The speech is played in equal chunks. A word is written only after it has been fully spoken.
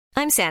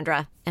I'm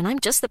Sandra, and I'm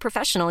just the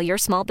professional your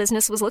small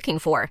business was looking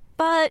for.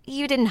 But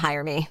you didn't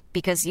hire me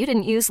because you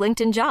didn't use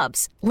LinkedIn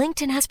Jobs.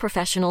 LinkedIn has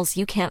professionals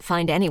you can't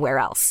find anywhere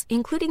else,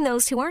 including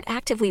those who aren't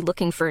actively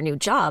looking for a new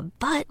job,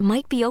 but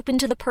might be open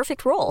to the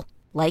perfect role,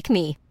 like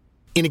me.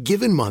 In a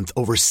given month,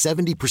 over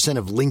 70%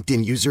 of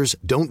LinkedIn users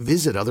don't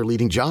visit other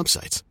leading job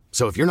sites.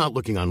 So if you're not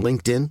looking on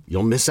LinkedIn,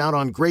 you'll miss out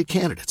on great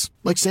candidates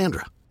like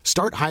Sandra.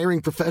 Start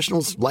hiring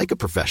professionals like a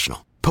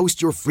professional.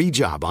 Post your free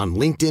job on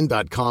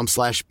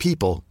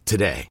linkedin.com/people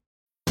today.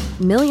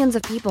 Millions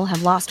of people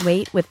have lost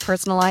weight with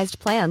personalized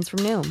plans from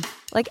Noom.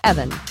 Like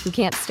Evan, who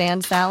can't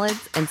stand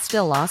salads and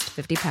still lost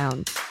 50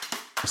 pounds.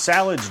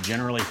 Salads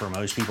generally for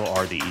most people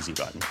are the easy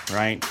button,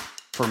 right?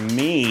 For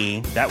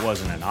me, that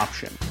wasn't an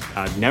option.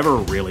 I never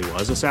really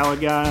was a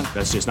salad guy.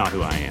 That's just not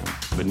who I am.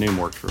 But Noom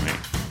worked for me.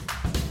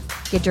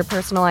 Get your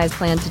personalized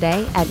plan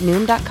today at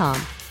Noom.com.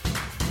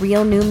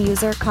 Real Noom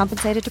user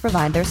compensated to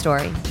provide their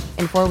story.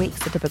 In 4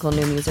 weeks, the typical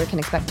Noom user can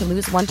expect to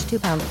lose 1 to 2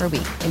 pounds per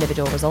week.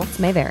 Individual results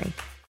may vary.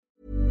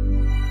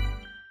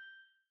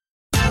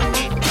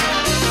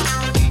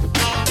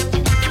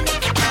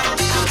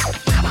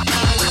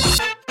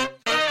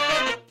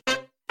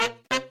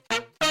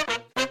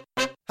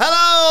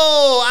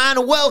 Hello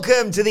and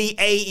welcome to the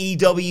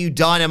AEW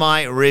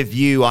Dynamite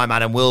Review. I'm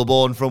Adam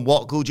Wilborn from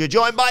What Culture,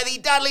 joined by the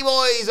Dudley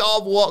Boys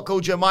of What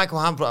Culture, Michael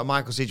Hamflett and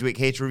Michael Sidgwick,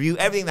 here to review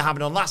everything that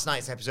happened on last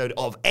night's episode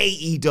of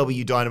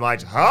AEW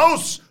Dynamite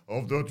House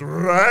of the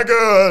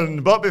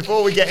Dragon. But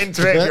before we get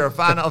into it, if you're a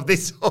fan of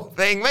this whole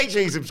thing, make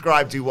sure you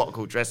subscribe to What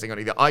Culture Wrestling on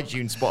either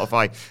iTunes,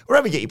 Spotify,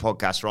 wherever you get your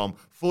podcasts from,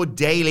 for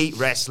daily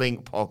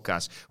wrestling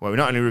podcasts, where we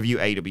not only review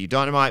AEW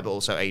Dynamite, but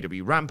also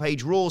AEW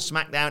Rampage, Raw,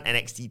 SmackDown,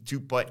 NXT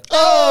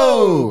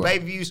 2.0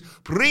 pay-per-views,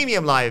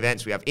 premium live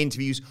events. We have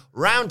interviews,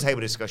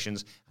 roundtable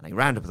discussions, and a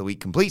roundup of the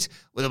week complete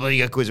with a bloody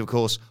good quiz, of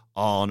course,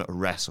 on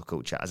Wrestle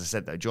Culture. As I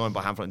said, though, joined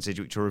by Hamflett and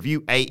Sidgwick to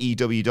review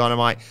AEW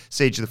Dynamite.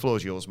 Sidge, the floor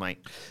is yours,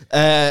 mate.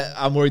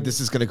 I'm worried this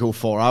is going to go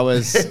 4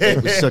 hours.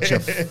 It was such a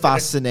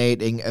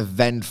fascinating,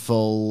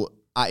 eventful,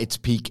 at its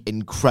peak,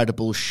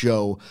 incredible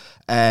show.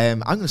 I'm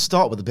going to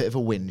start with a bit of a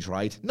whinge,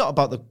 right? Not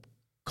about the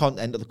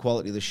content or the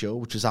quality of the show,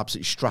 which is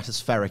absolutely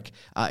stratospheric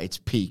at its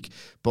peak,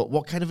 but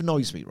what kind of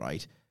annoys me,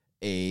 right,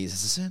 is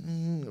a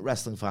certain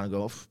wrestling fan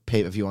go,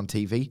 pay-per-view on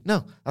TV.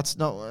 No, that's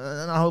not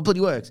how it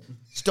bloody works.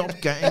 Stop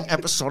getting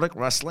episodic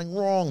wrestling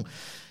wrong.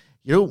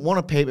 You don't want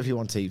a pay-per-view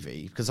on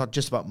TV because it's not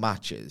just about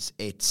matches.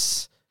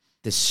 It's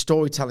this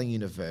storytelling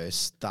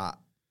universe that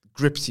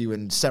grips you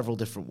in several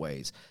different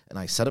ways. And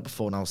I said it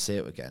before and I'll say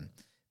it again.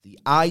 The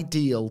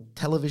ideal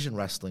television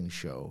wrestling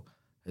show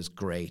has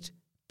great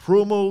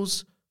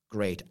promos,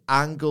 great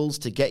angles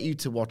to get you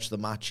to watch the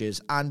matches,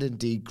 and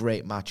indeed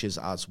great matches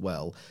as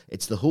well.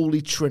 It's the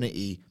holy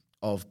trinity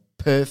of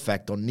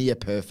perfect or near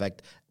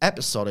perfect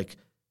episodic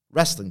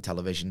wrestling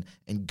television.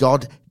 And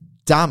God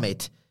damn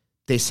it,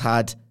 this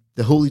had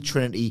the holy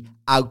trinity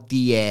out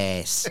the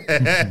ass.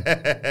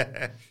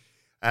 Yeah,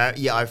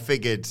 I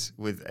figured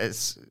with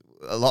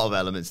a lot of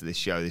elements of this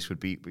show, this would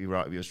be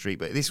right up your street.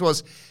 But this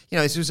was,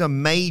 this was a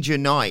major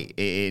night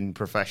in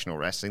professional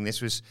wrestling.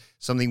 This was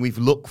something we've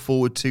looked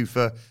forward to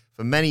for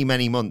many,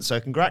 many months. So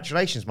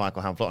congratulations,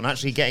 Michael Hamflett, on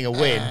actually getting a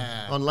win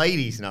on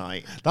Ladies'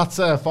 Night. That's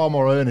far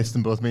more earnest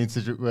than both me and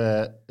Sidgwick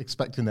were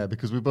expecting there,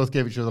 because we both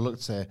gave each other a look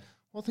to say,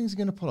 what things are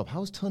going to pull up?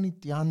 How's Tony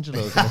D'Angelo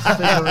going to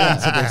figure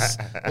into this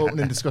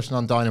opening discussion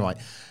on Dynamite?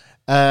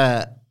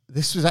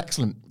 This was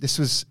excellent. There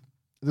was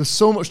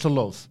so much to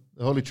love.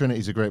 The Holy Trinity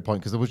is a great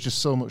point, because there was just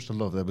so much to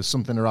love. There was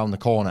something around the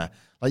corner.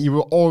 Like, you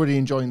were already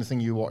enjoying the thing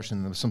you were watching,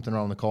 and there was something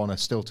around the corner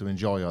still to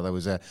enjoy, or there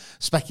was a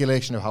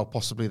speculation of how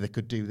possibly they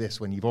could do this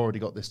when you've already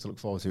got this to look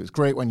forward to. It's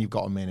great when you've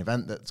got a main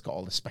event that's got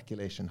all the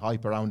speculation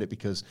hype around it,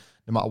 because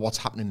no matter what's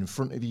happening in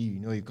front of you,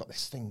 you've got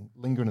this thing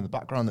lingering in the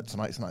background that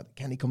tonight's night that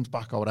Kenny comes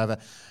back or whatever.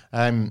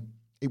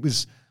 It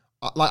was...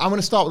 I'm going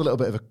to start with a little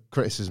bit of a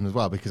criticism as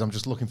well, because I'm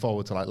just looking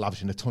forward to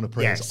lavishing a ton of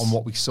praise on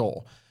what we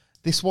saw.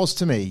 This was,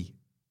 to me,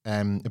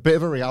 a bit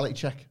of a reality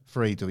check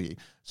for AEW.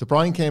 So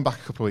Brian came back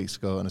a couple of weeks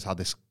ago and has had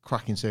this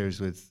cracking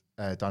series with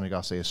Danny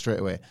Garcia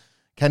straight away.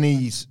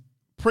 Kenny's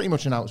pretty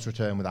much announced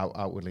return without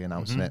outwardly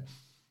announcing it.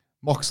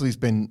 Moxley's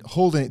been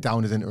holding it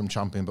down as interim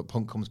champion, but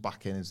Punk comes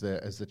back in as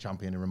the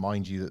champion and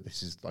reminds you that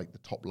this is like the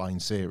top line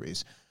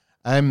series.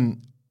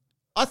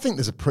 I think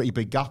there's a pretty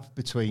big gap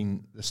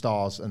between the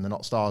stars and the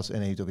not stars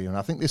in AEW, and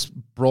I think this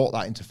brought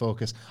that into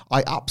focus.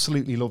 I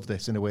absolutely love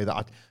this in a way that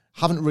I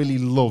haven't really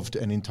loved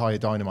an entire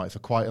Dynamite for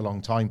quite a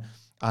long time.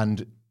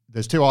 And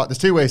there's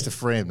two ways to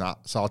frame that,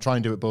 so I'll try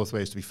and do it both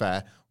ways, to be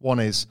fair. One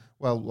is,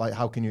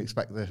 how can you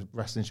expect the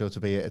wrestling show to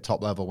be at a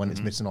top level when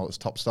it's missing all its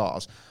top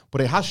stars?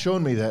 But it has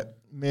shown me that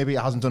maybe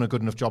it hasn't done a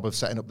good enough job of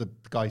setting up the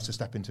guys to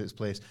step into its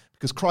place,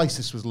 because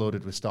Crisis was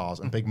loaded with stars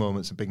and big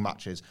moments and big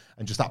matches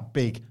and just that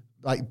big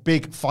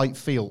fight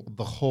feel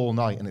the whole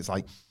night. And it's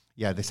like,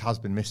 yeah, this has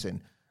been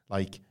missing.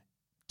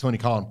 Tony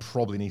Khan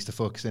probably needs to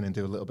focus in and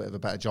do a little bit of a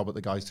better job at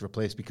the guys to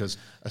replace, because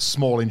a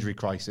small injury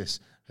crisis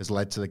has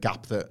led to the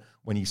gap that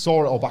when you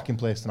saw it all back in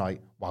place tonight,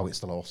 wow, it's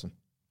still awesome.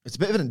 It's a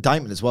bit of an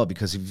indictment as well,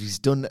 because if he's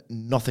done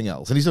nothing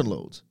else, and he's done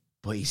loads,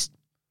 but he's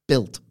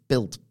built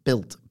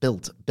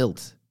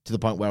to the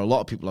point where a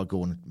lot of people are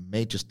going,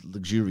 may just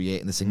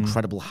luxuriate in this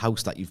incredible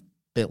house that you've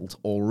built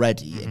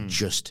already and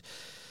just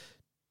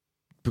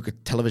book a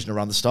television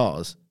around the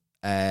stars.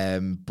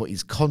 But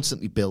he's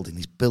constantly building.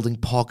 He's building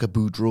Parker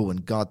Boudreaux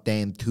and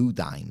goddamn Two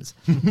Dimes.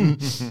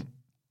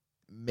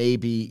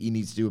 Maybe he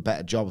needs to do a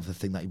better job of the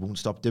thing that he won't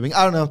stop doing.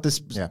 I don't know.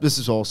 This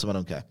is awesome. I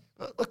don't care.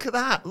 But look at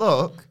that.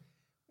 Look.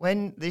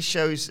 When this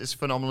show's as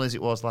phenomenal as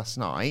it was last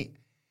night,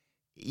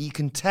 you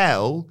can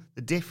tell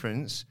the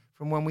difference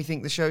from when we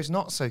think the show's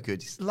not so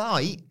good. It's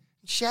light,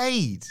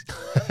 shade.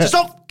 So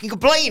stop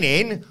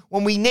complaining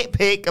when we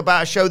nitpick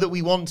about a show that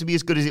we want to be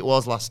as good as it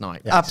was last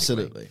night. Yeah,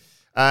 absolutely.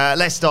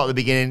 Let's start at the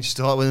beginning.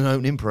 Start with an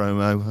opening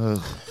promo.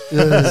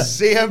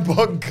 CM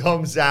Punk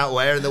comes out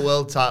wearing the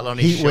world title on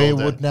his shoulder.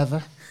 Heatwave would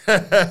never.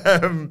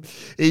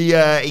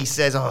 He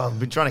says, I've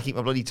been trying to keep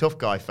my bloody tough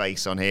guy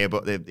face on here,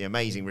 but the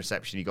amazing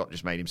reception he got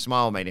just made him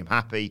smile, made him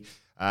happy.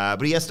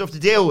 But he has stuff to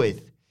deal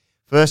with.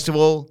 First of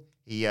all,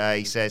 he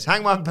says,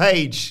 Hangman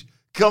Page,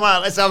 come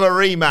out, let's have a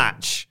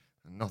rematch.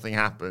 And nothing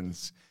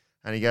happens.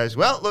 And he goes,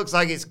 well, looks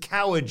like it's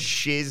coward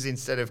shiz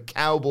instead of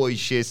cowboy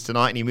shiz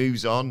tonight. And he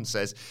moves on and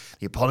says,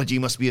 the apology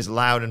must be as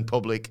loud and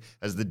public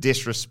as the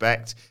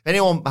disrespect. If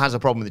anyone has a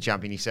problem with the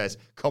champion, he says,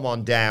 come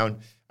on down.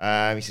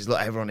 He says, look,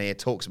 everyone here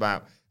talks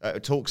a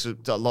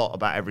lot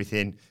about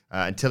everything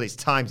until it's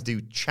time to do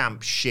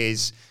champ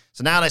shiz.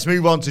 So now let's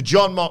move on to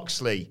Jon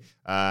Moxley.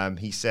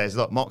 He says,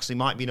 look, Moxley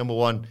might be number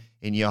one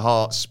in your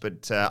hearts,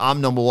 but I'm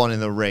number one in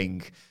the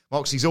ring.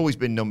 Moxley's always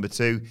been number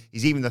two.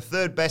 He's even the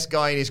third best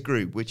guy in his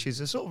group, which is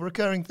a sort of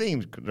recurring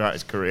theme throughout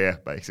his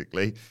career,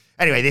 basically.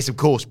 Anyway, this, of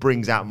course,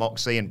 brings out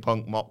Moxley, and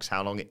Punk mocks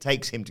how long it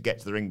takes him to get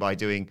to the ring by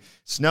doing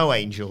Snow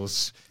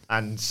Angels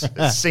and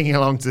singing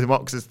along to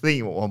Mox's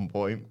theme at one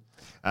point.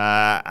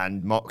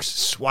 And Mox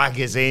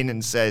swaggers in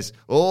and says,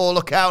 oh,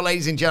 look out,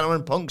 ladies and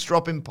gentlemen, Punk's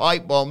dropping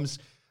pipe bombs.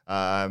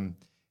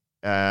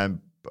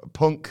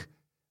 Punk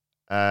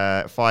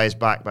fires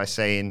back by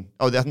saying,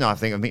 I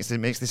think I mixed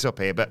this up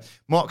here, but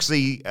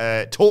Moxley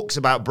talks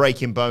about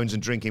breaking bones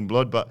and drinking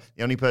blood, but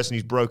the only person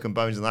who's broken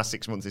bones in the last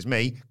 6 months is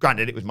me.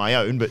 Granted, it was my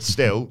own, but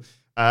still.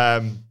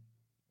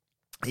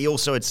 He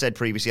also had said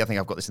previously, I think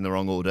I've got this in the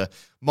wrong order,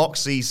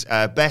 Moxley's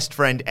best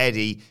friend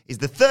Eddie is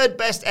the third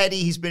best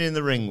Eddie he's been in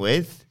the ring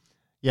with.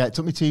 Yeah, it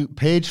took me to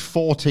page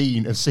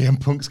 14 of CM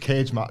Punk's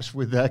cage match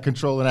with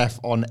Control and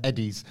F on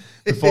Eddie's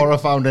before I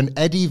found an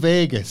Eddie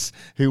Vegas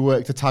who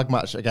worked a tag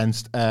match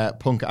against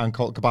Punk and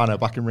Colt Cabana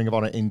back in Ring of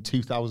Honor in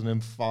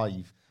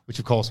 2005, which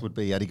of course would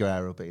be Eddie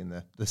Guerrero being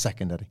the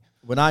second Eddie.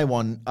 When I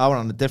went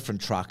on a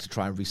different track to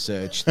try and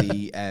research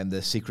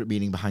the secret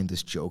meaning behind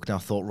this joke. Now I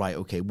thought, right,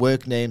 okay,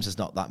 work names, there's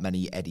not that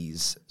many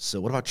Eddies.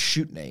 So what about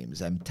shoot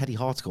names? Teddy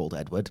Hart's called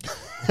Edward.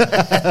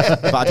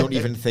 But I don't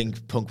even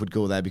think Punk would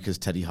go there because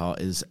Teddy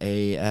Hart is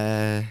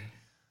might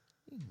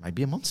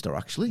be a monster,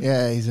 actually.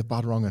 Yeah, he's a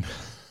bad wrong'un.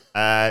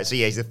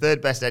 He's the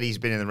third best Eddie he's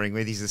been in the ring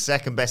with. He's the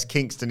second best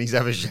Kingston he's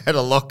ever shared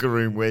a locker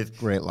room with.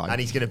 Great line. And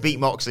he's going to beat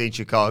Moxley in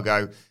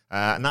Chicago.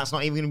 And that's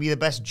not even going to be the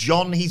best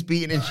John he's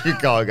beaten in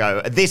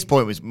Chicago. At this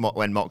point was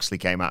when Moxley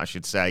came out, I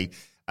should say.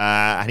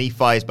 And he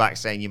fires back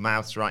saying, your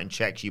mouth's writing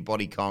checks, your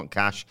body can't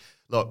cash.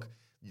 Look,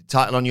 the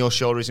title on your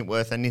shoulder isn't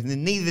worth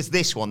anything. Neither is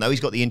this one, though.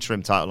 He's got the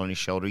interim title on his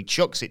shoulder. He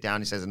chucks it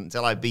down. He says,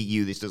 until I beat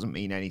you, this doesn't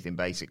mean anything,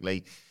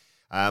 basically.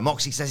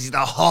 Moxley says he's the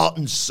heart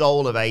and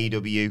soul of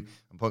AEW.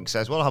 And Punk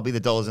says, well, I'll be the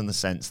dollars and the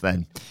cents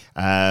then.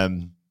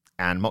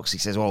 And Moxley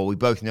says, well, we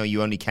both know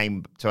you only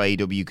came to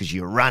AEW because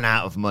you ran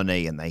out of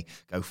money. And they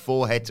go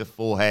forehead to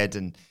forehead.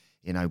 And,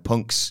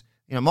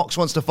 Mox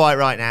wants to fight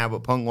right now,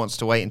 but Punk wants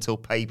to wait until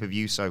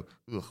pay-per-view. So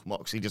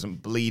Moxley doesn't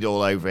bleed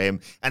all over him.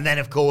 And then,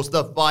 of course,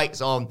 the fight's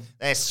on.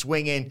 They're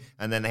swinging.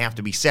 And then they have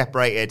to be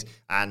separated.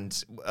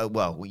 And,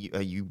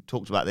 you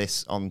talked about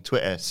this on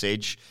Twitter,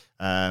 Sige.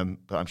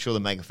 But I'm sure the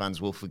mega fans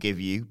will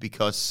forgive you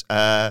because,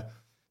 they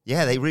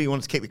really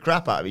wanted to kick the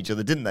crap out of each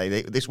other, didn't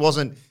they? This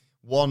wasn't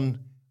one.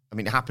 I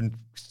mean, it happened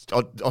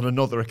on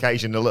another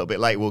occasion a little bit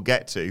later. We'll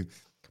get to,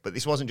 but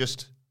this wasn't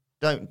just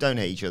don't hit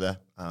each other.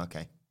 Oh,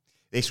 okay,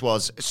 this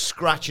was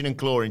scratching and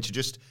clawing to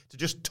just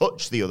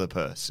touch the other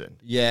person.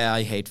 Yeah,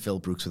 I hate Phil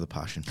Brooks with a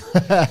passion.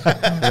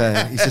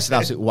 He's just an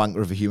absolute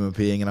wanker of a human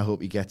being, and I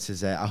hope he gets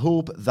his. I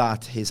hope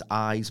that his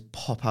eyes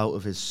pop out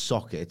of his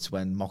sockets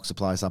when Mox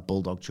applies that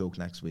bulldog choke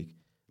next week.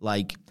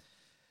 Like,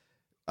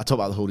 I talk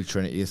about the Holy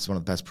Trinity. It's one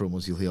of the best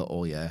promos you'll hear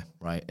all year,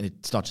 right? And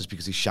it's not just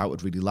because he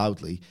shouted really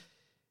loudly.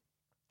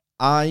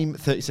 I'm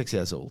 36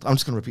 years old. I'm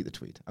just going to repeat the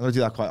tweet. I'm going to do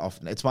that quite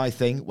often. It's my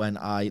thing when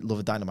I love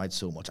a Dynamite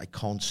so much. I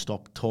can't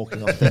stop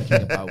talking or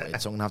thinking about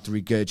it. So I'm going to have to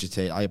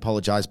regurgitate. I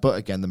apologize. But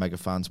again, the mega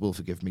fans will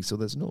forgive me. So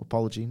there's no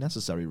apology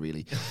necessary,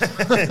 really.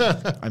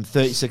 I'm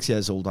 36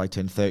 years old. I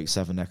turn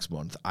 37 next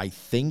month. I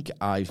think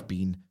I've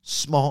been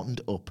smartened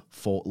up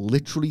for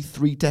literally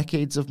 3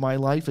 decades of my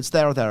life. It's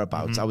there or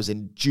thereabouts. I was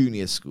in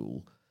junior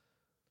school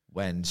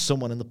when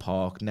someone in the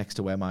park next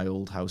to where my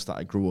old house that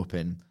I grew up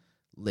in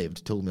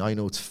lived told me, I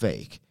know it's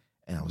fake.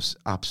 And I was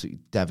absolutely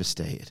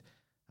devastated.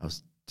 I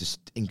was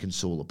just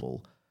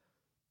inconsolable.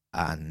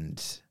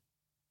 And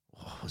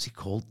what was he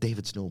called?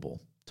 David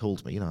Snowball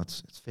told me,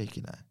 it's fake,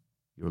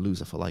 You're a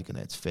loser for liking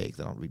it. It's fake.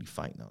 They're not really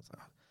fighting. I was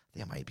like, I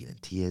think I might have been in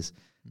tears.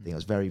 I think I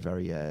was very,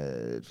 very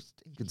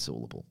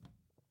inconsolable.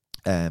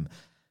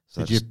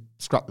 Did you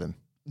scrap them?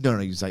 No,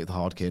 he was like the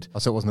hard kid. Oh,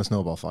 so it wasn't a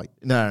snowball fight?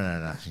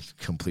 No.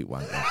 Complete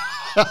wanker.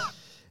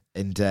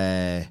 And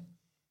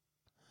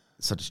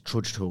so I just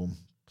trudged home,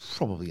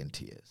 probably in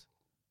tears.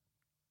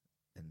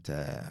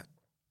 And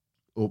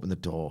opened the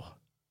door,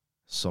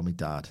 saw my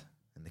dad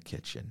in the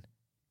kitchen.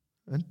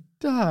 And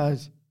Dad,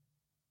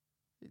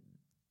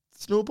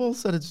 Snowball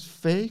said it's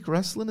fake.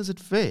 Wrestling, is it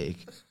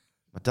fake?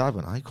 My dad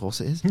went, of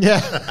course it is. Yeah.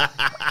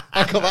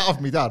 I got that off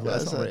me dad,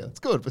 but it's not real. It's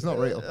good, but it's not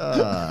real.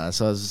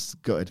 So I was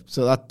good.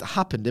 So that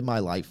happened in my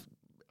life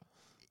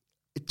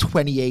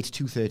 28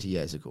 to 30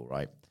 years ago,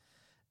 right?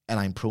 And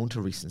I'm prone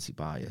to recency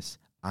bias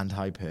and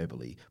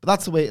hyperbole. But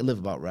that's the way to live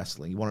about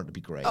wrestling. You want it to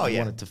be great. You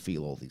want it to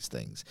feel all these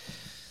things.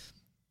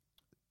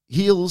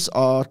 Heels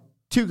are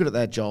too good at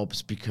their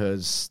jobs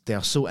because they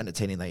are so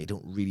entertaining that you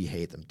don't really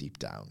hate them deep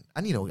down.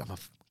 And, I'm a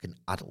fucking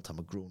adult. I'm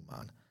a grown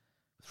man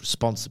with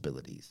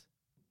responsibilities.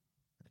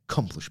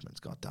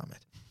 Accomplishments, goddammit.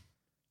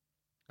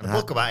 And a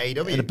book about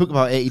AEW. And a book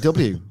about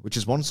AEW, which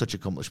is one such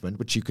accomplishment,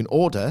 which you can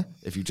order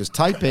if you just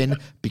type in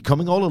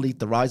Becoming All Elite,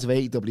 The Rise of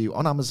AEW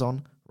on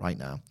Amazon right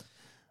now.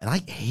 And I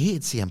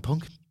hated CM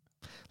Punk.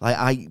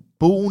 I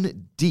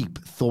bone deep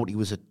thought he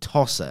was a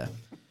tosser.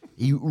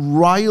 He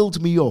riled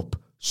me up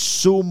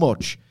so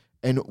much.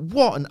 And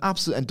what an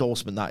absolute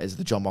endorsement that is of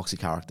the Jon Moxley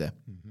character,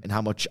 and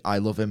how much I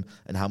love him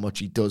and how much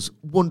he does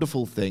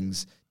wonderful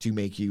things to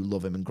make you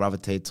love him and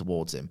gravitate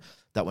towards him.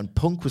 That when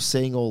Punk was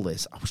saying all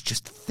this, I was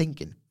just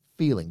thinking,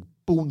 feeling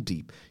bone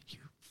deep, you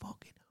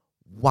fucking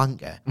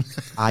wanker.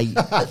 I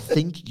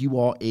think you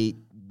are a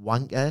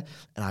wanker,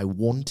 and I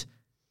want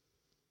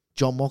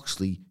Jon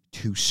Moxley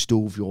to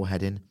stove your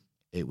head in.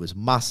 It was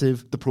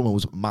massive. The promo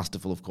was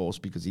masterful, of course,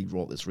 because he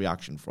brought this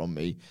reaction from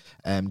me.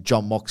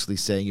 Jon Moxley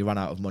saying you ran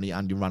out of money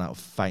and you ran out of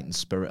fighting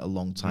spirit a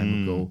long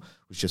time ago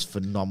was just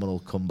phenomenal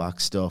comeback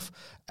stuff.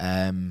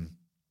 And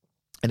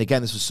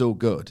again, this was so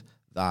good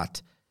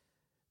that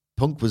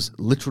Punk was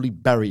literally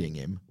burying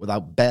him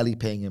without barely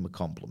paying him a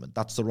compliment.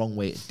 That's the wrong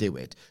way to do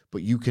it.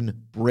 But you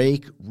can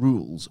break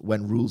rules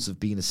when rules have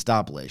been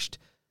established,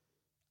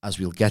 as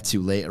we'll get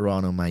to later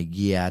on my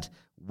Gead,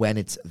 when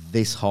it's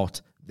this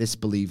hot, this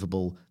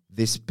believable,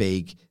 this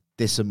big,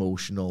 this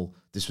emotional.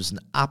 This was an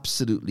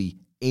absolutely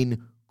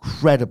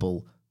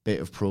incredible bit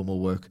of promo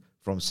work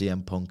from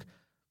CM Punk.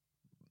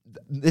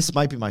 This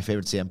might be my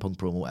favorite CM Punk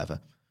promo ever.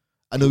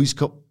 I know he's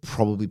got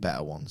probably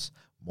better ones,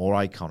 more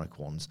iconic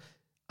ones.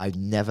 I've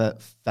never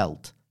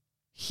felt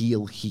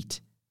heel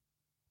heat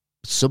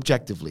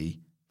subjectively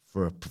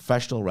for a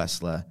professional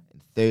wrestler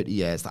in 30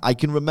 years that I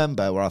can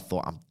remember, where I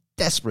thought, I'm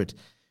desperate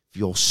for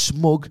your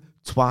smug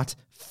twat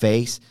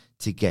face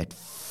to get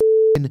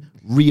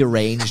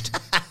rearranged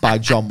by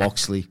Jon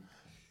Moxley.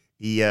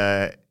 He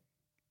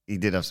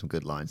did have some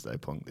good lines though,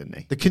 Punk, didn't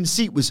he? The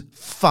conceit was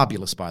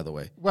fabulous, by the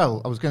way.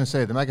 Well, I was going to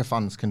say the mega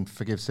fans can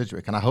forgive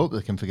Sidgwick, and I hope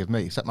they can forgive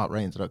me, except Matt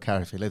Reigns. I don't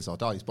care if he lives or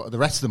dies, but the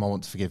rest of them I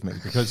want to forgive me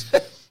because,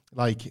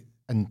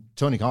 and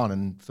Tony Khan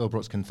and Phil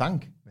Brooks can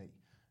thank me.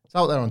 It's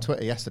out there on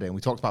Twitter yesterday, and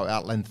we talked about it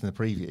at length in the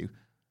preview.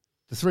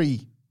 The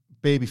three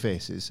baby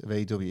faces of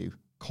AEW,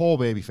 core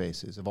baby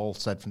faces, have all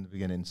said from the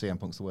beginning CM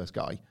Punk's the worst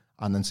guy,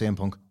 and then CM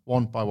Punk,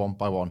 one by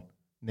one,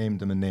 named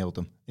them and nailed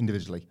them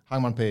individually.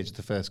 Hangman Page is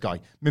the first guy.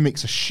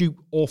 Mimics a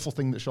awful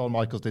thing that Shawn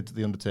Michaels did to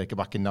The Undertaker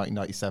back in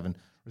 1997,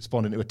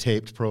 responding to a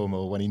taped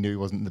promo when he knew he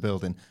wasn't in the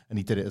building, and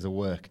he did it as a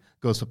work.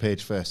 Goes for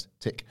Page first,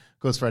 tick.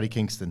 Goes for Eddie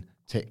Kingston,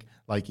 tick.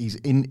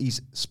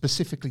 He's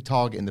specifically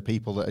targeting the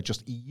people that are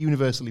just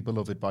universally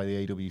beloved by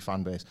the AEW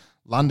fan base,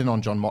 landing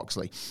on Jon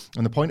Moxley.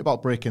 And the point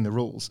about breaking the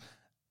rules,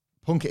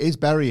 Punk is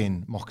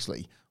burying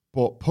Moxley,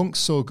 but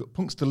Punk's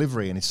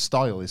delivery and his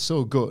style is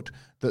so good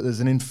that there's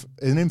an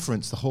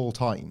inference the whole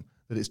time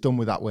that it's done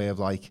with that way of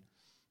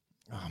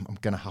I'm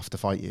going to have to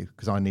fight you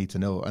because I need to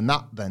know. And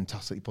that then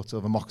tacitly puts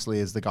over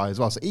Moxley as the guy as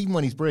well. So even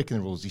when he's breaking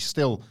the rules, he's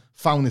still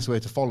found this way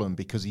to follow him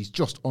because he's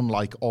just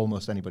unlike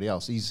almost anybody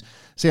else.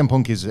 CM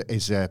Punk is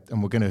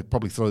and we're going to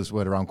probably throw this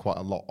word around quite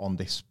a lot on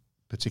this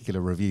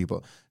particular review,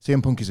 but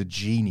CM Punk is a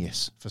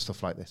genius for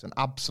stuff like this, an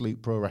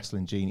absolute pro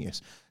wrestling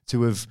genius.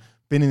 To have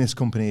been in this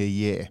company a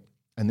year,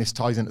 and this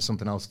ties into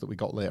something else that we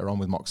got later on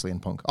with Moxley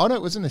and Punk. Oh, no,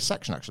 it was in this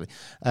section, actually.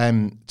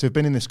 To have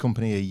been in this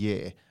company a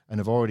year and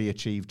have already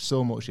achieved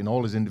so much in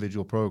all his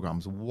individual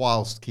programs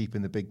whilst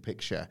keeping the big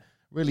picture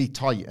really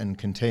tight and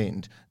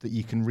contained that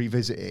you can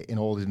revisit it in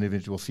all his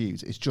individual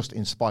feuds. It's just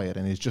inspired,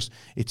 and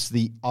it's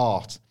the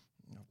art.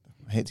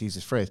 I hate to use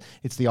this phrase.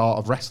 It's the art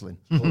of wrestling,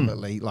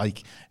 ultimately.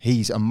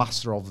 He's a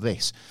master of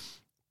this.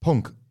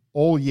 Punk,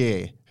 all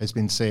year, has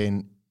been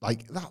saying,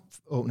 that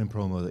opening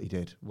promo that he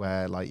did,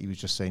 where he was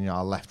just saying,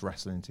 I left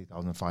wrestling in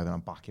 2005 and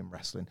I'm back in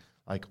wrestling.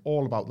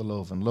 All about the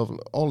love,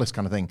 all this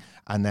kind of thing.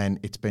 And then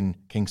it's been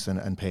Kingston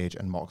and Page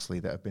and Moxley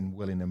that have been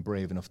willing and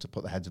brave enough to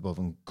put their heads above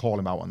and call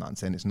him out on that and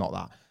saying it's not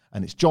that.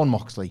 And it's Jon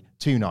Moxley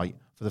tonight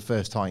for the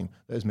first time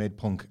that has made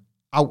Punk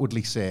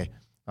outwardly say,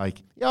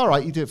 Like, yeah, all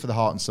right, you do it for the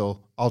heart and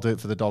soul. I'll do it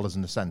for the dollars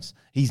and the cents.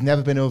 He's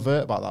never been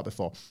overt about that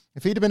before.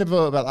 If he'd have been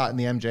overt about that in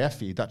the MJF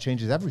feud, that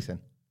changes everything.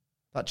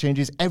 That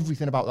changes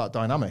everything about that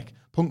dynamic.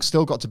 Punk's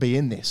still got to be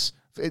in this.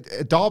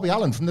 Darby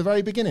Allin from the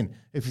very beginning.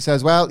 If he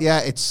says, well, yeah,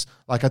 it's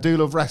like I do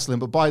love wrestling,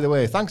 but by the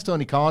way, thanks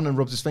Tony Khan, and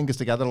rubs his fingers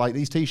together, like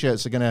these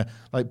T-shirts are going to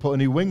like put a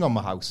new wing on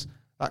my house.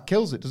 That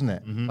kills it, doesn't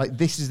it? Mm-hmm. Like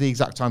this is the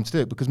exact time to do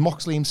it because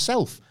Moxley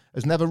himself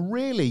has never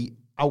really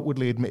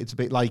outwardly admitted to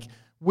be like,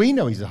 we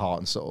know he's a heart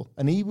and soul,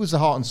 and he was a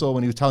heart and soul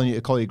when he was telling you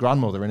to call your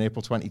grandmother in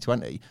April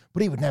 2020,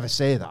 but he would never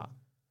say that.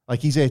 Like,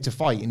 he's here to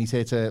fight, and he's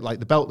here to, like,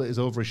 the belt that is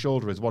over his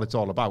shoulder is what it's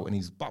all about, and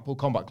he's Blackpool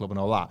Combat Club and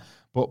all that.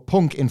 But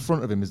Punk in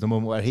front of him is the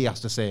moment where he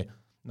has to say,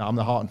 no, I'm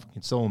the heart and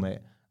fucking soul, mate.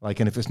 Like,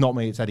 and if it's not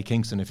me, it's Eddie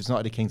Kingston. If it's not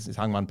Eddie Kingston, it's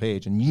Hangman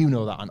Page, and you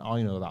know that, and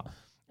I know that.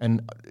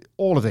 And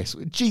all of this,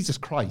 Jesus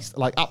Christ,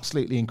 like,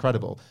 absolutely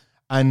incredible.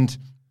 And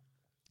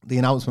the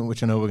announcement,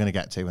 which I know we're going to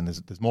get to, and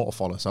there's more to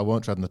follow, so I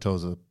won't tread on the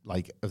toes of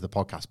the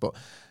podcast, but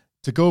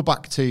to go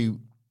back to,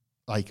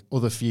 like,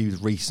 other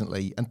feuds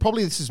recently, and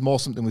probably this is more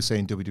something we say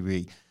in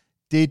WWE,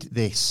 did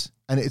this,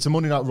 and it's a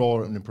Monday Night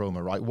Raw and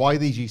promo, right? Why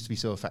these used to be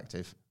so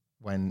effective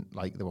when,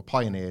 like, they were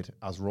pioneered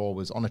as Raw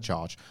was on a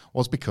charge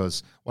was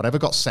because whatever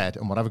got said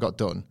and whatever got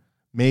done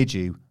made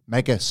you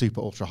mega super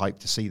ultra hyped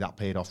to see that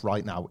paid off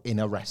right now in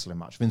a wrestling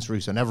match. Vince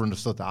Russo never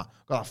understood that.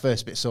 Got that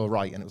first bit so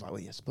right, and it was like, well,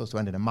 you're supposed to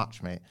end in a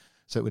match, mate.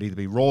 So it would either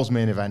be Raw's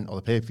main event or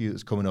the pay-per-view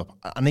that's coming up.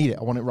 I need it.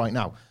 I want it right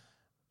now.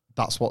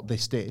 That's what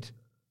this did.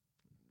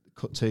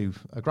 Cut to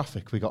a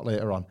graphic we got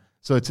later on.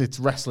 So it's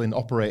wrestling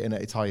operating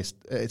at its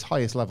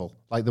highest level.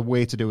 Like the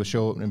way to do a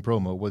show opening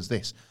promo was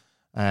this.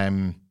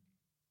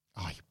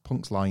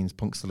 Punk's lines,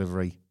 Punk's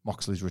delivery,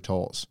 Moxley's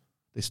retorts.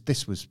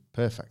 This was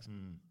perfect.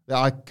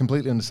 I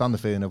completely understand the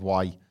feeling of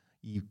why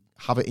you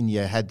have it in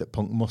your head that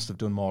Punk must have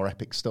done more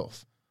epic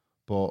stuff,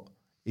 but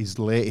his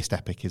latest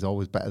epic is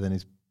always better than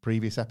his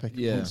previous epic.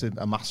 Yeah. Punk's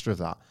a master of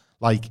that.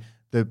 Like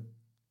the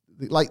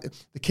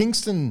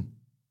Kingston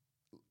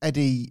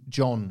Eddie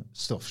John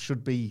stuff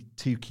should be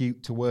too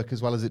cute to work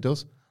as well as it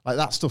does. Like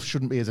that stuff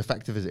shouldn't be as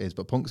effective as it is,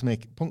 but Punk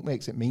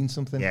makes it mean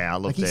something. Yeah, I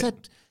love it. Like he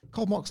said,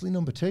 called Moxley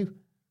number 2.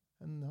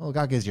 And the whole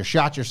gag is you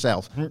shot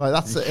yourself. Like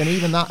that's and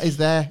even that is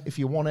there if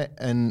you want it.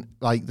 And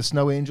like the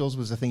Snow Angels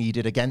was the thing he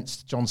did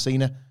against John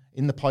Cena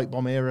in the pipe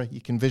bomb era.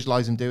 You can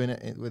visualize him doing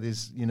it with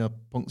his,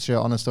 Punk shirt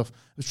on and stuff.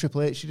 It was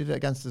Triple H he did it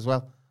against as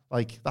well.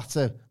 Like that's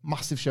a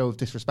massive show of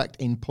disrespect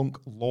in Punk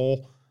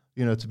lore,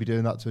 to be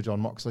doing that to a John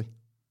Moxley.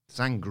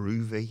 Sang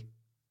groovy.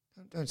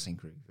 Don't sing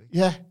groovy.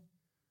 Yeah.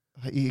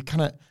 Like you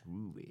kind of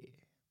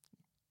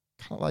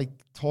like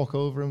talk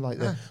over him like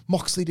the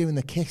Moxley doing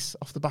the kiss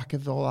off the back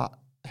of all that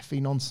Effie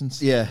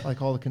nonsense. Yeah.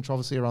 Like all the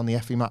controversy around the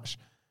Effie match.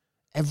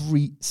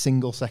 Every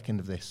single second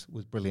of this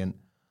was brilliant.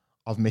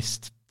 I've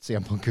missed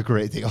CM Punk a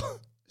great deal.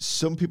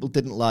 Some people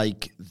didn't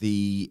like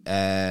the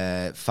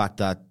fact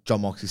that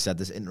John Moxley said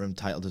this interim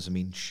title doesn't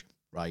mean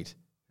right?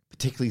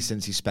 Particularly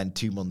since he spent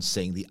 2 months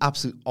saying the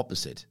absolute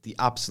opposite.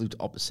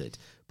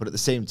 But at the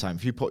same time,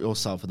 if you put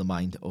yourself in the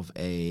mind of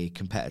a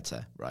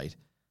competitor, right,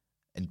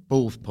 and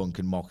both Punk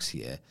and Mox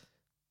here,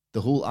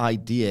 the whole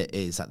idea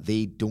is that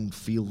they don't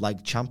feel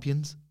like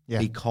champions. Yeah.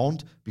 They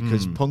can't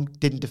because Punk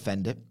didn't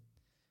defend it.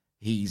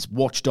 He's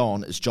watched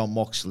on as John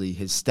Moxley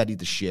has steadied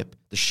the ship.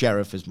 The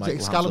sheriff is Michael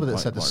Excalibur that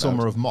said the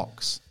summer of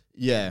Mox.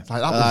 Yeah,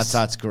 like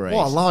that's great.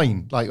 What a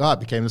line. Like, that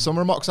became the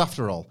summer of Mox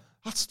after all.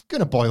 That's going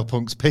to boil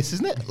Punk's piss,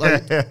 isn't it?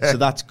 Like, so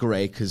that's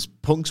great because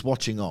Punk's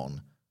watching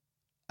on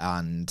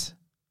and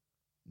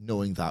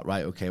knowing that,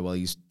 right, okay, well,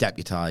 he's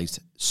deputized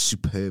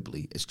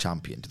superbly as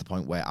champion to the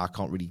point where I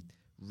can't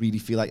really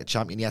feel like a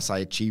champion. Yes, I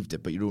achieved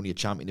it, but you're only a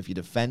champion if you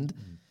defend.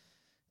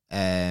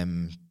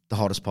 The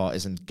hardest part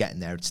isn't getting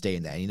there, it's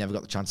staying there. And he never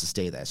got the chance to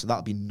stay there. So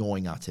that'll be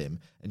gnawing at him.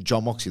 And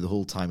John Moxley the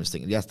whole time is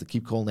thinking, yes, they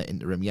keep calling it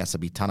interim. Yes, I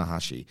beat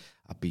Tanahashi.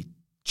 I beat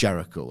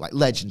Jericho, like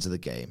legends of the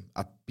game.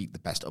 I beat the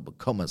best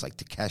up-and-comers like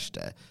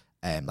Takeshita,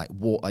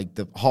 like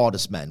the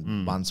hardest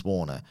men, Vance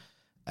Warner.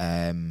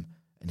 And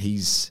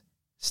he's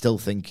still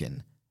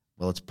thinking,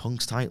 well, it's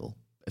Punk's title.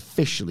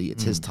 Officially,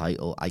 it's his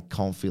title. I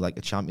can't feel like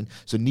a champion.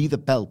 So neither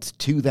belt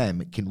to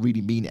them can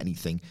really mean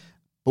anything.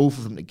 Both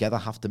of them together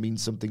have to mean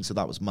something. So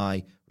that was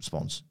my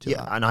response to that.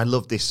 Yeah, and I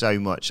love this so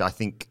much. I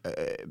think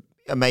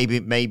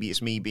maybe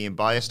it's me being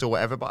biased or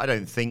whatever, but I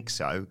don't think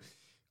so.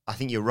 I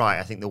think you're right.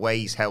 I think the way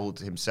he's held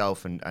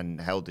himself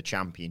and held the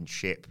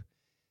championship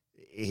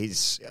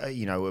is,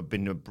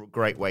 been a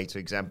great way to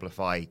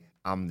exemplify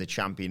I'm the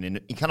champion in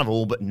kind of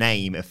all but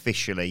name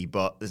officially,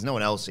 but there's no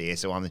one else here,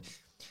 so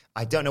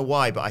I don't know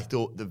why, but I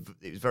thought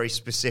it was very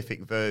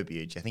specific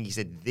verbiage. I think he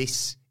said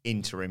this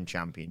interim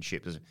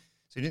championship.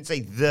 So he didn't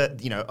say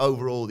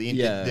overall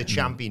the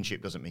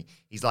championship doesn't mean.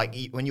 He's like,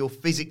 when you're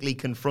physically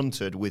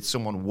confronted with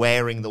someone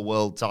wearing the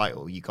world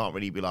title, you can't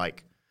really be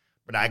like,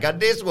 but I got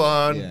this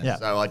one. Yeah.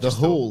 So I just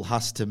the whole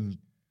has to.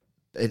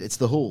 It's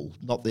the whole,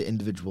 not the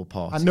individual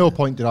part. At no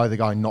point did either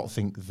guy not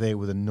think they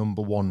were the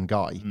number one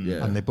guy,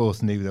 and they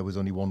both knew there was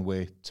only one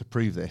way to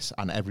prove this,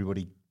 and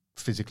everybody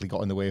physically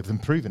got in the way of them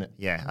proving it.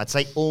 Yeah, I'd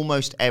say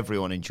almost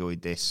everyone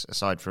enjoyed this,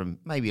 aside from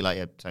maybe like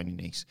a Tony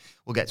Nese.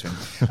 We'll get to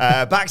him.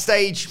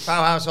 Backstage,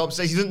 Powerhouse Hobbs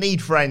says he doesn't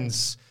need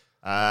friends.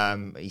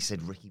 He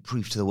said Ricky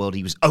proved to the world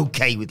he was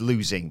okay with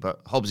losing,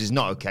 but Hobbs is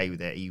not okay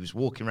with it. He was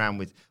walking around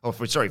with,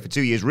 for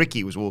 2 years,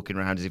 Ricky was walking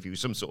around as if he was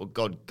some sort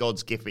of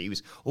God's gift, but he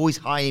was always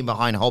hiding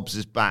behind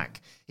Hobbs's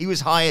back. He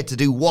was hired to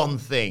do one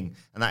thing,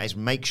 and that is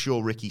make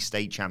sure Ricky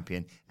stayed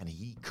champion, and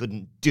he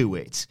couldn't do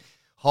it.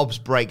 Hobbs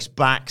breaks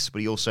backs,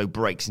 but he also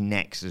breaks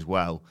necks as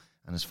well.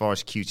 And as far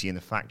as QT and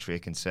the factory are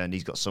concerned,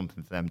 he's got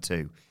something for them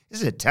too.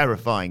 This is a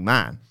terrifying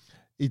man.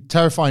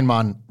 Terrifying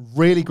man.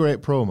 Really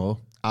great promo,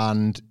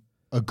 and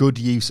a good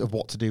use of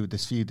what to do with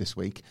this feud this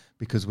week,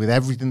 because with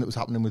everything that was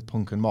happening with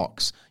Punk and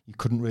Mox, you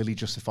couldn't really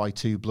justify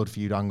 2 blood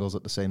feud angles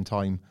at the same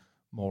time.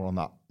 More on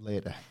that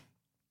later.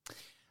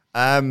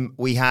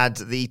 We had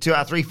the 2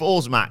 out of 3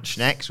 falls match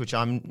next, which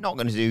I'm not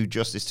going to do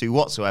justice to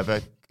whatsoever.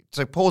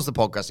 So pause the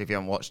podcast if you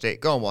haven't watched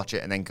it. Go and watch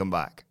it and then come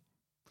back.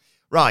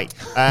 Right.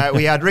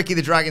 We had Ricky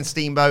the Dragon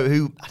Steamboat,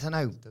 who, I don't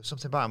know, there was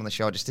something about him on the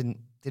show. I just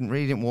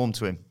didn't warm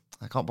to him.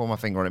 I can't put my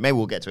finger on it. Maybe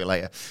we'll get to it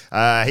later.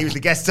 He was the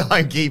guest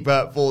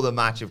timekeeper for the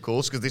match, of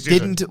course, because this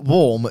didn't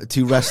warm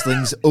to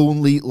wrestling's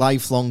only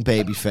lifelong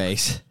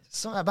babyface.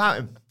 Something about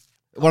him.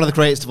 One of the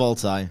greatest of all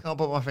time. Can't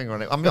put my finger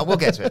on it. We'll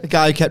get to it. The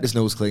guy who kept his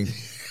nose clean.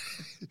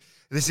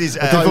 This is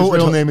his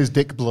real name is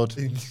Dick Blood.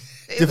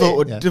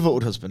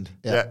 Devoted husband.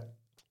 Yeah.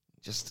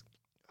 Just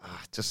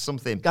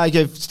something. Guy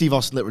gave Steve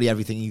Austin literally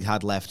everything he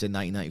had left in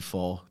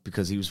 1994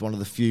 because he was one of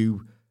the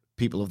few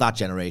people of that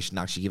generation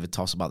to actually give a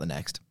toss about the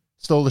next.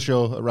 Stole the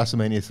show at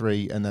WrestleMania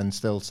 3 and then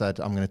still said,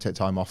 I'm going to take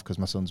time off because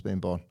my son's being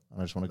born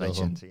and I just want to go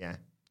home. Yeah.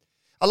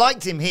 I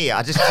liked him here.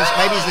 I just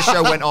maybe as the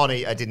show went on,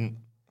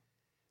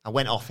 I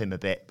went off him a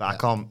bit, but I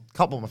can't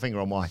put my finger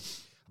on why.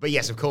 But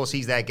yes, of course,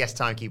 he's their guest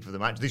timekeeper for the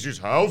match. This is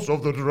House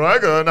of the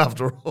Dragon,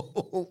 after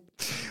all.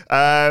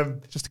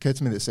 It just occurred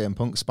to me that CM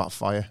Punk spat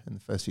fire in the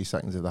first few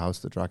seconds of the House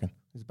of the Dragon.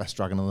 He's the best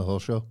dragon on the whole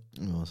show.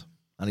 He was.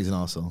 And he's an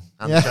arsehole.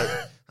 And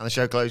the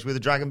show closed with the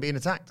dragon being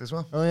attacked as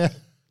well. Oh, yeah.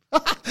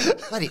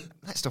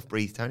 Let stuff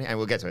breathe, Tony, and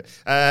we'll get to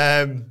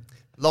it.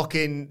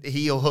 Locking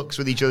heel hooks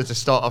with each other to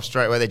start off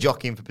straight away. They're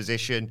jockeying for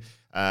position.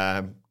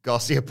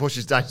 Garcia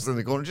pushes Danielson in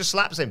the corner and just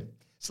slaps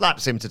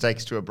him to take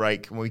us to a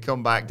break. When we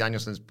come back,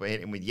 Danielson's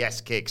hitting him with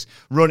yes kicks,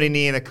 running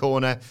knee in a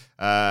corner.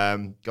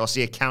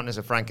 Garcia counters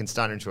a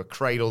Frankensteiner into a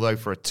cradle, though,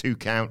 for a 2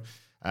 count.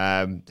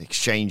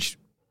 Exchange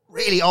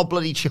really odd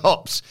bloody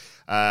chops.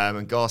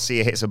 And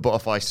Garcia hits a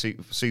butterfly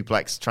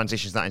suplex,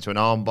 transitions that into an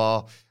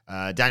armbar.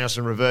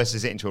 Danielson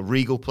reverses it into a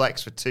regal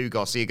plex for 2.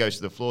 Garcia goes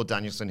to the floor.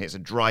 Danielson hits a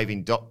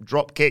driving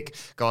drop kick.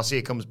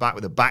 Garcia comes back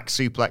with a back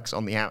suplex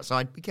on the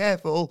outside. Be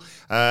careful.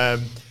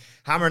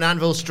 Hammer and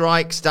anvil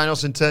strikes.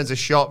 Danielson turns a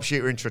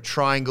sharpshooter into a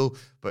triangle,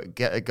 but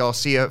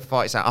Garcia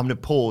fights out. I'm going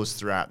to pause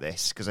throughout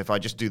this because if I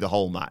just do the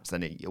whole match,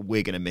 then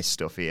we're going to miss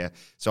stuff here.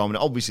 So I'm going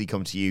to obviously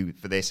come to you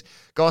for this.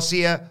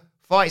 Garcia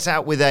fights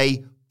out with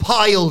a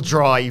pile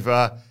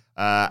driver.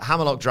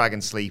 Hammerlock Dragon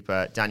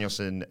Sleeper.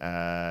 Danielson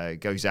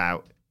goes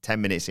out. 10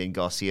 minutes in,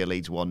 Garcia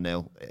leads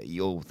 1-0.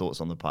 Your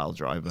thoughts on the pile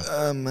driver?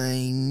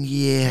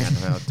 Yeah.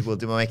 We'll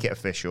make it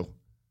official.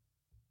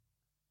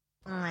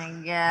 Oh my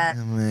God.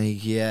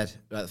 Right,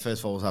 the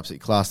first of all was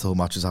absolutely class. The whole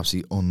match was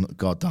absolutely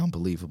ungoddamn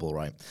believable,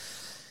 right?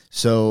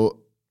 So,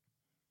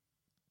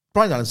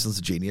 Bryan Danielson's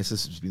a genius.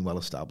 This has been well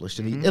established.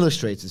 And he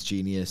illustrates his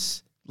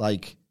genius,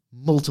 like,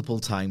 multiple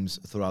times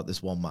throughout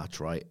this one match,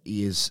 right?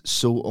 He is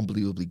so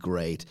unbelievably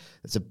great.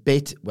 There's a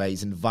bit where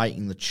he's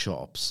inviting the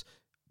chops.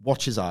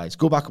 Watch his eyes.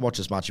 Go back and watch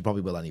this match. You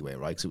probably will anyway,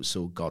 right? Because it was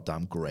so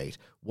goddamn great.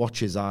 Watch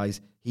his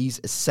eyes.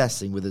 He's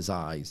assessing with his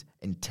eyes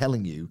and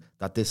telling you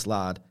that this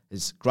lad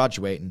is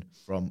graduating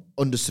from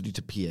understudy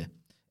to peer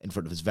in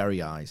front of his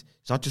very eyes.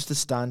 It's not just a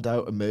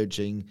standout,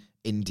 emerging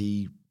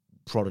indie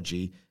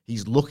prodigy.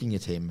 He's looking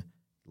at him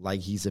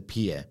like he's a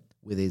peer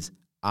with his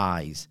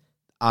eyes.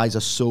 Eyes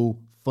are so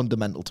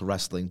fundamental to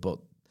wrestling, but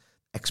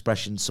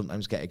expressions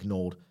sometimes get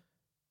ignored.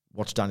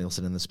 Watch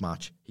Danielson in this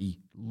match. He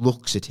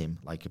looks at him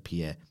like a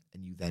peer,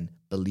 and you then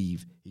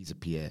believe he's a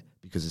peer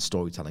because his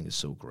storytelling is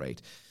so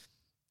great.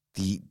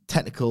 The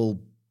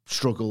technical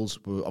struggles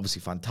were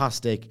obviously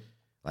fantastic.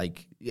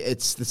 Like,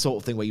 it's the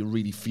sort of thing where you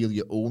really feel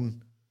your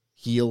own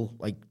heel,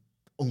 like,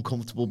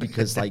 uncomfortable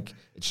because, like,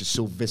 it's just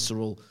so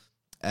visceral.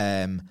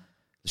 The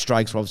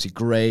strikes were obviously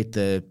great.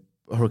 The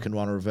Hurricane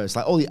Rana reverse,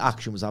 like, all the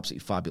action was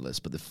absolutely fabulous,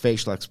 but the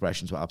facial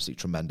expressions were absolutely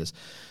tremendous.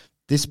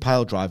 This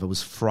pile driver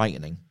was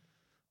frightening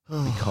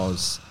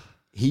because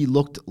he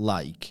looked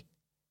like,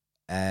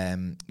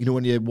 you know,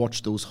 when you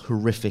watch those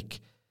horrific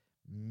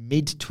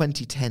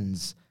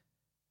mid-2010s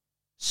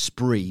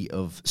spree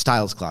of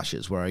styles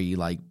clashes where you,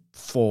 like,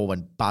 4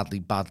 went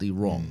badly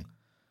wrong,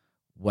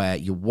 where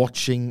you're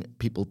watching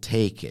people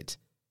take it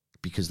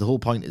because the whole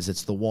point is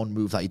it's the one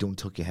move that you don't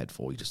tuck your head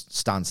for. You just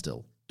stand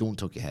still, don't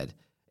tuck your head.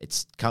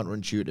 It's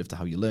counterintuitive to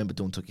how you learn, but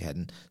don't tuck your head,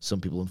 and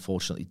some people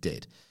unfortunately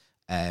did.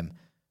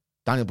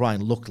 Daniel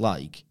Bryan looked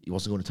like he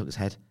wasn't going to tuck his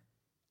head,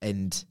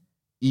 and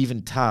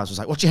even Taz was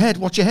like, watch your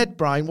head,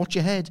 Bryan, watch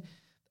your head.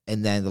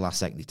 And then the last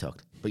second he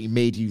tucked. but he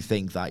made you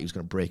think that he was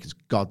going to break his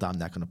goddamn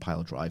neck on a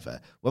pile driver.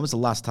 When was the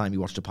last time you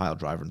watched a pile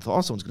driver and thought,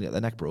 oh, someone's going to get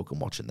their neck broken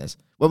watching this?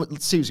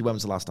 Seriously, when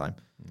was the last time?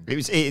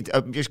 It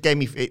just gave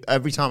me,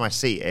 every time I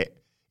see it,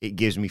 it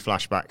gives me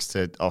flashbacks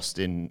to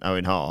Austin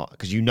Owen Hart,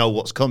 because you know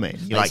what's coming.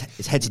 You're like,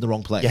 his head's in the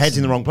wrong place. Your head's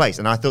in the wrong place.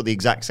 And I thought the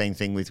exact same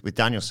thing with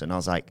Danielson. I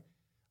was like,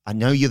 I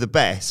know you're the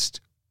best,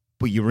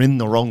 but you're in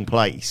the wrong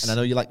place. And I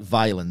know you like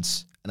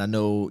violence, and I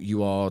know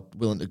you are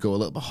willing to go a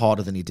little bit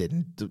harder than he did.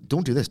 And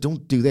don't do this,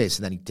 don't do this.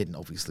 And then he didn't,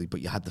 obviously,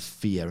 but you had the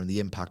fear, and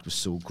the impact was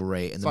so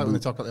great. And it's like when they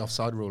talk about the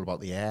offside rule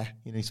about the air.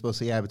 You know, you're supposed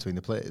to see air between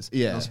the players.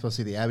 Yeah. You're not supposed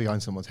to see the air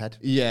behind someone's head.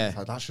 Yeah.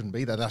 Like, that shouldn't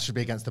be there. That should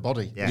be against the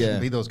body. Yeah. There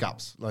shouldn't be those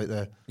gaps.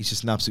 He's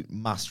just an absolute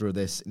master of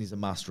this, and he's a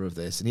master of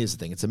this. And here's the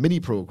thing, it's a mini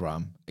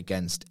program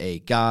against a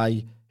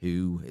guy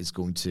who is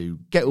going to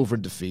get over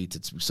and defeat.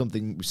 It's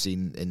something we've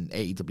seen in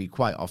AEW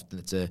quite often.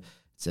 It's a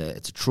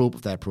trope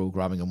of their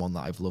programming, and one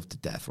that I've loved to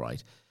death,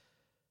 right?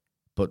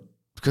 But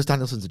because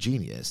Danielson's a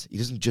genius, he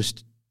doesn't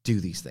just do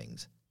these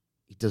things.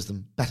 He does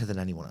them better than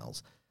anyone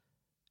else.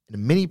 In a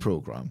mini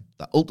program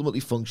that ultimately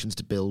functions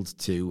to build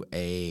to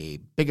a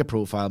bigger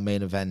profile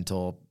main event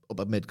or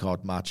upper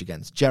mid-card match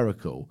against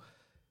Jericho,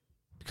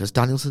 because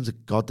Danielson's a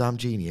goddamn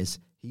genius,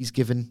 he's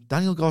given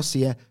Daniel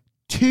Garcia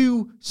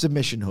 2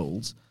 submission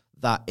holds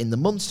that in the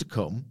months to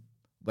come,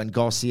 when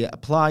Garcia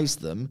applies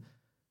them,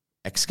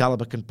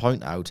 Excalibur can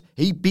point out,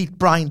 he beat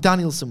Bryan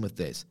Danielson with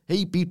this.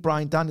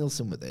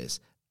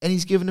 And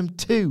he's given him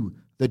 2.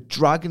 The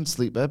Dragon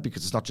Sleeper,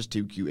 because it's not just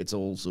too cute, it's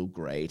also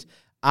great.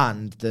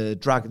 And the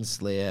Dragon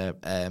Slayer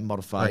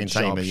modified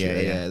Dragon Tamer,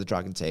 yeah, the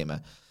Dragon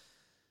Tamer.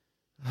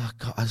 Oh,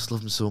 God, I just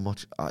love him so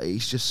much.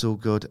 He's just so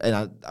good. And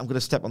I'm going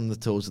to step on the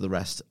toes of the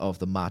rest of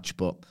the match,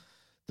 but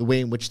the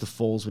way in which the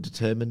falls were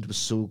determined was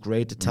so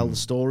great to tell the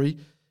story.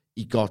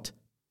 He got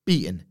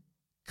beaten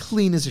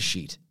clean as a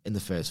sheet in the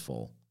first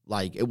fall.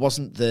 Like, it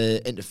wasn't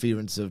the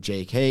interference of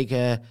Jake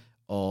Hager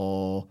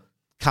or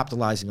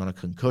capitalizing on a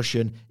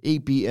concussion. He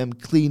beat him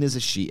clean as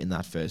a sheet in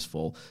that first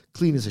fall.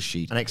 Clean as a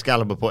sheet. And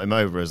Excalibur put him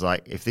over as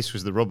like, if this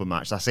was the rubber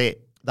match, that's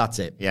it. That's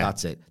it. Yeah.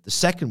 That's it. The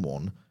second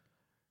one,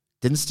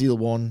 didn't steal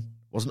one,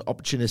 wasn't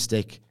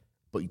opportunistic,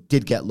 but he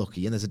did get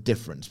lucky, and there's a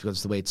difference because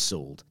it's the way it's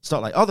sold. It's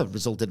not like, oh, the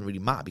result didn't really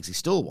matter because he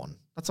stole one.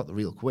 That's not the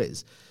real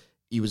quiz.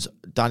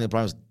 Daniel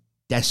Bryan was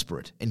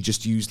desperate and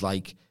just used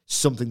like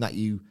something that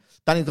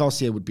Daniel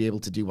Garcia would be able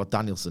to do what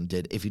Danielson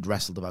did if he'd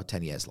wrestled about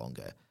 10 years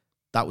longer.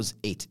 That was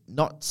it.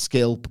 Not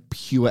skill, but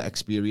pure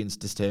experience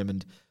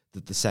determined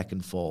that the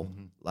second fall.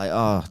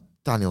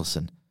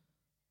 Danielson.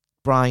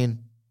 Bryan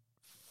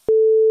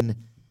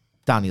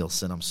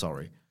Danielson, I'm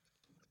sorry.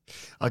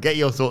 I'll get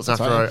your thoughts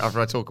after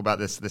I talk about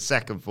this, the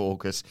second fall,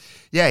 because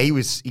he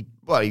was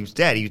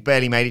dead. He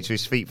barely made it to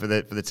his feet for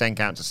the 10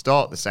 count to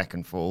start the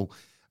second fall,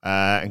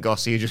 and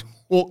Garcia just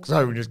walks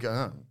over and just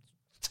goes,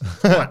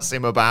 whacks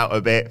him about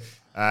a bit.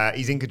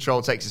 He's in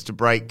control, takes us to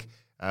break.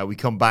 We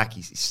come back.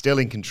 He's still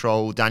in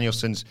control.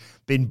 Danielson's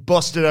been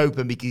busted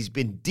open because he's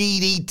been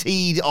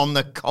DDT'd on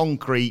the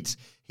concrete.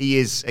 He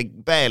is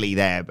barely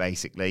there,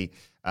 basically.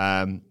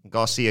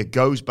 Garcia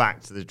goes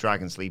back to the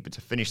Dragon Sleeper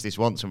to finish this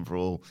once and for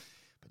all.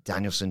 But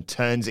Danielson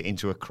turns it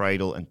into a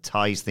cradle and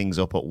ties things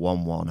up at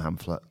 1-1,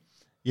 Hamflet.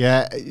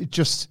 Yeah,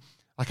 just,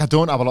 I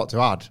don't have a lot to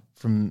add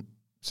from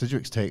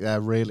Sidgwick's take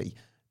there, really.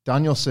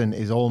 Danielson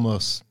is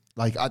almost,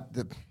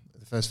 the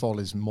first fall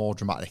is more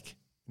dramatic,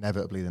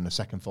 inevitably, than the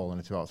second fall in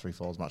a 2 out of 3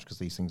 falls match, because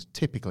these things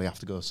typically have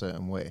to go a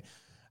certain way.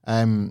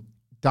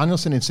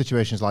 Danielson in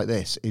situations like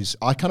this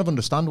I kind of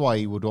understand why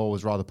he would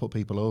always rather put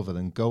people over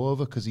than go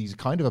over, because he's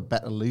kind of a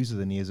better loser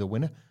than he is a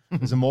winner.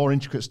 There's a more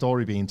intricate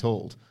story being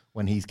told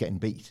when he's getting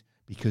beat,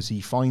 because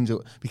he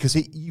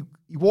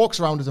walks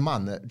around as a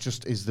man that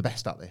just is the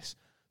best at this.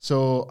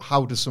 So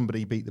how does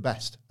somebody beat the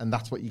best? And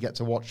that's what you get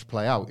to watch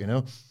play out, you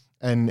know?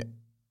 And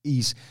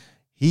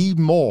he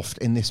morphed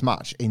in this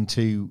match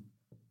into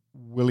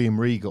William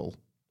Regal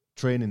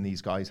training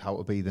these guys how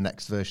to be the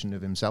next version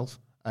of himself.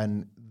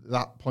 And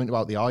that point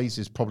about the eyes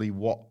is probably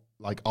what,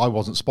 I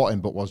wasn't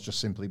spotting, but was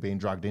just simply being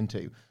dragged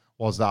into,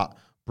 was that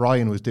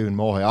Bryan was doing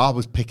more here. I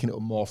was picking it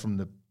up more from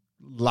the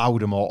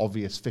louder, more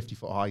obvious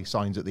 50-foot high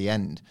signs at the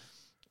end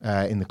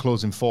in the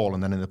closing fall,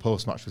 and then in the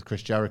post-match with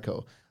Chris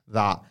Jericho,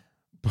 that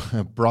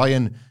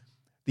Bryan,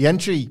 the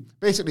entry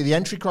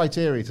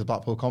criteria to the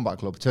Blackpool Combat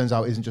Club turns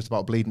out isn't just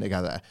about bleeding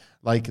together.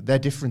 Their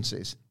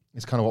differences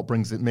is kind of what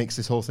makes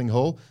this whole thing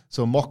whole.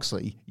 So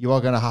Moxley, you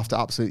are going to have to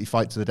absolutely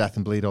fight to the death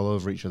and bleed all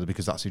over each other,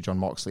 because that's who John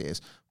Moxley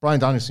is.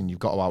 Bryan Danielson, you've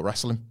got to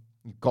out-wrestle him.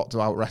 You've got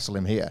to out-wrestle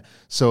him here.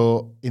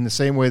 So in the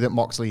same way that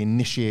Moxley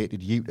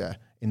initiated Yuta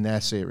in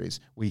their series,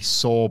 we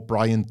saw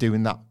Bryan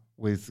doing that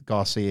with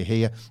Garcia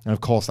here. And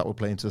of course that would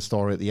play into the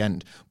story at the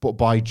end. But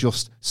by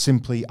just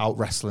simply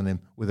out-wrestling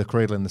him with a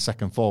cradle in the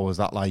second fall, was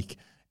that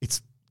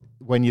it's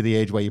when you're the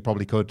age where you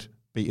probably could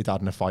beat your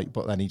dad in a fight,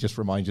 but then he just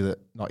reminds you that,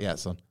 not yet,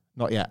 son.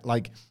 Not yet.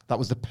 That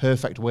was the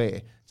perfect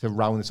way to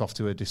round this off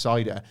to a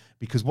decider,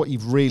 because what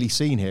you've really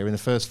seen here in the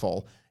first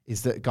fall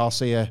is that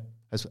Garcia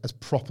has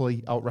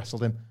properly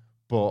out-wrestled him,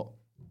 but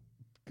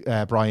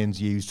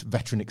Bryan's used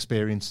veteran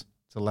experience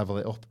to level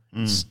it up.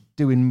 It's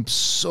doing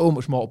so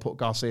much more to put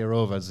Garcia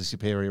over as the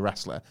superior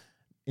wrestler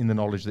in the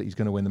knowledge that he's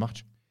going to win the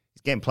match.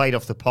 He's getting played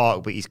off the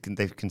park, but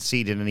they've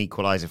conceded an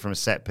equaliser from a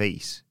set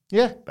piece.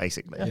 Yeah.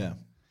 Basically.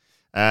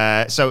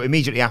 Yeah. So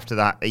immediately after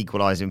that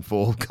equalising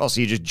fall,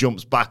 Garcia just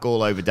jumps back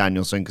all over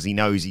Danielson because he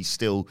knows he's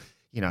still,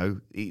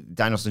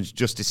 Danielson's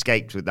just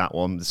escaped with that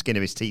one, the skin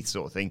of his teeth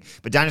sort of thing.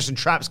 But Danielson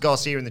traps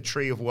Garcia in the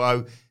tree of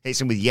woe, hits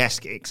him with yes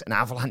kicks, an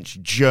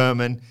avalanche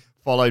German,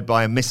 followed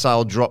by a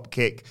missile drop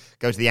kick,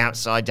 goes to the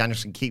outside.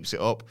 Danielson keeps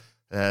it up.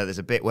 There's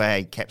a bit where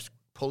he kept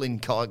pulling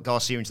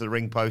Garcia into the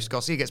ring post.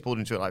 Garcia gets pulled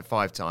into it like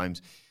 5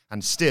 times.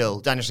 And still,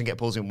 Danielson gets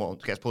pulled in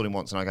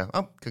once, and I go,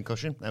 oh,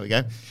 concussion. There we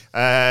go.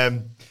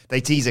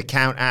 They tease a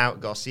count out.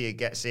 Garcia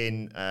gets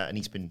in, and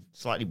he's been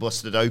slightly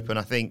busted open,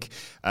 I think.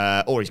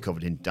 Or he's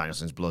covered in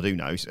Danielson's blood, who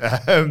knows.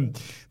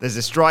 There's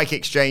a strike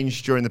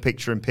exchange during the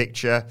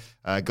picture-in-picture.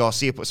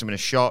 Garcia puts him in a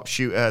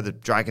sharpshooter, the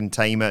Dragon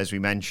Tamer, as we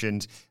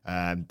mentioned.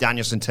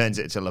 Danielson turns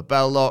it into a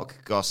label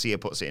lock. Garcia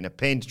puts it in a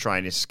pin to try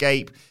and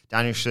escape.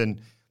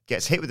 Danielson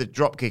gets hit with a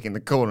drop kick in the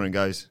corner and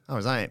goes, oh,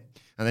 is that it?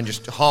 And then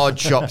just hard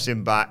chops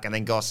him back. And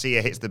then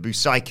Garcia hits the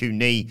Busaiku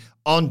knee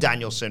on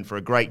Danielson for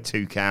a great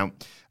 2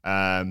 count.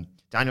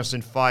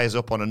 Danielson fires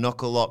up on a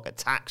knuckle lock,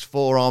 attacks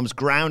forearms,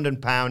 ground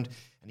and pound,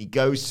 and he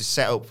goes to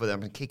set up for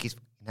them and kick his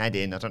head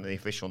in. I don't know the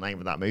official name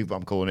of that move, but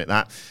I'm calling it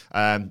that.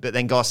 But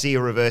then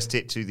Garcia reversed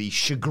it to the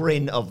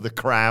chagrin of the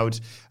crowd.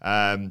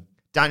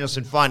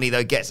 Danielson finally,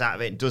 though, gets out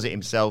of it and does it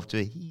himself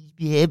to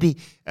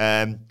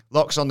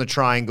locks on the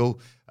triangle.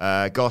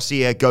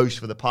 Garcia goes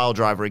for the pile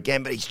driver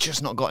again, but he's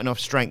just not got enough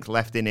strength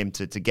left in him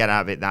to get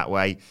out of it that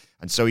way.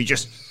 And so he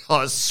just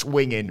starts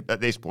swinging at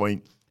this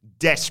point.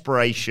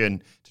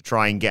 Desperation to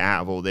try and get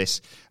out of all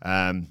this.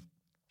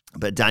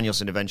 But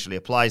Danielson eventually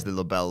applies the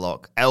label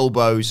lock,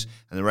 elbows,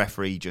 and the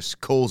referee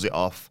just calls it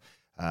off.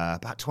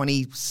 About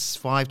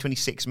 25,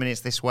 26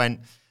 minutes this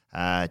went.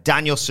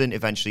 Danielson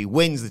eventually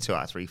wins the 2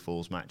 out of 3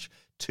 falls match,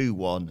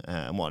 2-1.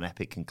 And what an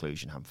epic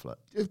conclusion, Hamflet.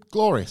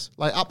 Glorious.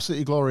 Like,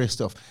 absolutely glorious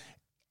stuff.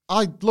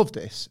 I loved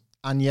this,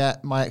 and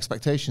yet my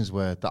expectations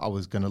were that I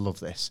was going to love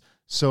this.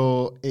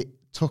 So it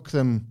took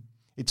them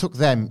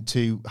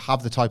to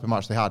have the type of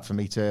match they had for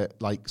me to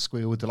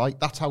squeal with delight.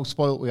 That's how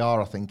spoilt we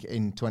are, I think,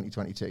 in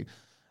 2022.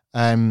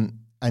 And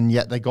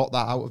yet they got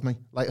that out of me,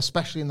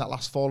 especially in that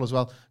last fall as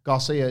well.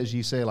 Garcia, as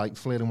you say,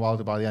 flailing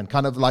wilder by the end,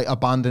 kind of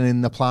abandoning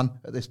the plan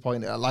at this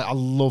point. I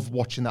love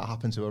watching that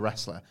happen to a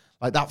wrestler.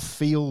 That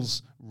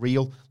feels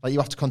real. You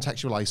have to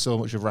contextualize so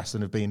much of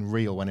wrestling of being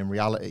real when in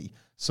reality,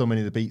 so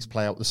many of the beats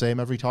play out the same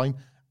every time.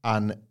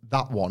 And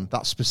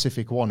that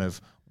specific one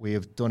of we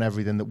have done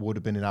everything that would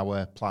have been in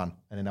our plan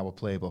and in our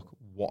playbook.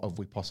 What have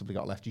we possibly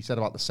got left? You said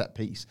about the set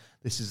piece.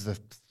 This is the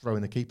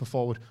throwing the keeper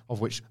forward,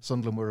 of which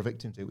Sunderland were a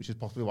victim to, which is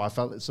possibly why I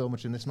felt it so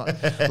much in this match.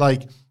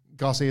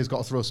 Garcia's got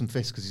to throw some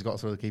fists because he's got to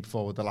throw the keeper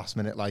forward the last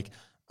minute.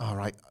 All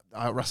right,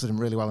 I wrestled him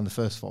really well in the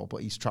first fall,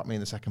 but he's trapped me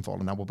in the second fall,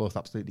 and now we're both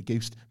absolutely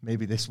goosed.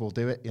 Maybe this will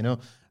do it,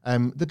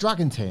 The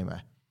Dragon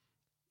Tamer.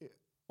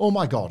 Oh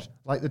my God.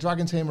 The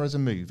Dragon Tamer as a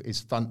move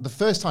is fun. The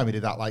first time he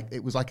did that,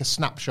 it was like a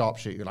snap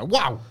sharpshooter. You're like,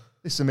 wow,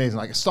 this is amazing.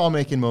 A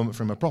star-making moment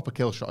from a proper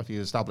kill shot if you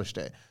established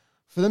it.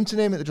 For them to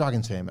name it the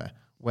Dragon Tamer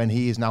when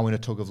he is now in a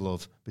tug of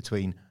love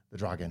between the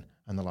Dragon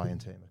and the Lion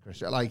Tamer,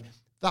 Christian,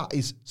 that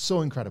is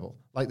so incredible.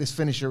 This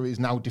finisher is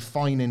now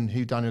defining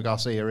who Daniel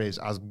Garcia is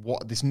as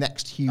what this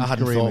next huge career. I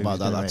hadn't thought about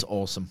that. That's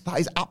awesome. That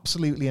is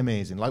absolutely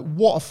amazing.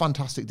 What a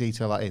fantastic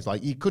detail that is.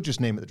 You could just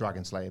name it the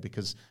Dragon Slayer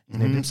because he's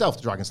named himself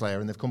the Dragon Slayer,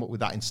 and they've come up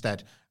with that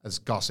instead as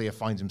Garcia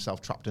finds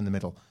himself trapped in the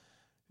middle.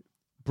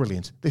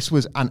 Brilliant. This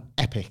was an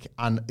epic,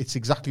 and it's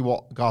exactly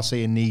what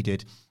Garcia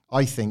needed,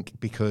 I think,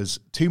 because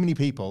too many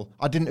people,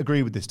 I didn't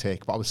agree with this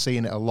take, but I was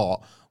seeing it a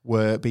lot,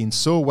 were being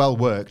so well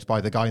worked by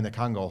the guy in the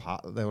Kangol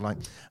hat that they were like,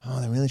 oh,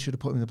 they really should have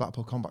put him in the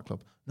Blackpool Combat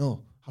Club.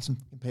 No, have some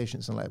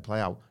patience and let it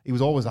play out. He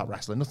was always that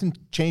wrestler. Nothing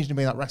changed him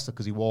being that wrestler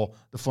because he wore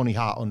the funny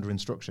hat under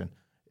instruction.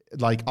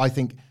 I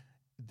think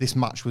this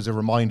match was a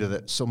reminder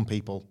that some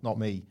people, not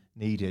me,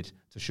 needed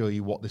to show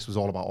you what this was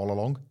all about all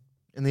along.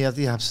 And they have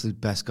the absolute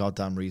best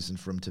goddamn reason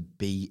for him to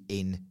be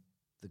in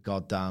the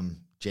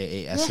goddamn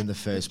JAS in the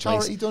first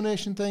place. Charity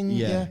donation thing.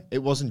 Yeah.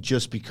 It wasn't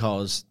just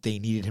because they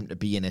needed him to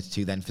be in it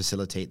to then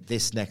facilitate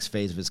this next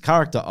phase of his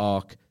character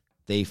arc.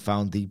 They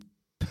found the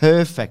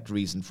perfect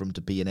reason for him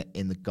to be in it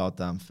in the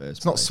goddamn first place.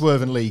 It's not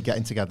Swerve and Lee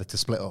getting together to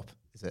split up,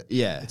 is it?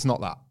 Yeah. It's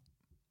not that.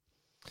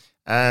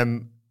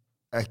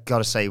 I got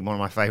to say, one of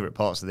my favourite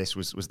parts of this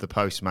was the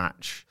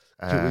post-match.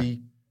 Can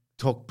we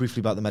talk briefly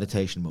about the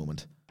meditation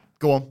moment?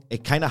 Go on.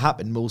 It kind of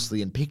happened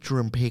mostly in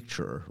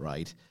picture-in-picture,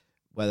 right?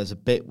 Where there's a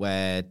bit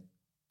where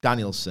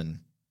Danielson,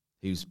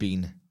 who's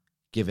been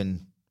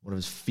given one of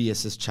his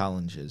fiercest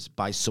challenges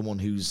by someone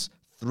who's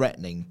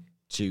threatening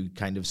to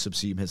kind of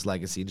subsume his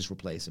legacy and just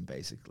replace him,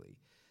 basically,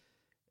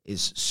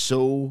 is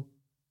so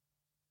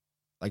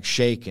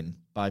shaken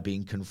by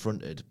being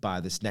confronted by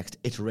this next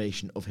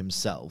iteration of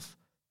himself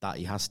that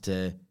he has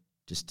to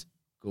just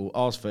go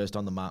arse first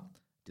on the mat,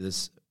 do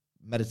this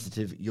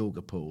meditative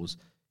yoga pose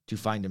to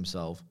find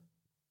himself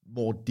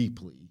more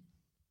deeply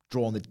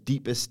drawn the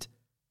deepest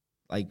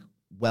like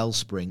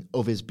wellspring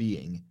of his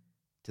being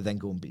to then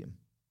go and beat him.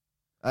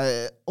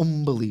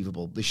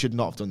 Unbelievable. They should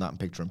not have done that in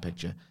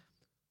picture-in-picture.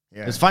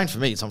 Yeah. It's fine for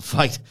me. It's on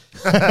Fight.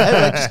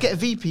 Just get a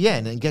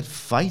VPN and get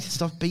Fight.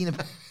 Stop being a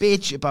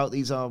bitch about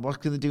these. What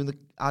can they do in the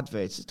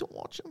adverts? Just don't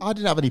watch them. I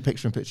didn't have any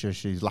picture-in-picture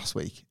issues last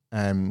week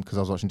because I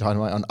was watching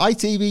Dynamite on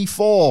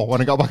ITV4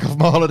 when I got back off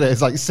my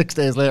holidays, like 6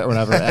 days later,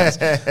 whenever it is.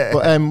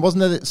 But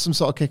wasn't there some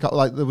sort of kick-up?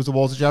 Like there was a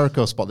Walls of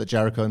Jericho spot that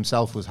Jericho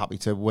himself was happy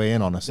to weigh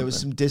in on. Or something. There was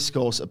some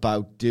discourse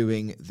about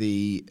doing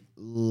the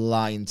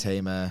Lion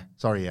Tamer.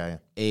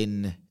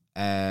 In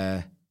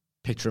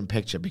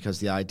picture-in-picture, because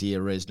the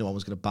idea is no one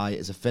was going to buy it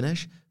as a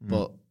finish.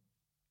 But,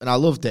 and I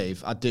love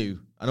Dave, I do.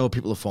 I know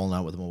people have fallen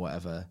out with him or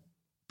whatever,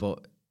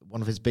 but one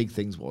of his big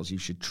things was you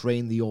should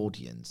train the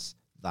audience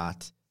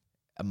that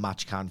a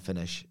match can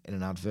finish in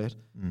an advert.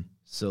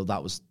 So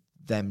that was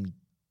them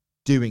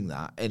doing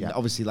that. And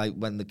obviously, like,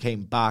 when they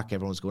came back,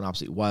 everyone was going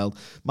absolutely wild.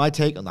 My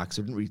take on that, because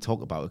we didn't really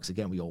talk about it, because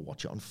again, we all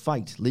watch it on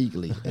Fight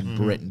legally in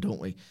Britain, don't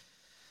we?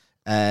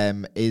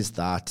 Is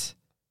that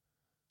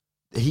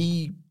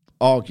he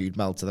argued,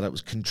 Meltzer, that it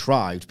was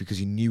contrived because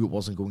he knew it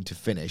wasn't going to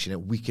finish and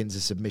it weakens the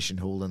submission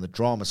hold and the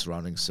drama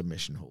surrounding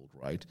submission hold,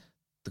 right?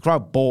 The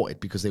crowd bought it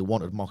because they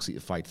wanted Moxley to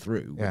fight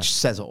through, which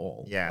says it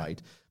all, right?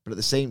 But at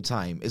the same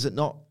time, is it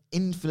not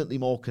infinitely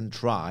more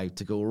contrived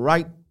to go,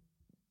 right,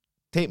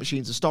 tape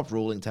machines have stopped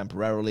rolling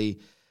temporarily,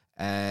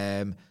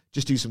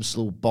 just do some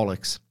slow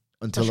bollocks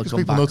until they come back on.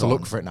 People know to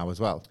look for it now as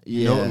well.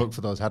 Yeah. You know to look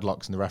for those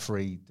headlocks and the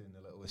referee doing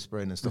the little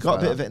whispering and stuff We got like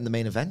a bit that. of it in the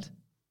main event.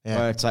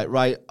 Where it's like,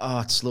 right,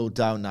 it's slowed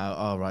down now.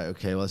 Oh, right,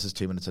 okay, well, this is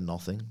 2 minutes of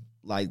nothing.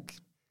 Like,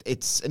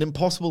 it's an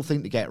impossible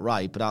thing to get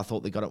right, but I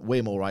thought they got it way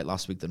more right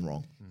last week than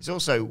wrong. It's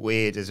also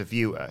weird as a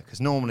viewer,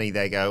 because normally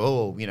they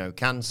go,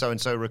 can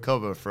so-and-so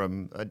recover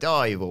from a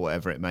dive or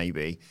whatever it may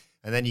be?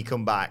 And then you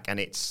come back and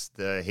it's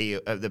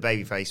the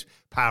babyface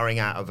powering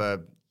out of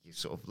a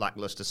sort of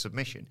lackluster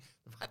submission.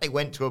 The fact they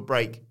went to a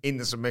break in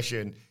the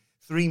submission,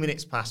 3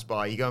 minutes pass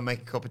by, you go and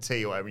make a cup of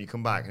tea or whatever, and you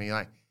come back and you're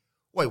like,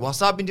 wait,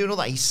 whilst I've been doing all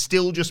that, he's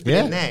still just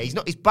been in there. He's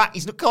back,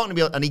 he's not going to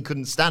be, and he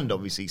couldn't stand,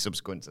 obviously,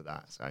 subsequent to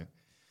that. So,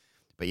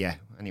 but yeah,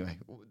 anyway,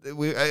 I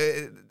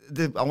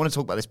want to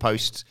talk about this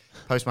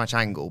post-match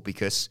angle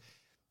because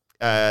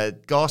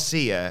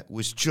Garcia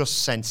was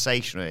just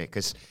sensational here,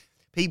 because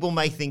people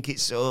may think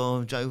it's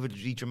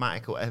overly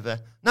dramatic or whatever.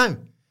 No,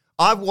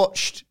 I've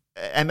watched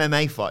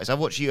MMA fights, I've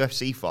watched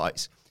UFC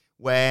fights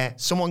where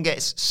someone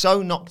gets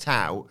so knocked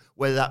out,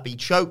 whether that be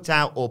choked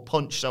out or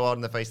punched so hard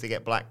in the face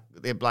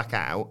they black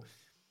out,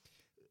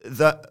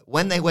 that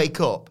when they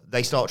wake up,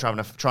 they start trying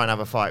and have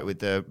a fight with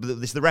the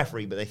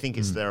referee, but they think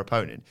it's their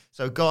opponent.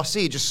 So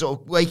Garcia just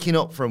sort of waking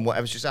up from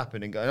whatever's just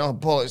happened and going, oh,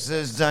 bollocks,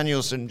 there's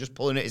Danielson, just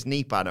pulling at his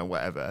knee pad or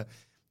whatever,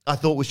 I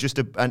thought was just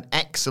an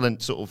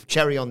excellent sort of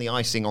cherry on the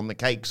icing on the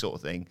cake sort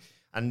of thing.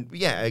 And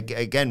yeah,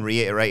 again,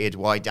 reiterated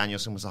why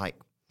Danielson was like,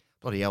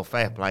 bloody hell,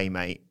 fair play,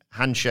 mate.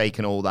 Handshake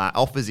and all that,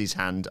 offers his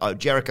hand.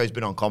 Jericho's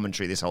been on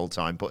commentary this whole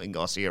time, putting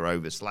Garcia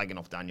over, slagging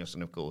off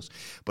Danielson, of course.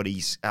 But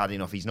he's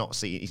adding off. He's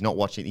not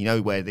watching. You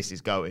know where this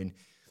is going.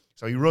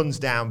 So he runs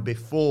down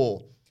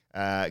before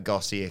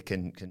Garcia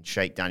can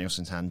shake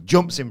Danielson's hand,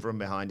 jumps in from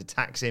behind,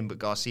 attacks him, but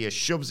Garcia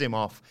shoves him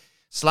off,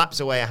 slaps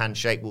away a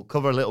handshake. We'll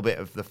cover a little bit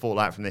of the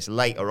fallout from this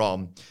later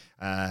on.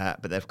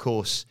 But of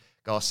course,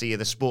 Garcia,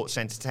 the sports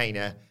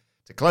entertainer,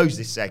 to close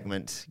this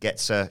segment,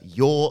 gets a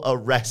 "You're a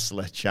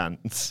wrestler"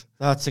 chant.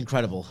 That's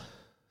incredible.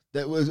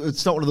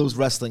 It's not one of those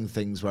wrestling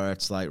things where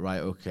it's like, right,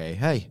 okay,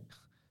 hey,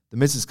 the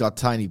Miz has got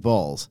tiny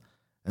balls.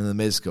 And the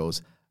Miz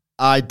goes,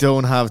 I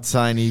don't have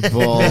tiny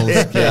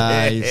balls,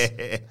 guys.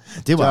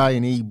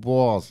 Tiny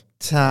balls.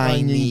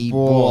 Tiny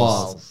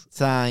balls.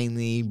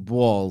 Tiny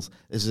balls.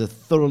 This is a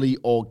thoroughly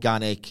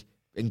organic,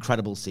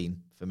 incredible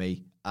scene for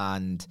me.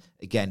 And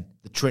again,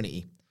 the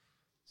Trinity.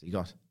 So you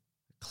got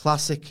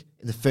classic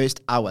in the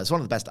first hour. It's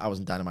one of the best hours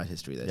in Dynamite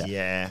history, this.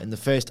 Yeah. In the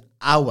first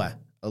hour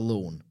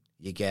alone,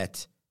 you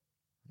get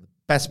the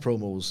best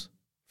promos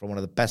from one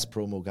of the best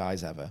promo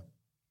guys ever.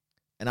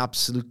 An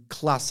absolute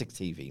classic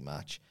TV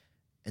match.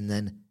 And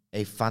then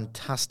a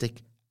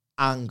fantastic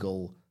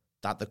angle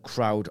that the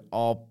crowd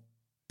are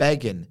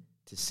begging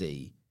to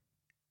see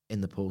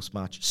in the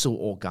post-match. So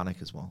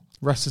organic as well.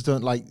 Wrestlers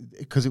don't like,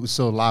 because it was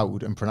so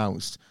loud and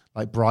pronounced,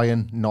 like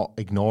Brian not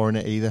ignoring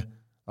it either.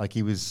 Like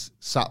he was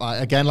sat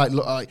like, again, like,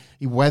 look, like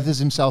he weathers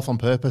himself on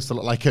purpose to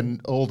look like an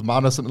old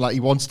man or something. Like he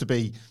wants to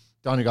be,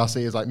 Daniel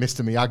Garcia is like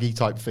Mr. Miyagi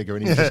type figure,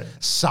 and he's just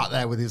sat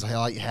there with his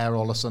like hair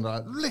all of a sudden,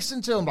 like,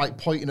 listen to him, like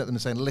pointing at them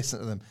and saying, listen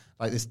to them.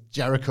 Like this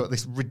Jericho,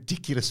 this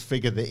ridiculous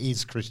figure that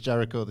is Chris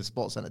Jericho, the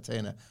sports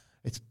entertainer.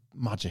 It's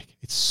magic.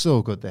 It's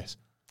so good, this.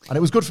 And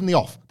it was good from the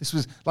off. This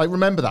was, like,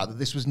 remember that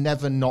this was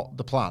never not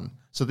the plan.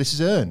 So this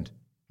is earned.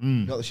 You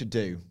know what they should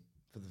do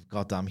for the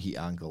goddamn heat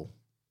angle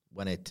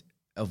when it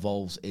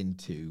evolves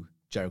into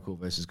Jericho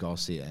versus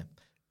Garcia?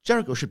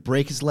 Jericho should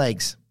break his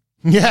legs.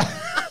 Yeah.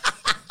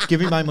 Give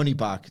me my money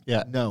back.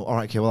 Yeah. No. All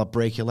right, okay, well, I'll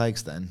break your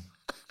legs then.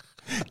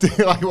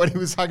 Like when he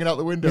was hanging out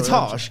the window. It's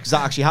harsh because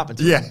that actually happened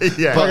to him.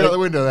 Yeah. Hanging out the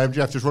window,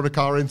 MJF just run a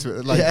car into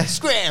it. Like,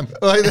 scram!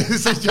 Like,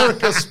 this is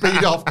Jericho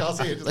speed off. Can't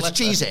see it. Just Let's left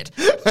cheese it.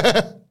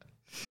 it.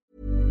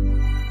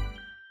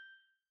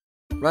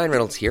 Ryan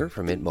Reynolds here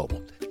from Mint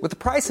Mobile. With the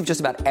price of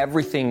just about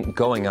everything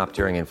going up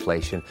during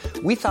inflation,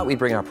 we thought we'd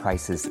bring our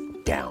prices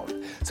down.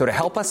 So to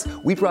help us,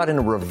 we brought in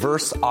a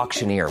reverse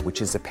auctioneer, which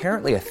is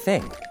apparently a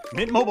thing.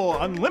 Mint Mobile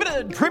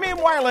Unlimited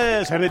Premium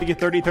Wireless. How to get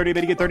 30, 30,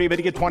 bit to get 30, bit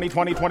to get 20,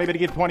 20, 20, bit to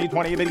get 20,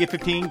 20, bit to get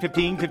 15,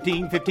 15,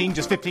 15, 15,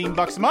 just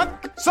 $15 a month?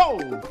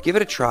 Sold! Give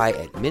it a try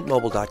at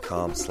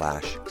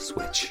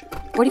mintmobile.com/switch.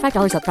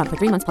 $45 up front for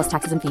 3 months plus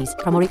taxes and fees.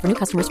 Promo rate for new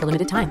customers for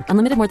limited time.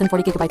 Unlimited more than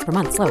 40 gigabytes per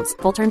month. Slows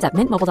full terms at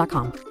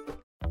mintmobile.com.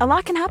 A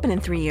lot can happen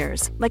in 3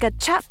 years, like a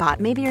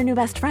chatbot may be your new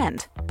best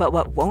friend. But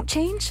what won't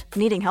change?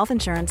 Needing health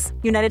insurance.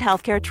 United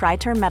Healthcare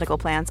Tri-Term Medical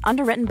Plans,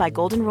 underwritten by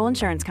Golden Rule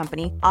Insurance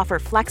Company, offer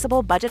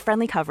flexible,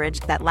 budget-friendly coverage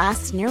that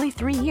lasts nearly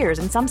 3 years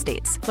in some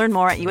states. Learn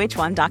more at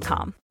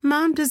uh1.com.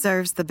 Mom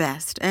deserves the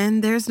best,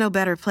 and there's no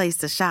better place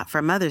to shop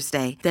for Mother's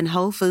Day than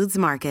Whole Foods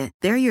Market.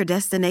 They're your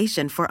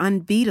destination for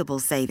unbeatable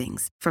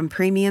savings, from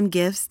premium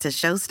gifts to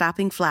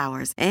show-stopping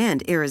flowers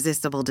and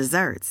irresistible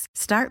desserts.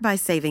 Start by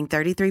saving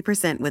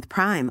 33% with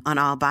Prime on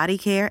all body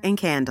care and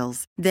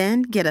candles.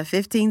 Then get a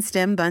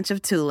 15-stem bunch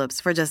of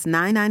tulips for just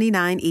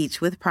 $9.99 each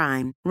with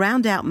Prime.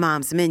 Round out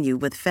Mom's menu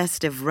with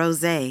festive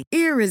rosé,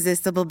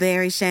 irresistible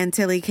berry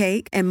chantilly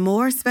cake, and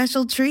more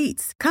special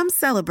treats. Come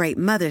celebrate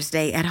Mother's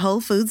Day at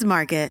Whole Foods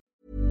Market.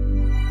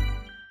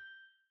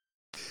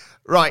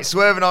 Right,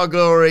 Swerve and Our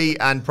Glory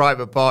and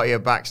Private Party are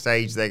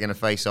backstage. They're going to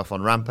face off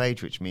on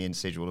Rampage, which me and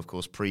Sid will, of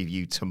course,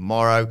 preview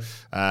tomorrow.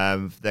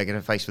 They're going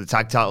to face for the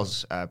tag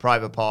titles.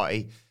 Private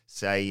Party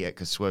say,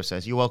 because Swerve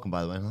says, "You're welcome,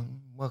 by the way."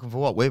 Welcome for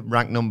what? We're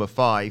ranked number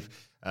 5.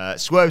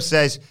 Swerve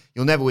says,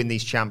 "You'll never win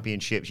these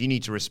championships. You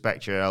need to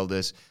respect your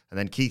elders." And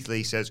then Keith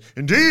Lee says,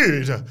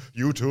 "Indeed,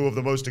 you two have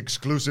the most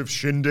exclusive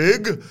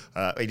shindig."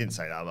 He didn't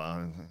say that,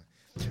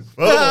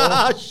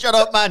 but... Shut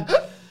up, man.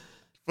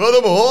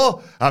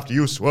 Furthermore, after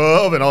you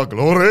swerve in our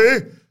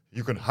glory,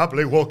 you can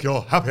happily walk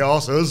your happy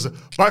asses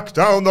back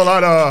down the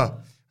ladder.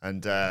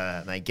 And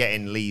they get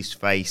in Lee's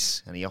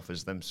face, and he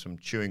offers them some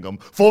chewing gum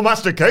for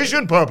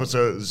mastication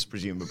purposes,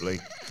 presumably.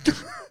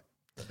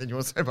 Anything you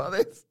want to say about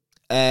this?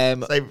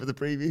 Save it for the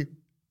preview.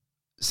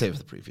 Save it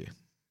for the preview.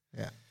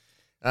 Yeah.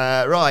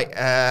 Right.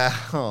 I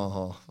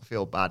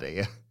feel bad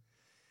here.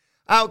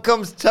 Out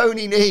comes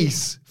Tony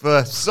Nese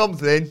for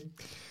something.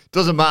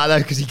 Doesn't matter,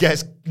 though, because he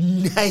gets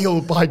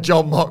nailed by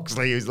Jon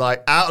Moxley, who's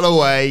like, out of the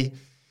way,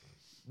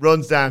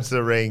 runs down to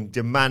the ring,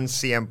 demands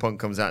CM Punk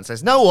comes out and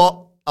says, "Know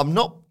what? I'm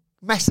not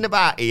messing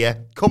about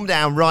here. Come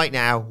down right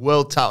now.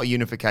 World title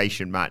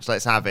unification match.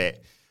 Let's have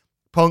it."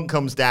 Punk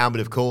comes down,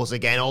 but of course,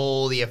 again,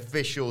 all the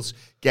officials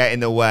get in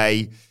the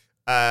way.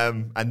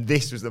 And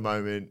this was the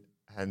moment.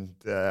 And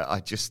I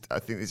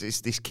think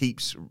this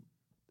keeps,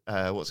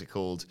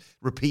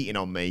 repeating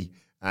on me.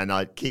 And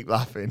I keep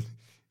laughing.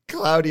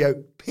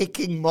 Claudio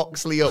picking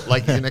Moxley up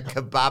like he's in a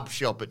kebab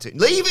shop at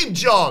Leave him,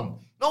 John.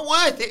 Not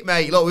worth it,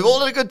 mate. Look, we've all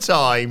had a good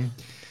time.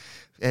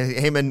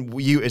 Him and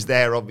Yuta's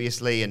there,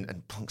 obviously,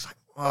 and Punk's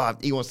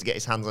like, he wants to get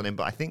his hands on him,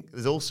 but I think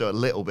there's also a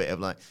little bit of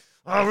like,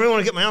 I really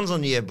want to get my hands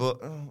on you,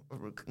 but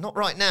not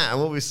right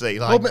now, obviously.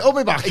 Like, hold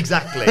me back.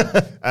 Exactly.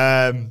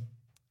 No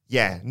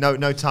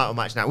title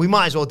match now. We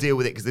might as well deal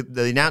with it because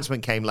the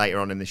announcement came later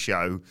on in the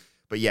show.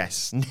 But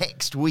yes,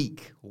 next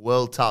week,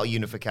 World Title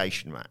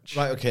Unification match.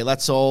 Right, okay,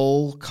 let's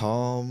all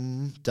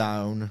calm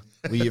down.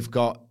 We've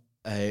got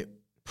a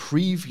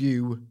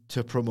preview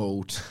to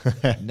promote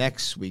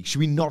next week. Should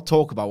we not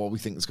talk about what we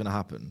think is going to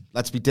happen?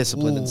 Let's be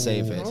disciplined and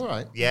save it. All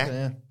right.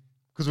 Yeah.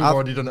 Because we've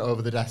already done it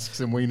over the desks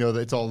and we know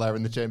that it's all there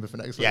in the chamber for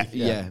next week.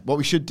 Yeah. What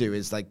we should do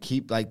is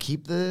keep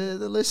the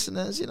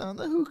listeners, on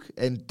the hook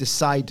and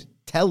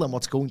tell them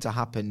what's going to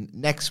happen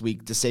next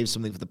week to save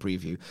something for the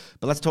preview.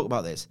 But let's talk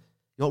about this.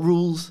 You got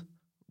rules,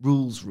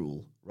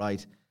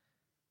 right?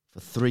 For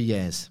 3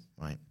 years,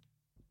 right?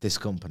 This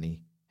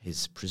company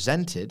has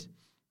presented,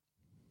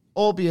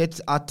 albeit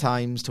at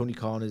times Tony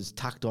Khan has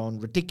tacked on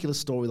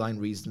ridiculous storyline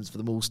reasons for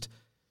the most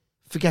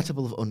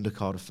forgettable of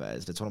undercard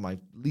affairs. It's one of my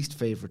least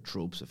favourite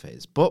tropes of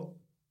his. But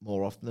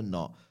more often than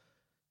not,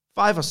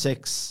 5 or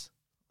 6,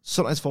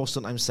 sometimes 4,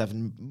 sometimes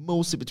 7,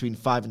 mostly between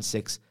 5 and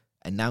 6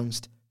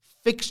 announced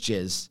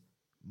fixtures,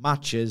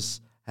 matches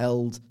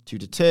held to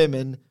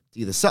determine to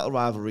either settle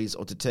rivalries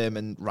or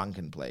determine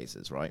ranking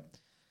places, right?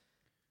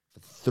 For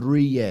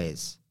 3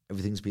 years,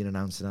 everything's been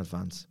announced in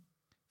advance.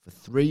 For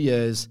 3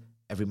 years,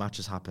 every match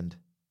has happened.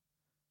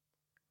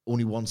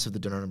 Only once have they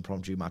done an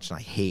impromptu match, and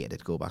I hated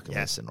it. Go back and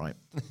listen, right?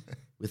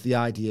 With the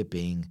idea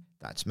being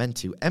that it's meant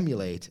to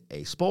emulate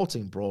a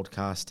sporting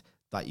broadcast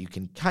that you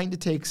can kind of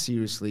take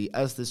seriously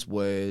as this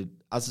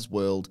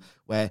world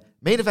where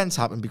main events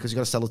happen because you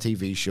got to sell a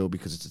TV show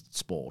because it's a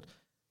sport,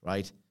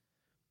 right?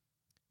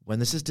 When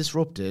this is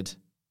disrupted,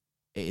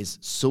 it is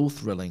so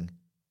thrilling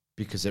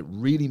because it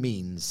really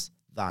means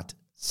that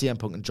CM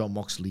Punk and Jon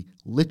Moxley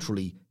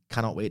literally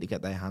cannot wait to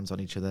get their hands on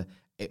each other.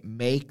 It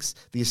makes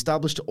the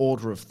established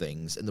order of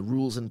things and the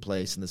rules in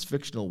place in this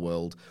fictional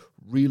world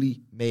really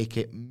make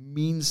it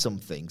mean some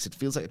things. It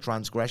feels like a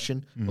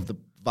transgression of the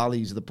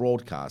values of the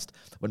broadcast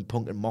when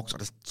Punk and Mox are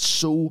just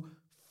so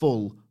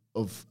full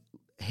of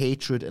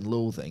hatred and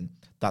loathing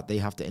that they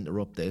have to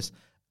interrupt this.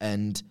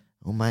 And,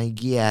 oh my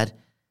God,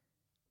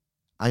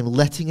 I'm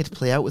letting it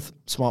play out with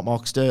Smart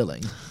Mark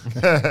Sterling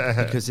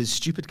because his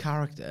stupid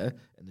character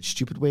and the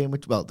stupid way in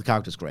which, well, the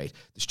character's great.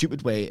 The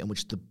stupid way in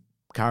which the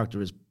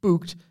character is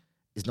booked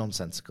is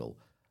nonsensical.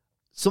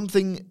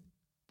 Something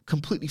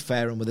completely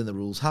fair and within the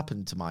rules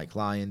happened to my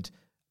client.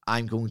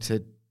 I'm going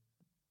to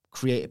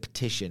create a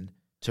petition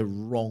to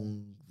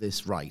wrong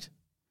this right.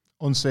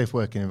 Unsafe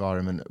working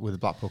environment with the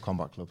Blackpool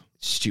Combat Club.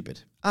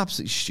 Stupid.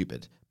 Absolutely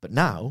stupid. But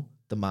now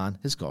the man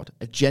has got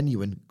a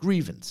genuine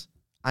grievance.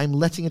 I'm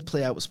letting it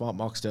play out with Smart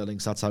Mark Sterling,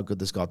 so that's how good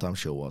this goddamn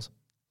show was.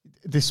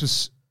 This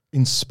was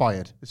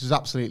inspired. This was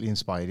absolutely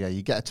inspired. Yeah,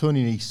 you get a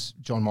Tony Nese,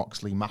 John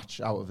Moxley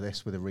match out of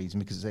this with a reason,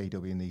 because it's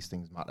AEW and these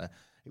things matter.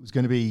 It was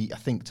going to be, I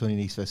think, Tony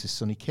Nese versus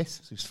Sonny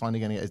Kiss. So he's finally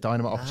going to get his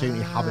Dynamite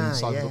opportunity, having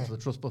signed up for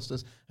the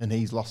Trustbusters, and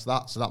he's lost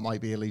that. So that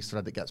might be a loose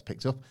thread that gets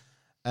picked up.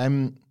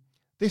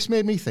 This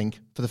made me think,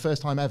 for the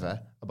first time ever,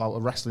 about a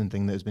wrestling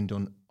thing that has been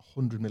done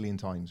 100 million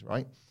times,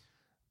 right?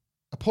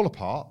 A pull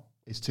apart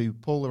is to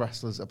pull the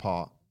wrestlers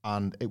apart,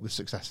 and it was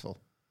successful.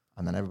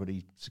 And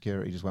then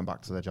security just went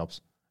back to their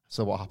jobs.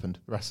 So what happened?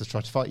 The wrestlers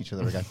tried to fight each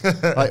other again.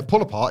 Like,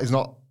 pull apart is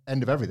not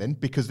end of everything,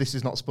 because this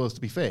is not supposed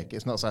to be fake.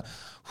 It's not so,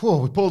 whoa,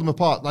 we pulled them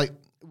apart. Like,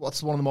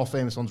 what's one of the more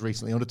famous ones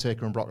recently?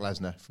 Undertaker and Brock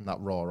Lesnar from that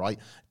Raw, right?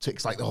 It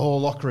takes like the whole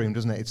locker room,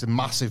 doesn't it? It's a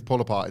massive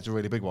pull apart. It's a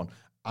really big one.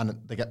 And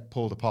they get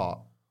pulled apart.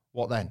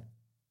 What then?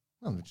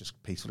 Well, they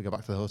just peacefully go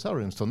back to the hotel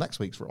rooms till next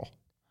week's Raw.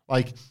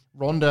 Like,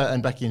 Ronda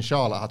and Becky and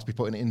Charlotte had to be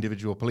put in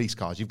individual police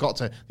cars. You've got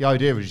to, the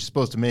idea is you're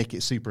supposed to make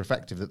it super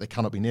effective that they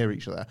cannot be near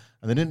each other.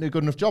 And they didn't do a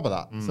good enough job of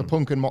that. So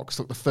Punk and Mox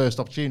took the first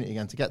opportunity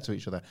again to get to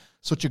each other.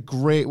 Such a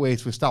great way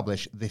to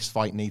establish this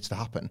fight needs to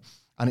happen.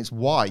 And it's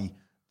why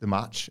the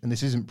match, and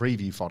this isn't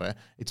preview fodder,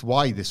 it's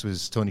why this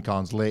was Tony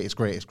Khan's latest,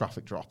 greatest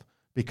graphic drop.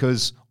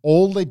 Because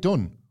all they'd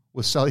done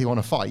was sell you on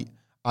a fight,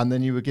 and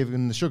then you were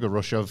given the sugar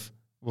rush of,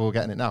 well, we're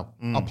getting it now.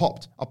 I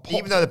popped.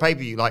 Even though the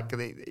pay-per-view, like,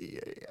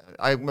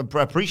 I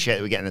appreciate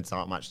that we're getting a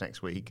title match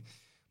next week,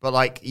 but,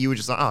 like, you were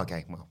just like, oh,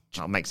 okay, well,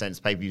 that'll make sense.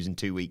 Pay-per-view's in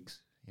 2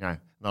 weeks, you know. And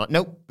I'm like,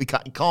 nope, we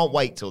can't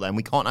wait till then.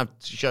 We can't have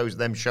shows of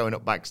them showing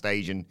up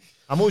backstage. And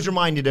I'm always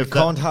reminded of... You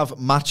can't have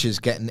matches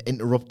getting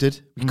interrupted.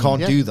 We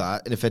can't do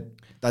that. And if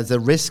there's a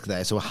risk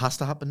there, so it has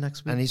to happen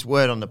next week. And his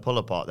word on the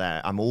pull-apart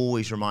there, I'm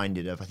always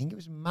reminded of, I think it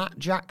was Matt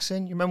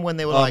Jackson. You remember when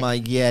they were oh my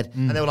God.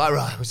 And they were like,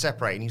 right, we're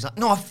separating. He's like,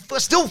 no, I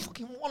still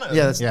fucking want to.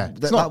 Yeah,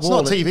 It's not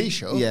a TV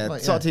show. Yeah, Like,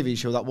 it's not a TV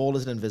show. That wall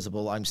isn't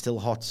invisible. I'm still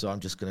hot, so I'm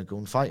just going to go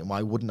and fight him.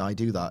 Why wouldn't I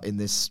do that in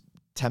this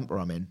temper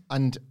I'm in?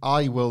 And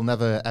I will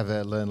never,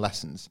 ever learn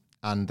lessons.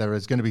 And there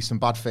is going to be some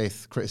bad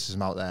faith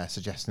criticism out there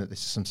suggesting that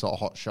this is some sort of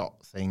hot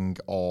shot thing,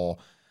 or...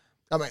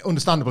 I mean,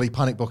 understandably,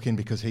 panic booking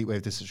because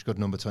Heatwave did such a good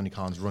number. Tony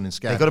Khan's running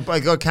scared. They've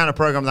got to counter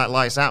program that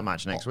Lights Out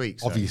match next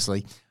week. So.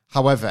 Obviously.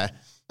 However,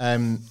 I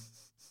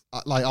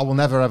will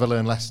never ever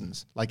learn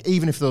lessons. Like,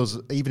 even if there's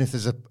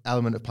an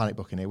element of panic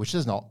booking here, which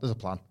there's not, there's a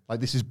plan. Like,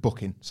 this is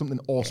booking. Something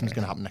awesome is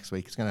going to happen next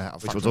week. It's going to happen.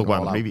 Which we'll talk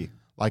about in the preview.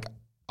 Like,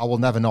 I will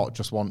never not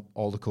just want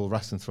all the cool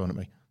wrestling thrown at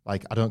me.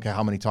 Like, I don't care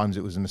how many times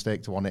it was a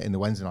mistake to want it in the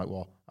Wednesday Night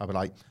War. I'll be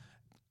like,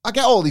 I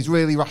get all these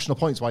really rational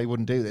points why you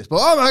wouldn't do this, but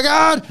oh my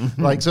God!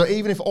 Like, so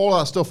even if all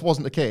that stuff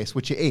wasn't the case,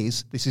 which it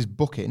is, this is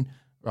booking,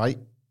 right?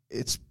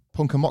 It's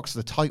Punk and Mox for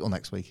the title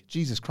next week.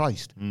 Jesus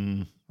Christ.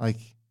 Like,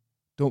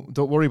 don't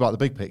worry about the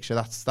big picture.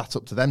 That's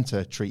up to them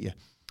to treat you.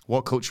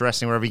 What Culture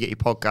Wrestling, wherever you get your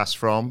podcasts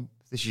from.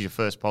 If this is your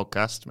first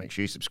podcast, make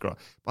sure you subscribe.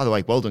 By the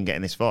way, well done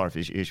getting this far if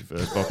it's your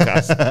first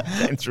podcast.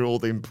 Getting through all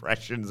the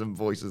impressions and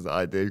voices that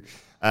I do.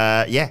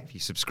 If you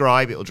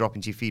subscribe, it'll drop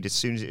into your feed as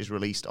soon as it is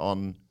released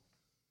on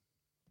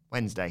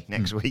Wednesday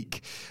next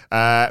week.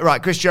 Right,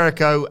 Chris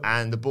Jericho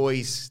and the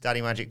boys,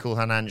 Daddy Magic, Cool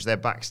Hand Ange, they're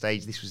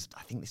backstage.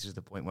 I think this is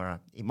the point where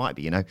it might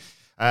be,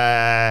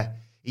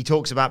 he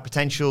talks about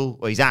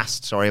he's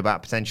asked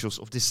about potential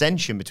sort of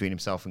dissension between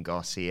himself and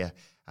Garcia.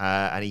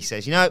 And he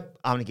says, I'm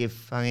going to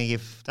give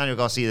Daniel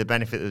Garcia the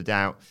benefit of the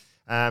doubt.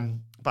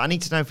 But I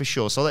need to know for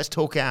sure. So let's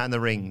talk it out in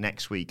the ring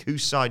next week.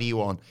 Whose side are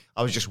you on?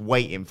 I was just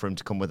waiting for him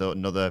to come with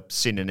another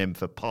synonym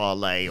for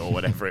parlay or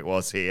whatever it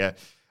was here.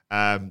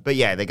 But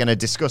yeah, they're going to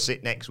discuss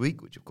it next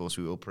week, which of course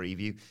we will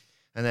preview.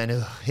 And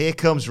then here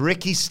comes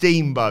Ricky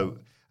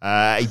Steamboat.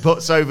 He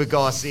puts over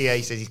Garcia.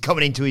 He says he's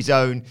coming into his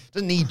own.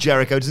 Doesn't need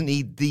Jericho. Doesn't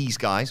need these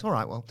guys. All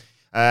right, well.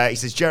 He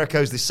says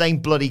Jericho's the same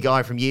bloody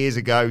guy from years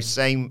ago.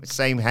 Same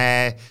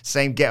hair.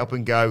 Same get up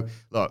and go.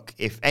 Look,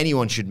 if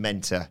anyone should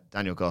mentor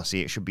Daniel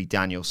Garcia, it should be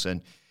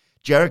Danielson.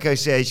 Jericho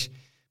says,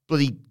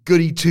 bloody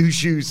goody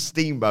two-shoes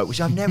Steamboat,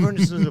 which I've never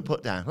understood to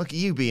put down. Look at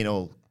you being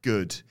all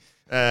good.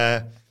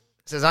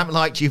 Says, I haven't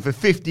liked you for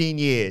 15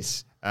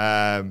 years.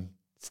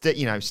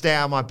 Stay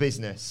out of my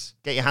business.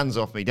 Get your hands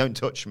off me. Don't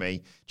touch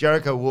me.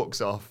 Jericho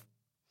walks off.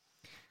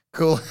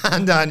 Cool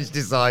Hand Ange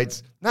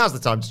decides, now's the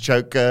time to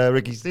choke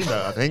Ricky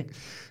Steamboat, I think.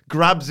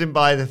 grabs him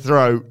by the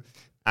throat,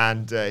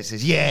 and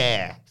says,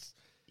 "Yeah,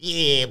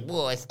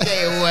 boy,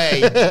 stay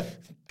away."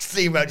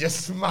 Steamboat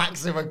just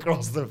smacks him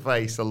across the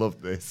face. I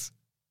love this.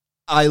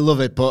 I love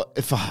it, but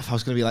if I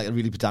was going to be like a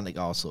really pedantic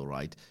arsehole,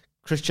 right?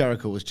 Chris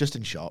Jericho was just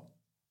in shot,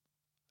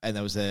 and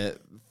there was a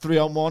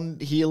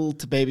 3-on-1 heel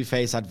to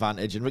babyface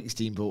advantage, and Ricky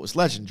Steamboat, as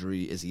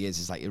legendary as he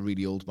is like a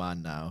really old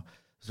man now.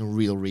 There's no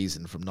real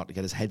reason for him not to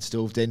get his head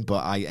stoved in,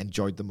 but I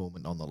enjoyed the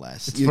moment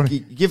nonetheless. You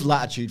give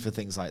latitude for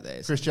things like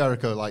this. Chris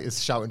Jericho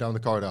is shouting down the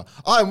corridor,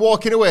 "I'm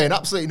walking away and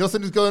absolutely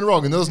nothing is going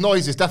wrong, and those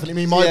noises definitely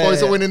mean my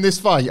boys are winning this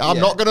fight. I'm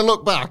not going to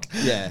look back."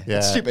 Yeah,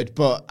 it's stupid,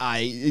 but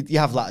you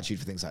have latitude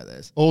for things like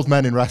this. Old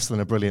men in wrestling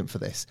are brilliant for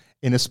this.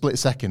 In a split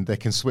second, they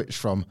can switch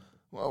from,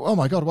 "Oh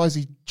my God, why is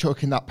he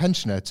choking that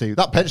pensioner?" to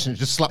 "That pensioner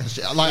just slapped the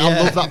shit." I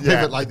love that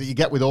pivot that you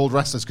get with old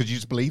wrestlers because you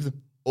just believe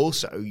them.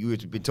 Also, you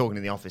had been talking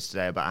in the office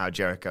today about how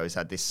Jericho has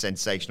had this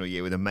sensational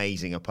year with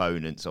amazing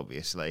opponents,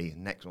 obviously.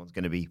 Next one's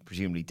going to be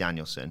presumably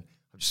Danielson.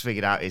 I've just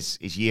figured out his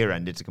year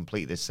ender to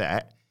complete this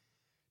set.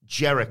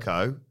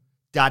 Jericho,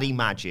 Daddy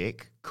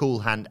Magic, Cool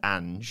Hand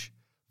Ange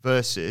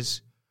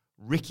versus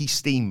Ricky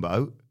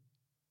Steamboat,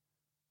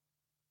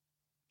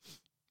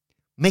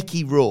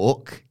 Mickey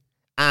Rourke,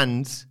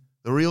 and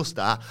the real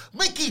star,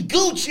 Mickey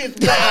Gooch in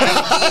there.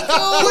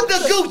 Put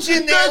the Gooch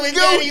in there with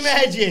Daddy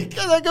Magic.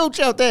 Get that Gooch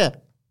out there.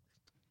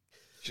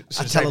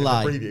 I tell a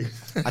lie.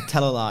 I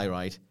tell a lie,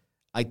 right?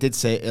 I did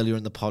say earlier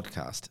in the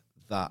podcast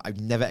that I've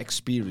never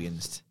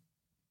experienced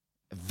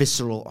a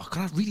visceral, "Oh,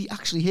 God, I really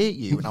actually hate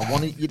you," and I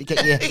wanted you to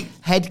get your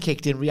head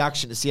kicked in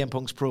reaction to CM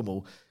Punk's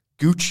promo.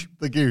 Gooch.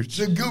 The Gooch.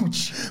 The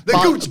Gooch. The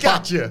Gooch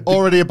gotcha.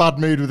 Already a bad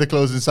mood with the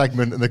closing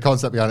segment and the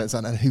concept behind it.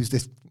 And who's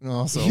this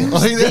arsehole?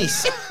 Who's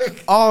this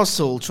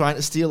arsehole trying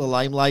to steal the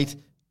limelight,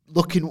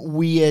 looking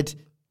weird,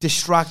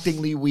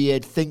 distractingly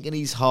weird, thinking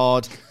he's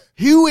hard?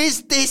 Who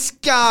is this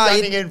guy?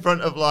 Standing in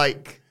front of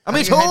I'm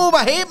at home,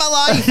 I hate my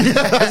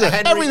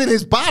life. Everything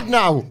is bad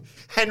now.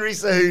 Henry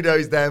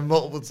Cejudo's there,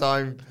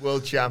 multiple-time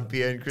world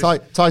champion.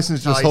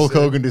 Tyson's just Hulk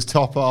Hogan his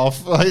top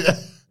off.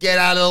 Get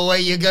out of the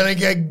way, you're going to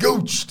get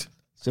gooched.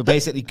 So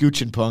basically,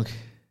 Gooch and Punk.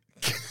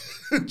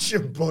 Gooch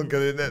and Punk for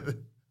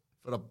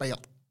the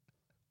belt.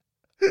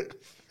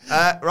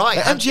 Right.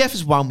 MGF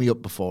has wound me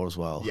up before as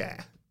well.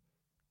 Yeah.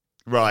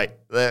 Right.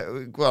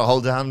 Well,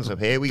 hold the hands up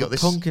here. We got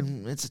this. Punk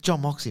and it's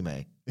John Moxley,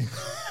 mate.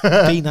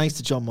 Be nice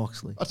to John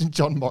Moxley. Imagine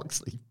John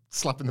Moxley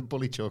slapping the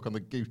bully choke on the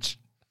Gooch.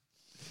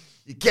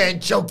 You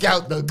can't choke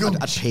out the Gooch.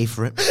 I'd pay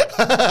for it.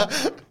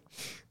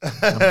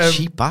 I'm a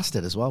cheap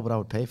bastard as well, but I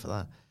would pay for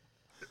that.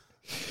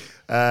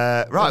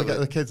 Right,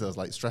 the kids, those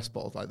like stress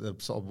balls, like the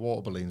sort of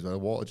water balloons where the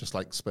water just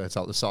like spurts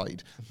out the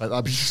side. Like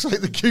that'd be just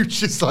like the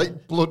Gooch is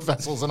like blood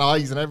vessels and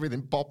eyes and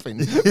everything popping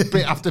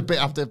bit after bit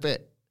after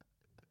bit.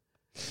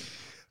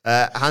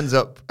 Hands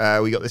up,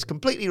 we got this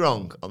completely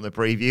wrong on the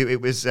preview.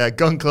 It was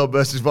Gun Club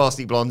versus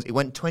Varsity Blondes. It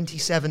went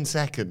 27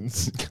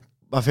 seconds.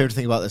 My favourite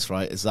thing about this,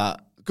 right, is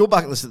that, go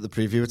back and listen to the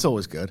preview, it's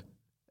always good,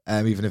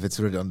 even if it's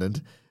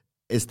redundant,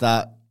 is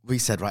that we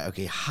said, right,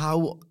 okay,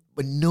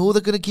 we know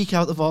they're going to geek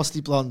out the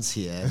Varsity Blondes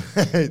here,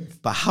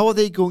 but how are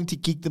they going to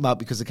geek them out?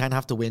 Because they kind of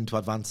have to win to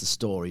advance the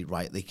story,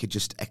 right? They could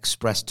just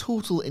express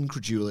total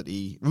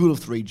incredulity, rule of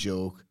three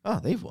joke. Oh,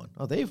 they've won.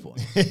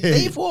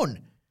 They've won.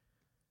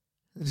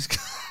 Just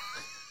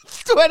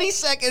 20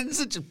 seconds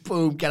and just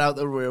boom, get out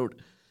the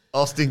road.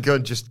 Austin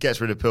Gunn just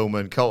gets rid of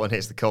Pillman. Colton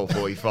hits the Colt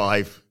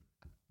 45.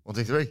 1,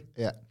 2, 3.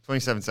 Yeah.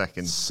 27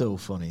 seconds. So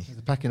funny.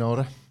 The pecking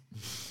order.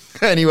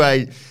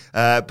 Anyway,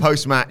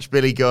 post-match,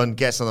 Billy Gunn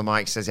gets on the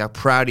mic, says how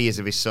proud he is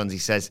of his sons. He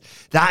says,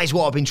 "That is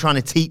what I've been trying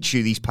to teach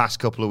you these past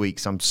couple of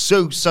weeks. I'm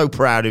so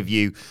proud of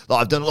you.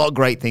 Like, I've done a lot of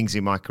great things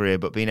in my career,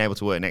 but being able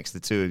to work next to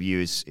the two of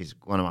you is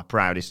one of my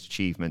proudest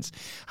achievements."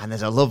 And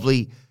there's a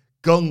lovely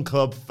Gun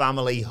Club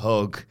family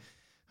hug.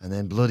 And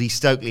then bloody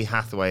Stokely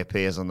Hathaway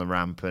appears on the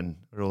ramp, and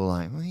we're all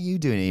like, "What are you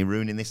doing here,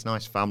 ruining this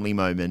nice family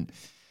moment?"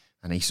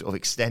 And he sort of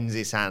extends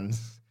his hands.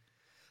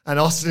 And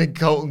Austin and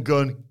Colton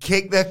Gunn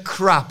kick the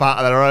crap out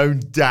of their own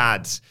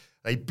dads.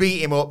 They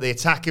beat him up. They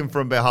attack him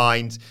from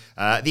behind.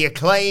 The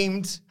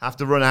Acclaimed have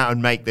to run out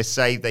and make this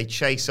save. They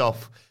chase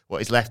off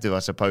what is left of, I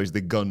suppose, the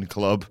Gun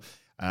Club.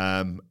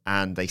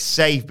 And they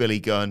save Billy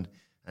Gunn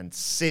and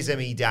scissor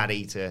me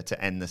daddy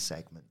to end the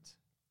segment.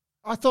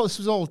 I thought this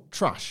was all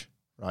trash,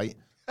 right?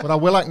 But I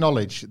will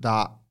acknowledge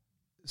that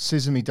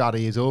Scissor Me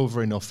Daddy is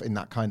over enough in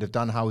that kind of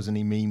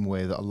Danhausen-y meme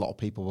way that a lot of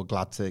people were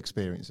glad to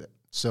experience it.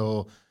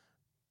 So,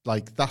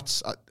 like,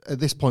 that's at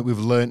this point we've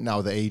learned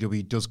now that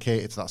AEW does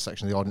cater to that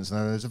section of the audience,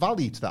 and there's a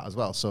value to that as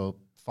well. So,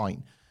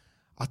 fine.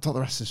 I thought the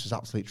rest of this was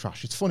absolute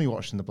trash. It's funny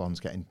watching the Blondes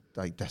getting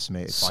like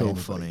decimated. So by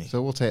anybody. funny.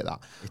 So we'll take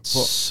that. It's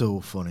so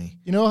funny.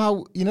 You know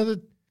how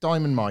the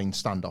Diamond Mine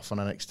standoff on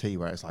NXT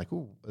where it's like,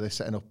 oh, they're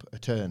setting up a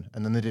turn,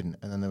 and then they didn't,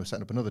 and then they were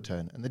setting up another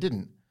turn, and they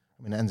didn't.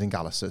 I mean, it ends in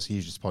Gallus, so it's a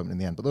huge disappointment in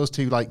the end. But those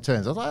two like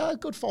turns, I was like,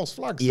 good false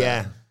flags.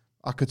 Yeah. There.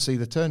 I could see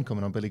the turn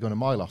coming on Billy Gunn a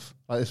mile off.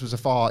 Like, this was a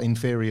far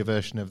inferior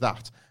version of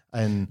that.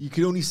 And you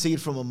could only see it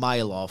from a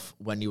mile off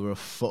when you were a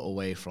foot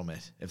away from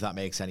it, if that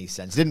makes any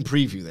sense. Didn't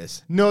preview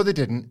this. No, they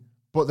didn't.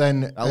 But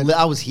then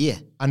I was here,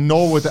 and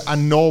nor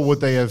would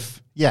they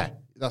have. Yeah,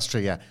 that's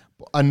true. Yeah,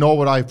 and nor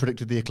would I have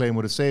predicted the Acclaim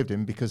would have saved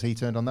him because he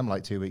turned on them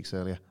like 2 weeks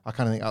earlier. I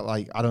kind of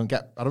think I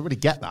don't really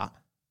get that.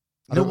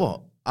 You know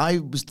what? I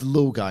was the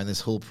low guy in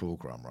this whole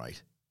program,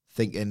 right?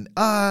 Thinking,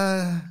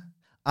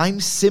 I'm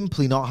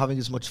simply not having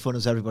as much fun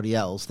as everybody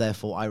else,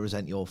 therefore I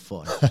resent your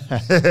fun.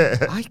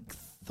 I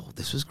thought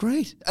this was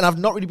great. And I've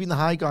not really been the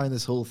high guy in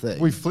this whole thing.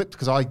 We've flipped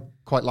because I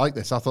quite like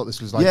this. I thought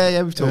this was like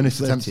we've totally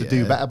earnest attempts to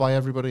do better by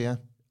everybody, yeah.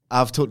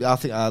 I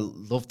think I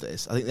love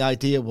this. I think the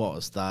idea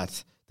was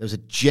that there was a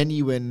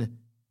genuine,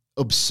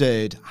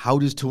 absurd, how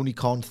does Tony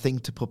Khan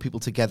think to put people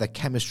together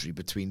chemistry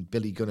between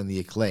Billy Gunn and the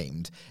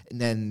Acclaimed? And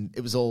then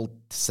it was all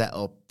to set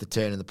up the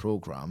turn in the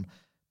program.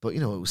 But,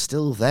 it was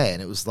still there.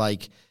 And it was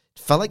like, it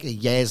felt like a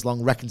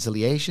years-long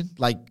Reconciliation.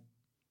 Like,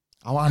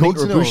 Kota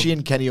Ibushi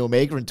and Kenny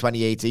Omega in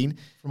 2018,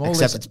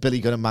 except it's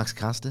Billy Gunn and Max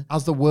Caster.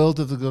 As the world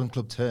of the Gun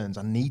Club turns,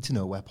 I need to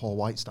know where Paul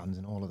White stands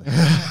in all of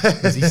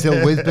this. Is he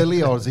still with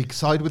Billy, or is he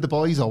side with the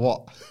boys, or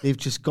what? They've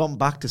just gone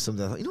back to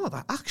something. I thought, you know what,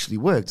 that actually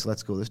worked, so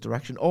let's go this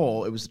direction.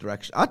 Or it was the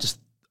direction.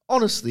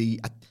 Honestly,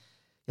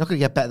 you're not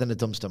going to get better than a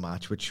dumpster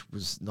match, which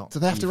was not. Do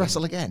they have to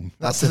wrestle again?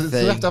 That's the thing. Do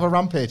they have to have a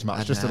Rampage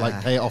match just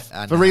to pay it off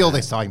for real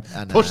this time?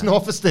 Pushing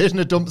off a stage in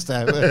a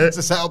dumpster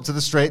to set up to the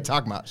straight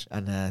tag match.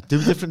 And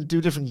do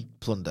different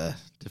plunder.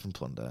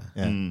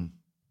 Yeah.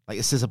 Like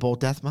a scissorboard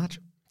death match.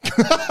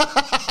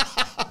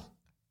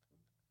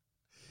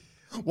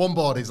 One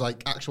board is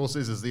like actual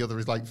scissors, the other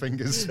is like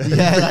fingers.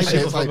 Yeah,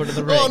 it's like,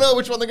 oh no,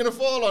 which one they're going to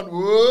fall on?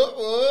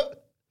 Whoa.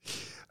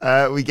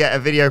 We get a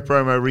video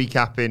promo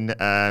recapping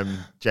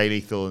Jay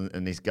Lethal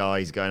and his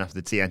guys going after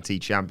the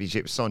TNT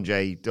Championship.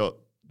 Sonjay Dutt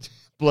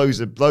blows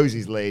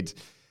his lid.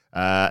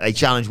 They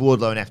challenge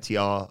Wardlow and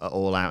FTR at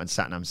All Out, and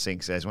Satnam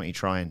Singh says, why don't you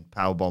try and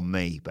powerbomb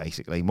me,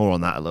 basically. More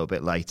on that a little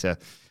bit later.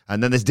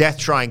 And then there's Death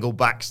Triangle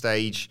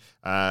backstage.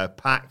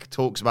 Pac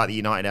talks about the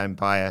United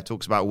Empire,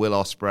 talks about Will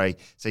Ospreay,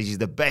 says he's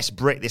the best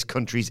Brit this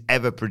country's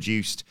ever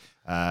produced.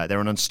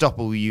 They're an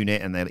unstoppable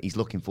unit, and he's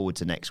looking forward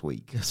to next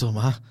week. So am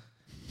I.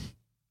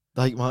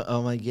 Like,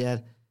 oh my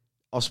God,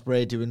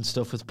 Ospreay doing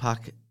stuff with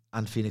Pac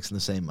and Phoenix in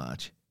the same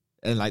match.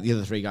 And, like, the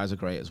other three guys are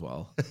great as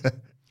well.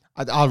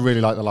 I really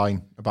like the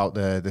line about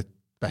the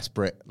best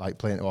Brit, like,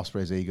 playing to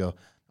Ospreay's ego.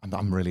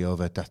 I'm really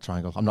over Death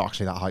Triangle. I'm not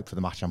actually that hyped for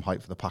the match. I'm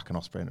hyped for the Pac and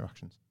Ospreay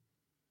interactions.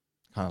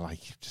 Kind of like,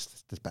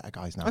 just there's better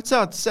guys now. It's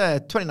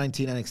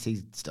 2019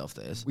 NXT stuff,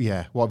 this.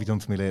 Yeah, what have you done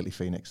for me lately,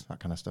 Phoenix? That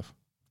kind of stuff.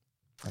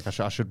 Like,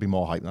 I should be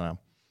more hyped than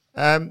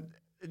I am.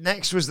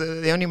 Next was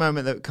the only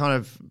moment that kind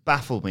of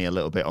baffled me a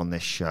little bit on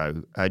this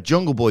show.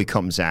 Jungle Boy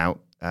comes out.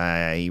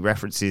 He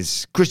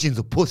references Christian's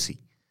a pussy.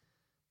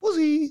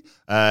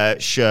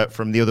 Shirt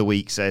from the other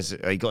week says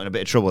he got in a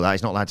bit of trouble with that.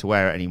 He's not allowed to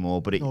wear it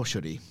anymore. But nor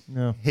should he.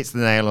 No. Hits the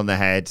nail on the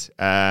head.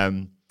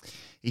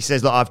 He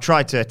says, look, I've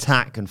tried to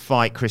attack and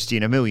fight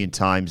Christian 1,000,000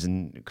 times,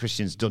 and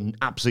Christian's done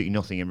absolutely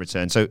nothing in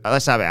return. So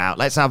let's have it out.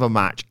 Let's have a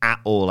match at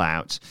All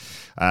Out.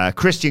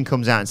 Christian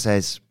comes out and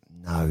says,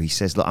 no, he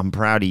says, look, I'm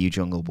proud of you,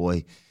 Jungle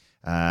Boy.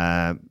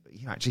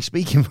 You're actually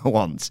speaking for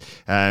once.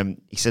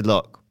 He said,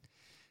 look,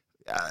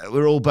 we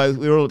were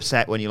all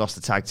upset when you lost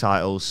the tag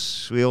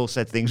titles. We all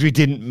said things we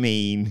didn't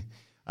mean.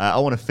 I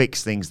want to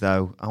fix things,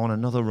 though. I want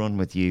another run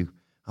with you.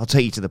 I'll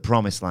take you to the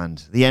promised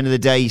land. At the end of the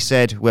day, he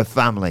said, we're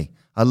family.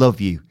 I love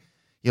you.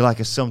 You're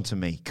like a son to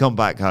me. Come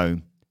back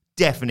home.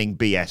 Deafening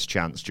BS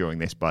chants during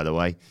this, by the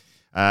way.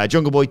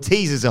 Jungle Boy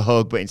teases a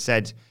hug, but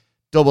instead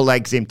double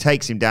legs him,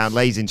 takes him down,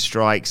 lays in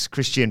strikes.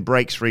 Christian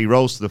breaks free,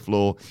 rolls to the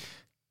floor.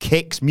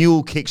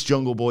 Mule kicks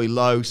Jungle Boy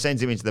low,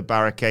 sends him into the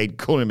barricade,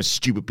 calling him a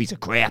stupid piece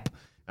of crap.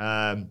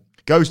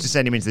 Goes to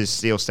send him into the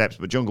steel steps,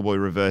 but Jungle Boy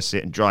reverses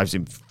it and drives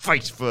him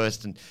face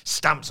first and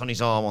stamps on his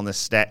arm on the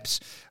steps.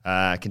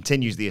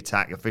 Continues the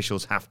attack.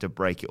 Officials have to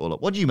break it all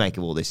up. What do you make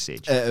of all this,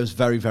 Sid? It was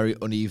very, very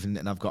uneven,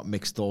 and I've got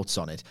mixed thoughts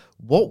on it.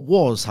 What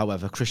was,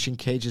 however, Christian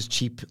Cage's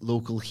cheap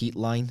local heat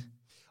line?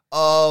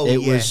 Oh, it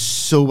was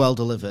so well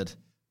delivered.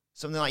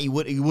 Something like you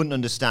wouldn't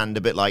understand,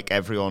 a bit like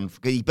everyone.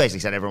 He basically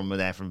said everyone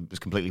was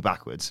completely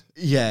backwards.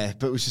 Yeah,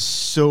 but it was just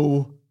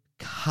so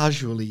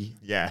casually,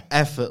 yeah,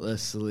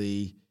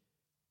 effortlessly,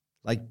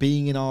 like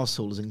being an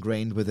arsehole is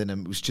ingrained within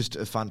him. It was just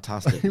a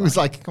fantastic. He was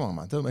like, "Come on,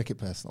 man, don't make it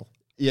personal."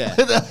 Yeah,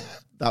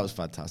 that was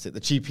fantastic.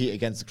 The cheap heat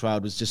against the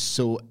crowd was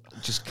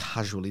just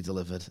casually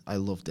delivered. I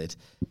loved it.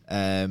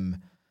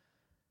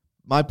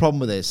 My problem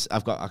with this,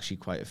 I've got actually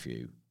quite a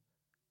few.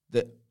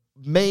 The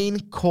main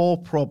core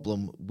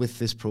problem with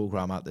this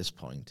program at this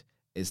point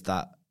is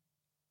that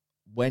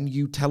when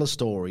you tell a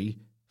story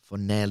for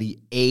nearly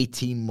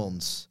 18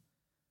 months,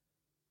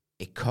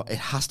 it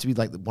has to be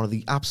like one of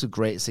the absolute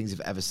greatest things you've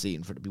ever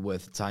seen for it to be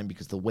worth the time,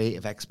 because the weight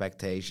of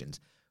expectations.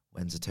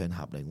 When's the turn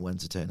happening?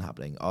 When's the turn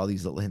happening? Oh,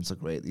 these little hints are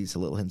great. These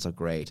little hints are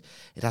great.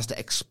 It has to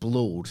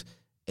explode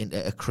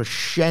into a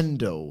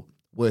crescendo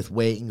worth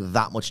waiting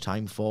that much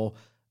time for.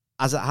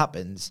 As it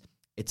happens,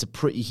 it's a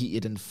pretty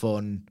heated and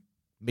fun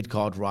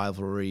mid-card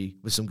rivalry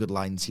with some good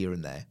lines here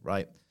and there,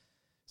 right?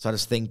 So I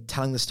just think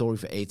telling the story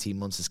for 18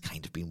 months has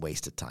kind of been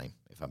wasted time,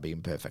 if I'm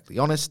being perfectly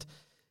honest.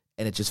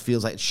 and it just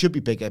feels like it should be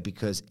bigger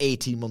because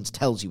 18 months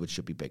tells you it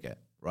should be bigger,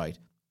 right?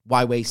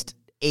 Why waste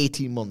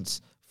 18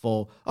 months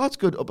for, it's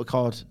good,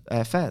 uppercard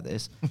fair,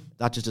 this?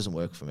 That just doesn't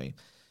work for me.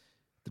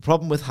 The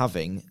problem with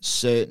having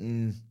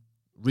certain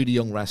really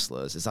young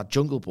wrestlers is that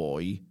Jungle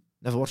Boy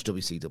never watched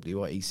WCW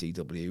or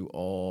ECW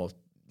or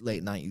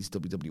late 90s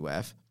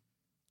WWF.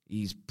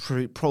 He's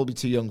probably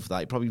too young for that.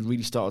 He probably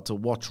really started to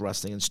watch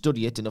wrestling and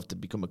study it enough to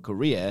become a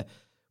career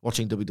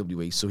watching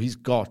WWE. So he's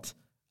got,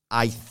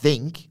 I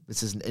think,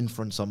 this is an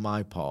inference on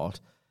my part,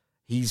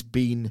 he's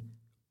been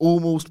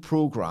almost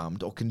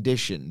programmed or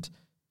conditioned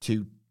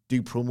to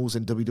do promos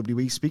in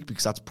WWE speak,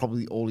 because that's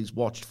probably all he's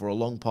watched for a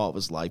long part of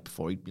his life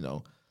before he,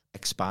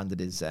 expanded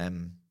his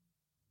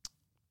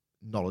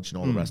knowledge and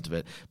all the rest of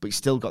it. But he's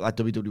still got that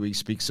WWE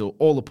speak. So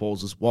all the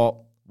pauses,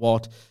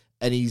 what,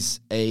 and he's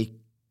a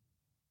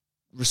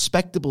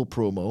respectable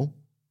promo,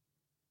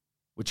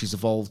 which he's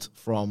evolved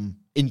from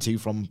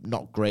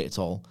not great at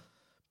all,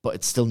 but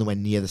it's still nowhere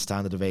near the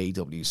standard of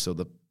AEW. So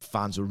the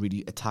fans are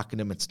really attacking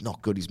him. It's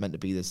not good. He's meant to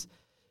be this.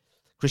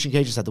 Christian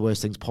Cage has said the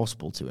worst things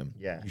possible to him.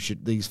 Yeah,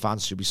 these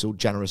fans should be so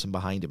generous and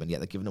behind him, and yet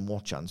they're giving him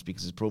what chance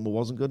because his promo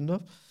wasn't good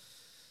enough.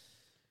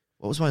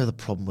 What was my other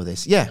problem with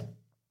this? Yeah,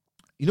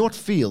 you know what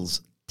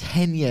feels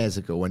 10 years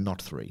ago and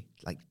not 3?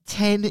 Like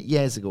 10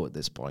 years ago at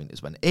this point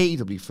is when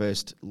AEW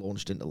first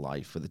launched into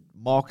life with a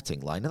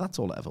marketing line, and that's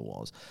all it ever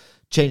was.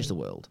 Change the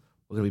world.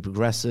 We're going to be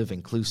progressive,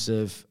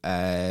 inclusive.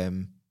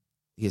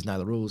 Here's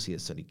Nyla Rose,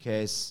 here's Sonny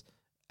Kiss.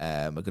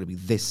 We're going to be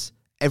this.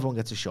 Everyone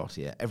gets a shot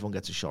here. Everyone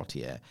gets a shot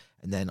here.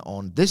 And then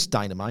on this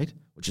Dynamite,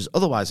 which is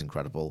otherwise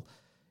incredible,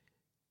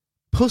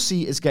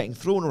 pussy is getting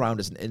thrown around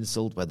as an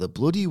insult where the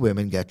bloody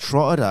women get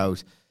trotted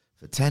out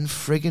for 10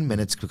 friggin'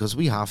 minutes because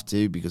we have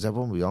to, because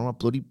everyone will be on our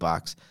bloody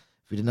backs.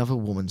 If we didn't have a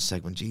woman's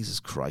segment,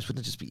 Jesus Christ,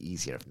 wouldn't it just be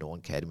easier if no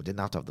one cared and we didn't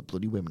have to have the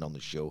bloody women on the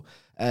show?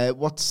 Call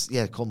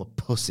them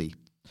a pussy.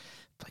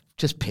 Like,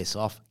 just piss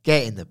off.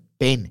 Get in the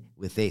bin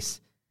with this.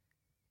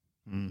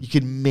 You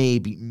can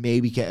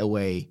maybe get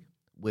away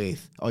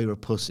with, you're a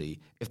pussy,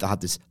 if they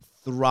had this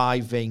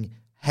thriving,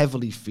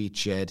 heavily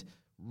featured,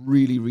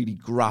 really, really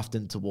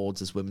grafting towards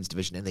this women's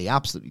division, and they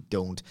absolutely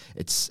don't.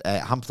 It's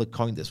Hamflett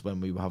coined this when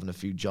we were having a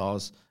few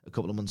jars a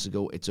couple of months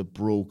ago. It's a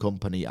bro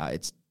company at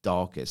its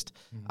darkest,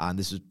 and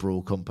this was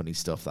bro company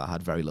stuff that I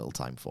had very little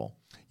time for.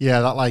 Yeah,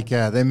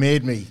 that they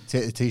made me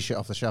take the t-shirt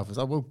off the shelf. I was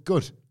like, well,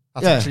 good.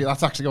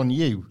 That's actually on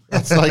you.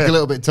 That's like a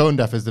little bit tone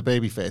deaf as the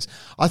baby face.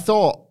 I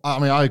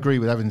agree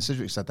with everything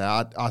Sidgwick said there.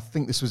 I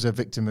think this was a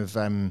victim of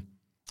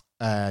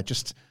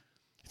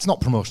it's not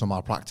promotional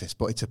malpractice,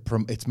 but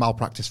it's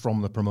malpractice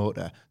from the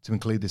promoter to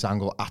include this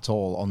angle at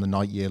all on the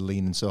night you're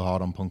leaning so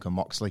hard on Punk and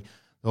Moxley.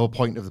 The whole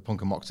point of the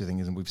Punk and Moxley thing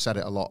is, and we've said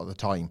it a lot of the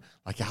time,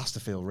 like, it has to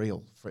feel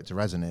real for it to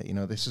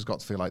resonate. This has got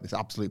to feel like this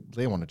absolute,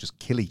 they want to just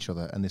kill each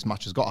other, and this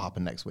match has got to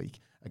happen next week.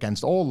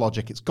 Against all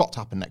logic, it's got to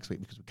happen next week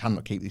because we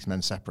cannot keep these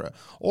men separate.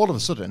 All of a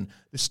sudden,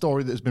 this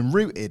story that has been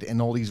rooted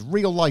in all these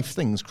real-life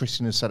things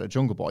Christian has said at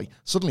Jungle Boy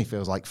suddenly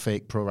feels like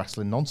fake pro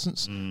wrestling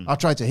nonsense. I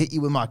tried to hit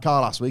you with my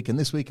car last week, and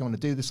this week I'm going to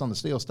do this on the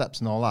steel steps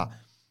and all that.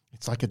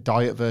 It's like a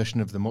diet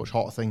version of the much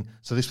hotter thing.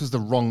 So this was the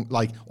wrong,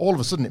 all of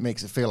a sudden it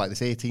makes it feel like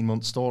this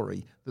 18-month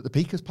story that the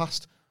peak has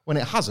passed. When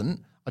it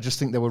hasn't, I just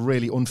think they were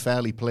really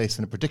unfairly placed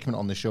in a predicament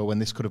on the show when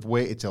this could have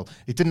waited till...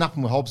 It didn't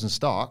happen with Hobbs and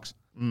Starks.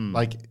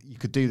 Like, you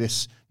could do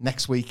this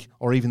next week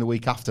or even the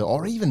week after,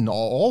 or even not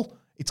all.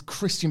 It's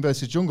Christian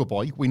versus Jungle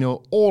Boy. We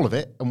know all of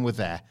it, and we're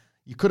there.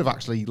 You could have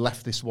actually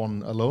left this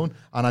one alone.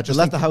 And I just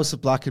left the House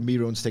of Black and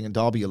Miro and Sting and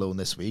Darby alone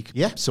this week.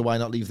 Yeah. So why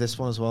not leave this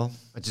one as well?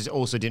 I just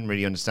also didn't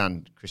really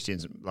understand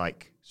Christian's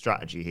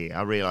strategy here.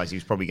 I realised he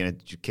was probably going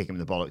to kick him in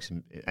the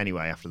bollocks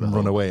anyway after the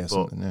run away or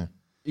something.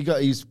 Yeah.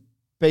 He's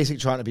basically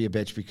trying to be a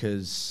bitch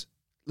because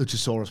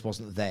Luchasaurus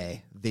wasn't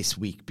there this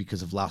week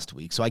because of last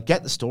week. So I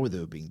get the story they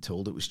were being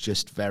told. It was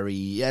just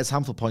very, as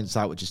Hamflett points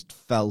out, it just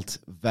felt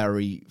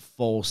very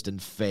forced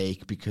and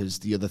fake because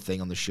the other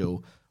thing on the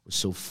show was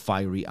so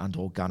fiery and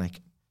organic.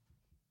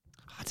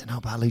 I don't know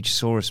about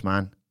Luchasaurus,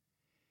 man.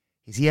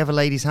 Has he ever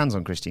laid his hands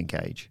on Christian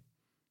Cage?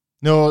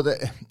 No,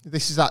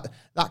 this is that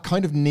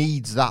kind of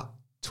needs that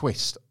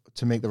twist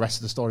to make the rest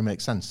of the story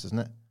make sense, doesn't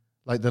it?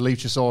 Like the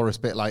Luchasaurus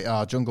bit,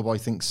 Jungle Boy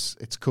thinks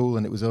it's cool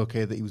and it was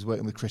okay that he was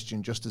working with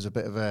Christian just as a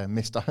bit of a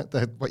missed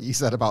what you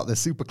said about the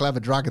super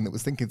clever dragon that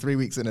was thinking 3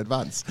 weeks in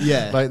advance.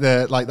 Yeah.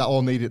 That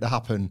all needed to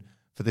happen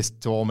for this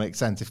to all make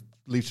sense. If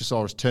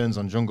Luchasaurus turns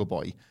on Jungle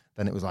Boy,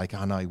 then it was like,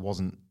 no, he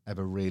wasn't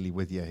ever really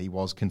with you. He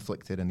was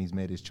conflicted and he's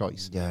made his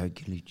choice. Yeah,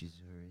 Luchasaurus.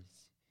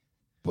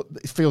 But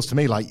it feels to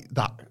me like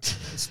that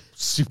is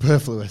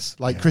superfluous.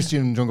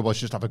 Christian and Jungle Boy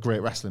should just have a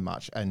great wrestling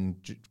match, and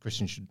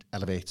Christian should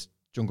elevate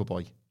Jungle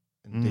Boy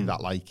and do that,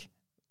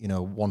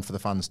 one for the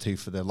fans, two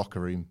for the locker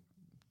room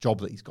job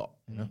that he's got.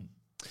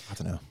 I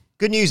don't know.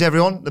 Good news,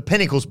 everyone. The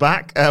Pinnacle's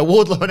back.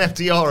 Wardlow and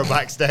FTR are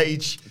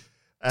backstage.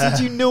 Did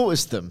you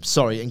notice them?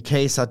 Sorry, in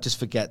case I just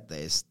forget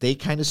this. They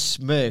kind of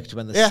smirked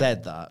when they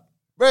said that.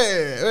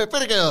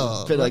 Pretty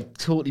girl. But like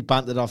totally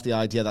bantered off the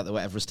idea that they were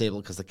ever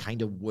stable because they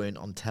kind of weren't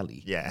on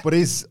telly. Yeah. But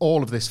is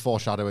all of this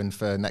foreshadowing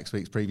for next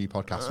week's preview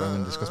podcast when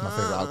we discuss my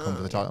favourite outcome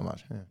for the title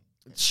match?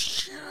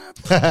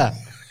 Yeah.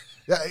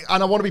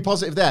 And I want to be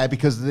positive there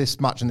because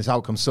this match and this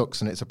outcome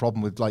sucks, and it's a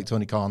problem with like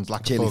Tony Khan's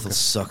lack of focus.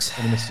 Sucks.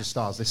 And Mr.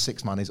 Stars, this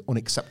 6-man is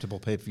unacceptable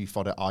pay-per-view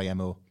fodder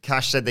IMO.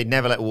 Cash said they'd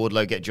never let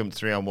Wardlow get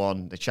jumped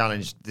 3-on-1. They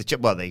challenged,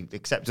 they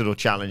accepted or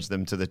challenged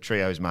them to the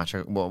trios match.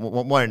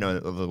 Why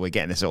don't we're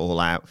getting this all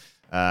out?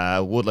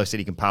 Wardlow said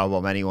he can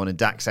powerbomb anyone, and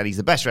Dak said he's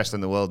the best wrestler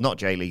in the world, not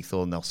Jay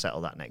Lethal, and they'll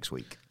settle that next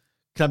week.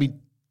 Can I be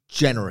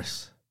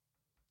generous?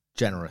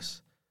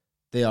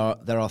 There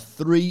are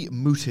 3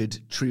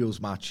 mooted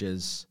trios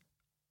matches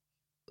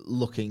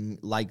looking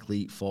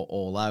likely for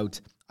All Out.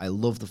 I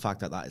love the fact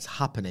that is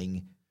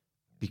happening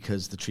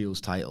because the trios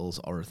titles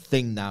are a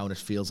thing now, and it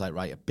feels like,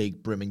 right, a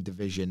big brimming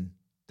division.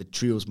 The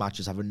trios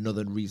matches have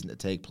another reason to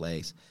take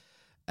place.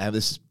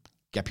 This is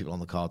get people on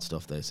the card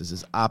stuff. This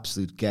is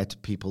absolute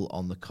get people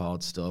on the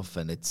card stuff,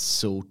 and it's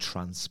so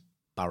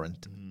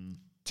transparent.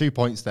 2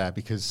 points there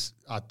because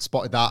I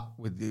spotted that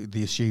with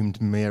the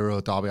assumed Miro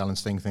Darby Allin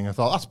Sting thing. I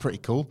thought that's pretty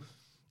cool.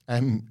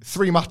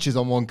 3 matches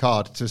on one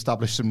card to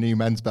establish some new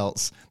men's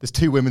belts. There's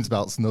 2 women's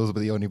belts, and those will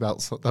be the only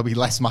belts. There'll be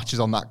less matches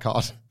on that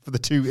card for the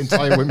 2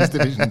 entire women's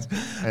divisions.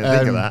 I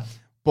think of that.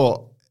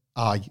 But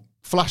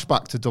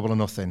flashback to Double or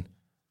Nothing,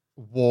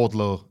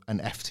 Wardlow and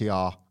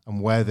FTR,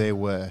 and where they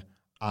were,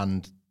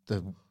 and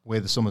the way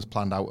the summer's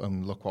planned out,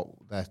 and look what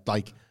they're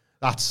like.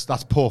 That's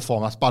poor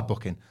form. That's bad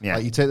booking. Yeah.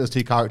 Like, you take those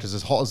 2 characters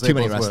as hot as they Too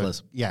many both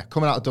wrestlers. were. Yeah,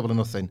 coming out of Double or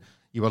Nothing,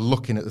 you are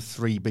looking at the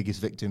 3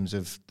 biggest victims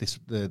of this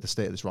the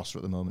state of this roster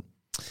at the moment.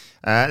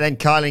 Then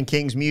Kylan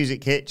King's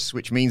music hits,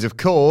 which means, of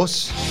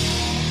course...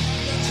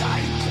 It's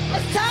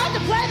time to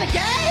play the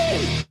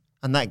game!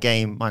 And that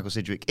game, Michael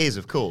Sidgwick, is,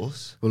 of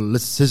course... Well,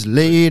 it's as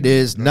late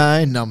as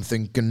 9, I'm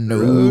thinking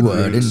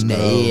nobody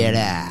need.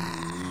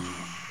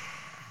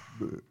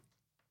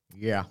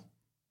 Yeah.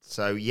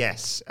 So,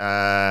 yes.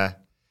 Shout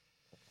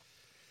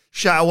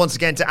out once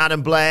again to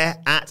Adam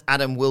Blair at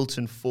Adam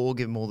Wilton4.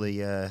 Give him all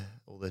the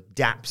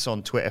daps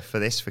on Twitter for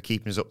this, for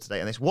keeping us up to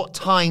date on this. What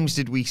times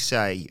did we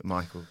say,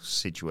 Michael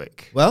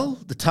Sidgwick? Well,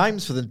 the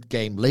times for the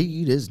game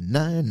late is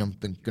 9. I'm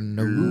thinking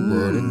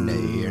nobody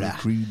need.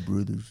 Creed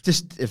Brothers.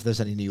 Just if there's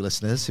any new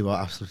listeners who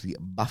are absolutely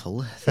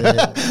baffled,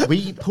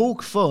 we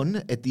poke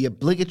fun at the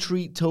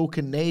obligatory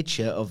token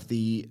nature of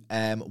the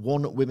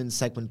one women's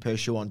segment per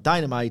show on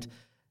Dynamite,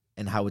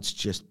 and how it's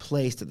just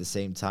placed at the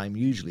same time,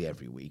 usually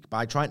every week,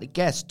 by trying to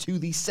guess to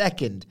the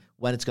second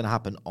when it's going to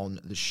happen on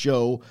the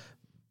show,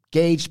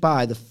 gauged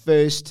by the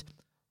first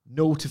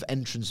note of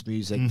entrance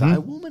music that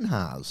a woman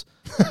has.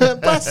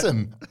 Bless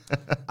him.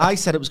 I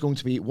said it was going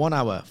to be 1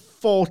 hour,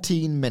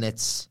 14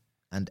 minutes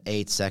and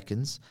 8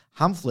 seconds.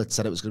 Hamflet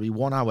said it was going to be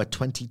 1 hour,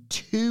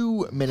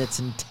 22 minutes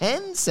and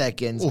 10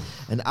 seconds.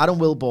 Oof. And Adam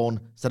Wilborn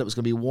said it was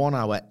going to be 1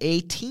 hour,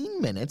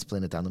 18 minutes,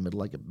 playing it down the middle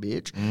like a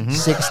bitch,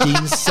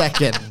 16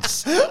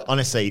 seconds.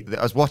 Honestly,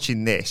 I was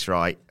watching this,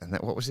 right? And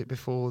what was it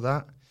before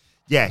that?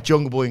 Yeah,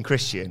 Jungle Boy and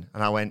Christian.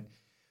 And I went,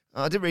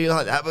 I didn't really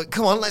like that, but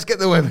come on, let's get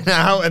the women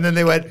out. And then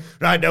they went,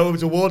 right, no, it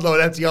was a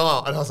Wardlow and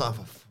FTR. And I was like,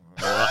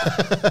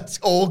 it's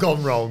all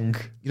gone wrong.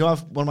 You know, I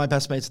have one of my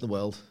best mates in the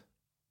world.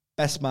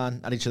 Best man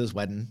at each other's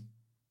wedding.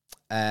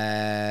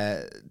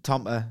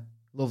 Tompa,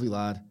 lovely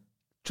lad.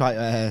 Tried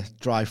to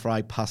dry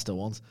fry pasta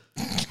once.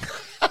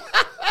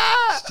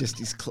 He's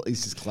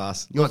just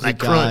class. You want that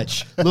guy.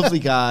 crunch. Lovely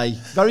guy.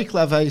 Very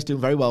clever. He's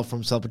doing very well for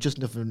himself, but just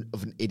enough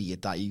of an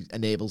idiot that he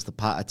enables the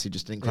patter to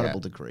just an incredible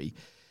degree.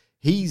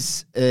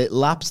 He's a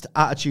lapsed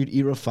Attitude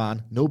Era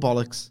fan, no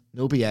bollocks,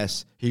 no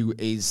BS, who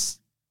is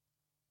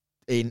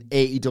in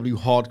AEW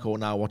hardcore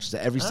now, watches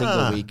it every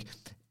single week,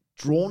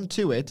 drawn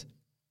to it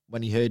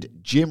when he heard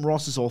Jim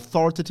Ross's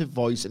authoritative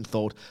voice and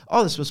thought,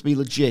 oh, this must be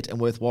legit and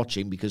worth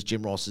watching because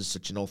Jim Ross is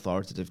such an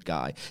authoritative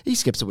guy. He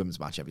skips a women's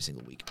match every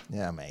single week.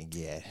 Yeah, man,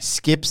 yeah.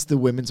 Skips the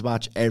women's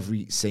match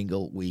every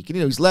single week. And,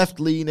 you know, he's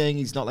left-leaning.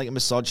 He's not like a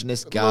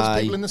misogynist guy.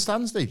 Those people in the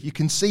stands do. You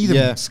can see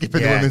them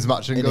skipping the women's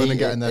match and going and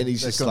getting their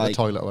the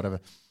toilet or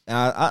whatever.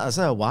 I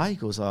said, why? He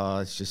goes,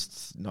 it's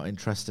just not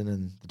interesting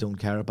and they don't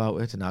care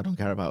about it and I don't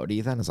care about it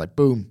either. And it's like,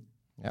 boom.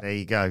 Yep. There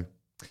you go.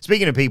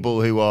 Speaking of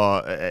people who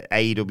are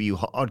AEW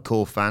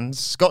hardcore fans,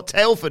 Scott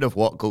Tailford of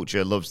What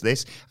Culture loves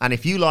this. And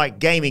if you like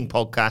gaming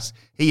podcasts,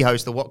 he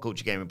hosts the What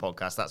Culture Gaming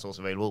Podcast. That's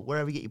also available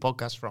wherever you get your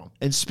podcasts from.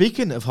 And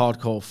speaking of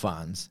hardcore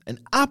fans, an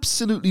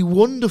absolutely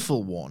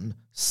wonderful one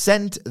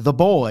sent the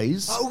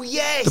boys. Oh,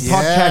 yes. The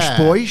Podcast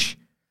Boys.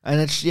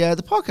 And it's, the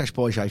Podcast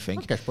Boys, I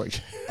think. Podcast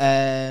Boys.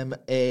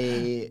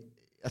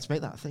 Let's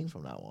make that a thing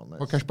from now on.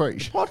 Podcast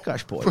Boys.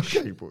 Podcast Boys.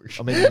 Podcast Boys.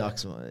 Or maybe not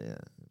some,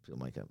 people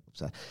might get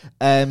upset.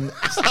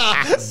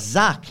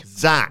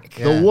 Zach.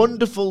 The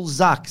wonderful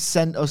Zach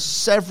sent us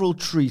several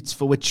treats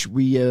for which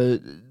we are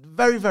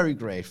very, very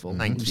grateful.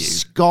 Thank we you.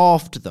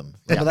 Scarfed them.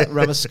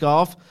 Remember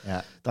scarf?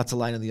 Yeah. That's a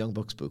line in the Young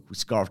Bucks book. We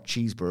scarfed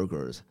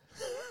cheeseburgers.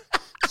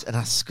 And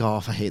that's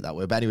scarf. I hate that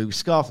word. But anyway, we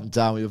scarfed them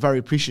down. We were very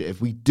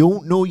appreciative. We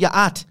don't know you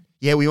at.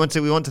 Yeah, we want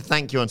to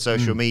thank you on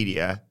social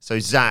media. So,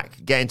 Zach,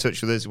 get in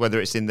touch with us,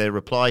 whether it's in the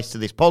replies to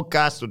this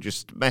podcast or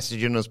just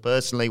messaging us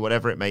personally,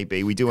 whatever it may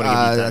be. We do want to give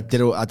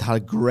you thanks. I'd had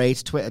a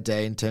great Twitter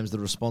day in terms of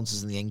the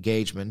responses and the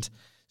engagement.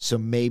 So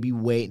maybe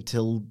wait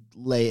until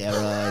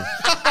later.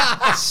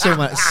 So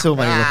many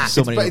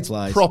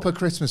replies. It's proper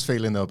Christmas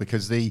feeling though,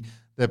 because the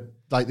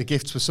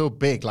gifts were so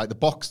big, like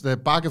the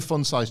bag of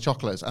fun-sized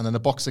chocolates and then the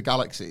box of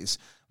Galaxies.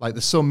 Like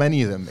there's so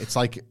many of them. It's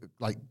like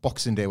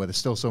Boxing Day where there's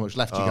still so much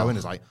left. You go in,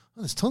 it's like,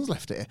 oh, there's tons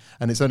left here,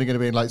 and it's only going to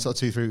be in like sort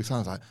of 2-3 weeks. I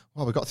was like,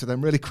 well, we got through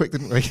them really quick,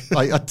 didn't we?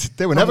 Like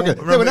they were never going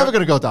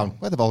to go down.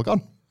 Where they've all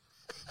gone.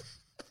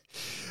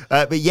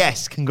 But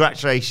yes,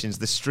 congratulations.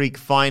 The streak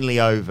finally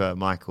over,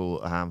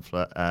 Michael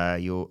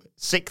Hamflett. Your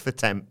 6th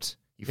attempt.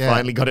 You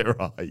finally got it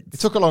right. It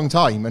took a long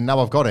time, and now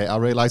I've got it. I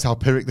realise how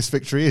Pyrrhic this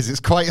victory is. It's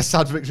quite a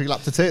sad victory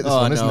lap to take,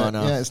 isn't it?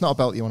 No. Yeah, it's not a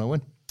belt you want to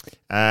win.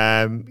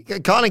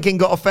 Carling King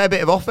got a fair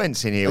bit of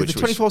offense in here. Which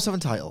the 24/7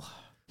 title.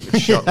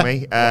 Which shocked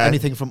me.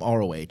 Anything from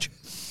ROH.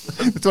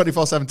 The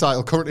 24/7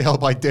 title currently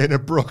held by Dana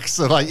Brooks,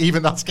 so like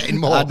even that's getting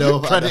more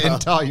credit in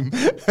time.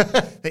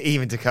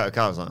 Even Dakota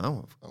Kai was like,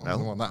 oh, I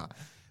don't want that.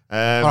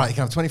 All right, you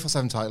can have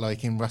 24/7 title,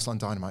 like in Wrestle on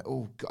Dynamite.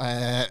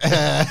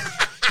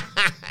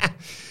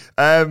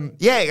 I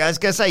was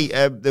going to say,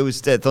 there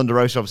was Thunder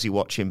Rosa obviously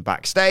watching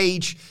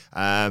backstage,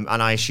 and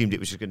I assumed it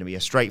was just going to be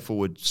a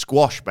straightforward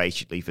squash,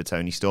 basically, for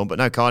Toni Storm. But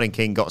no, Carling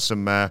King got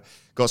some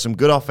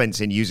good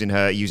offense in using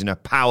her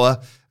power,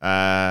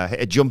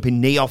 hit a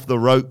jumping knee off the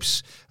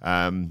ropes,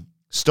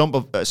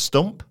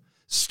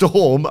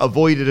 Storm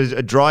avoided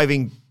a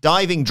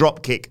diving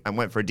drop kick and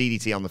went for a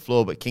DDT on the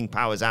floor, but King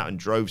powers out and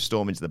drove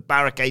Storm into the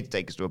barricade to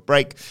take us to a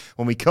break.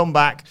 When we come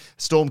back,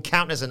 Storm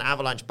counters an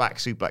avalanche back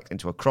suplex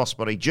into a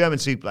crossbody. German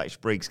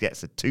suplex, Briggs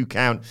gets a 2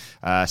 count.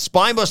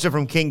 Spinebuster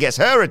from King gets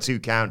her a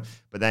 2 count,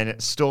 but then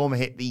Storm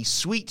hit the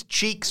Sweet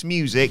Cheeks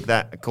music,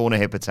 that corner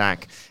hip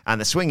attack, and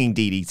the swinging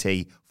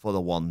DDT for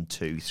the 1,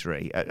 2,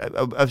 3.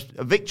 A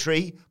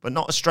victory, but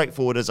not as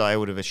straightforward as I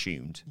would have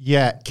assumed.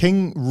 Yeah,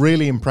 King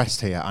really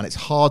impressed here, and it's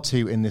hard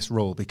to in this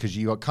role because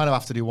you kind of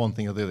have to do one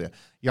thing or the other.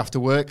 You have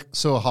to work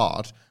so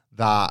hard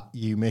that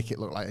you make it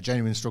look like a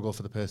genuine struggle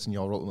for the person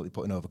you're ultimately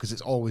putting over, because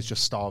it's always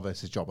just star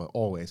versus jobber,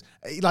 always.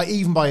 Like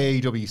even by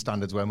AEW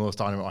standards where most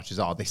Dynamite matches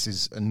are, this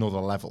is another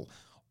level.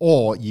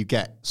 Or you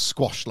get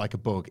squashed like a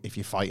bug if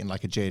you're fighting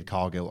like a Jade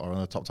Cargill or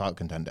another top title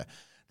contender.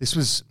 This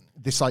was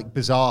this like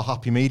bizarre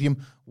happy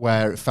medium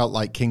where it felt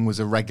like King was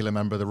a regular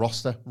member of the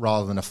roster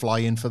rather than a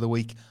fly-in for the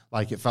week.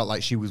 Like it felt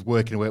like she was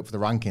working her way up for the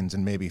rankings,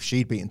 and maybe if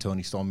she'd beaten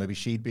Toni Storm, maybe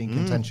she'd be in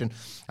contention.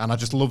 And I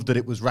just loved that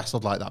it was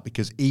wrestled like that,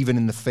 because even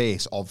in the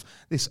face of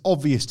this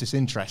obvious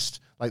disinterest,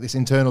 like this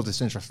internal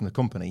disinterest from the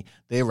company,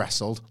 they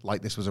wrestled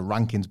like this was a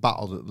rankings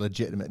battle that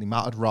legitimately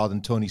mattered, rather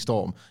than Toni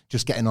Storm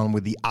just getting on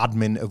with the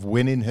admin of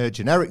winning her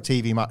generic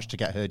TV match to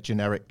get her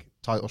generic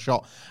title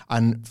shot.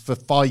 And for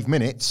 5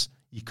 minutes,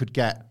 you could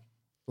get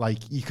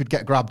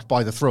grabbed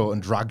by the throat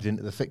and dragged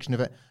into the fiction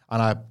of it.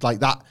 And I like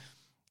that.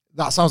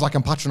 That sounds like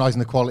I'm patronising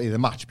the quality of the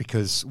match,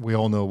 because we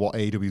all know what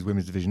AEW's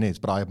women's division is,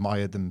 but I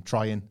admired them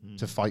trying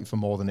to fight for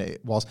more than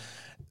it was.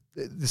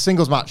 The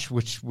singles match,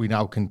 which we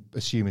now can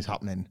assume is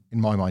happening, in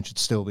my mind, should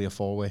still be a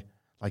 4-way.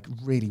 Like,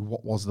 really,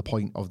 what was the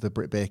point of the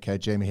Britt Baker,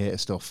 Jamie Hayter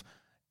stuff,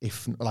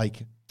 if,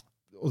 like,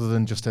 other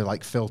than just to,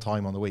 like, fill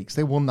time on the weeks?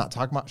 They won that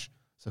tag match.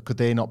 So could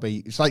they not be...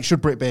 It's like,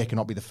 should Britt Baker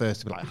not be the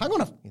first to be like, hang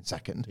on a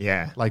second.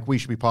 Yeah. Like, we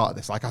should be part of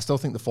this. Like, I still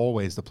think the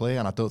 4-way is the play,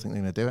 and I don't think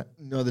they're going to do it.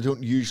 No, they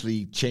don't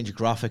usually change a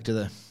graphic, do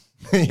they?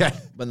 Yeah.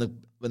 When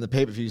the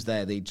pay-per-view's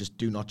there, they just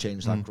do not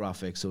change that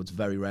graphic, so it's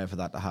very rare for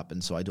that to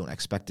happen, so I don't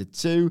expect it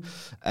to.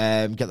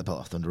 Get the belt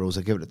off Thunder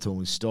Rosa, give it to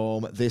Toni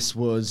Storm. This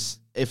was,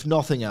 if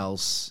nothing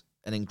else,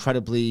 an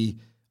incredibly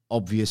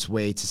obvious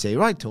way to say,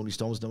 right, Toni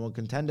Storm's number 1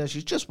 contender.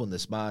 She's just won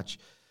this match.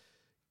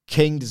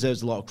 King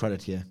deserves a lot of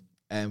credit here.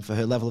 For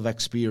her level of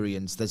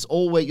experience. You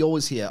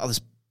always hear, this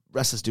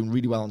wrestler's doing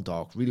really well on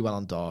dark.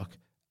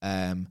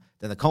 Then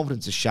the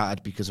confidence is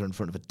shattered because they're in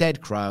front of a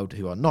dead crowd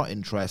who are not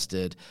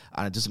interested,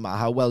 and it doesn't matter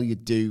how well you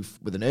do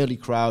with an early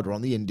crowd or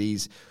on the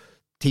indies.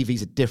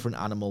 TV's a different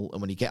animal,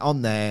 and when you get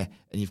on there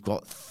and you've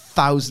got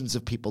thousands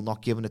of people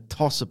not giving a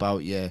toss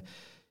about you,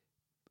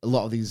 a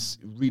lot of these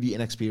really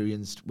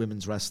inexperienced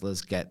women's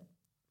wrestlers get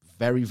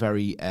very,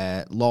 very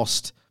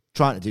lost,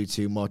 trying to do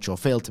too much or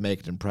fail to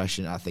make an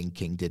impression. I think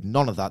King did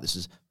none of that. This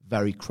is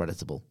very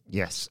creditable.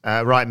 Yes.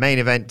 Right, main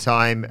event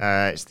time.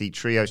 It's the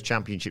Trios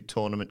Championship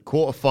Tournament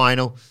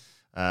quarterfinal.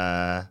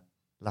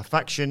 La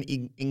Faction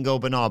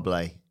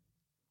Ingobernable.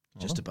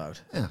 Just about.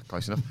 Yeah,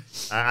 close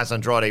enough. As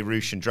Andrade,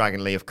 Rush, and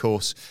Dragon Lee, of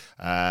course,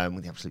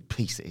 with the absolute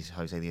piece that is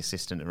Jose, the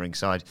assistant at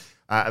ringside,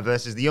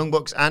 versus the Young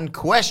Bucks and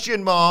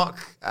question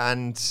mark.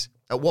 And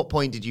at what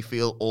point did you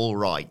feel all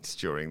right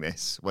during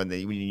this, when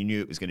you knew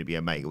it was going to be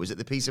Omega? Was it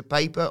the piece of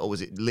paper, or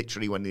was it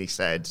literally when they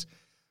said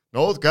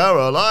North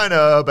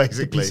Carolina,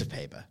 basically? The piece of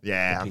paper.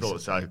 Yeah, I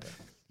thought so. Paper.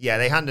 Yeah,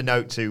 they hand a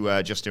note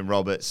to Justin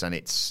Roberts, and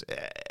it's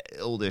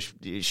all the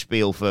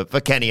spiel for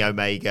Kenny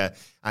Omega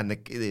and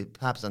the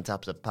paps on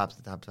tops of paps,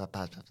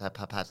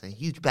 a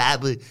huge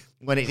bad.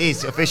 When it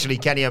is officially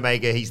Kenny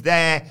Omega, he's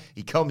there.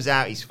 He comes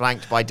out. He's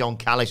flanked by Don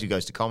Callis, who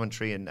goes to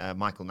commentary, and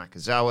Michael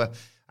Nakazawa.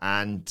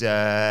 And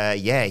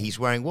he's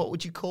wearing, what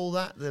would you call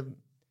that?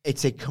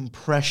 It's a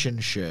compression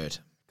shirt.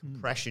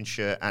 Compression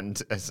shirt,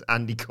 and as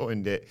Andy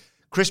coined it,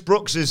 Chris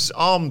Brooks's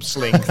arm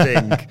sling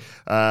thing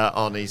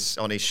on his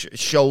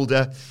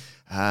shoulder.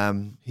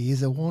 He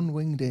is a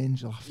one-winged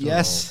angel after all,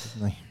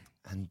 isn't he?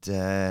 And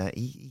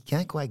he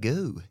can't quite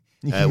go.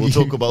 We'll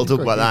talk about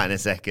that in a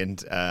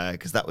second,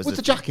 because that was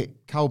the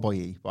jacket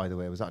cowboy-y, by the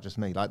way. Was that just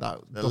me? Like that,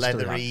 the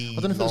leathery. I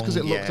don't know if it's because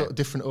it looked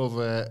different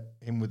over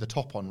him with the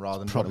top on rather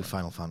than probably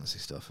Final Fantasy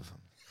stuff.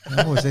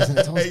 It always isn't.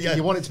 It's always,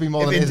 you want it to be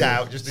more than in it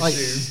doubt, just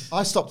assume.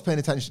 I stopped paying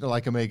attention to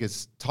like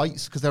Omega's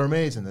tights because they're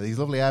amazing. They're these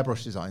lovely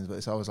airbrush designs, but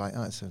it's always like,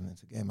 it's a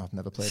game I've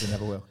never played and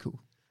never will. Cool.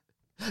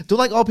 Don't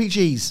like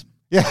RPGs.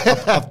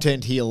 Yeah, I've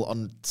turned heel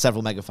on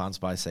several Mega fans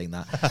by saying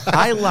that.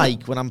 I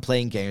like when I'm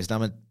playing games, and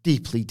I'm a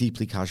deeply,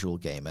 deeply casual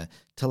gamer,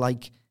 to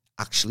like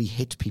actually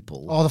hit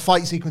people. Oh, the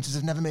fight sequences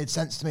have never made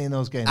sense to me in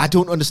those games. I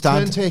don't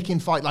understand. Turn-taking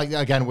fight, like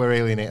again, we're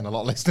alienating a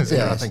lot of listeners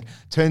here. I think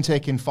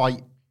turn-taking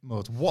fight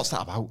modes. What's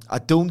that about? I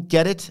don't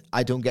get it.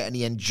 I don't get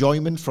any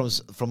enjoyment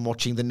from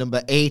watching the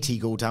number 80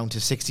 go down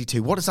to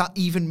 62. What does that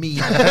even mean?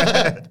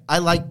 I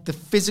like the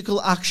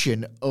physical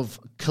action of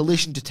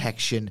collision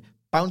detection,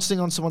 bouncing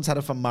on someone's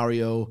head from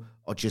Mario,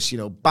 or just,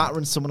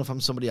 battering someone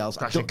from somebody else.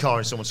 Crashing a car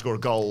and someone score a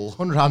goal.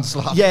 100-hand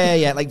slap.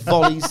 Yeah, like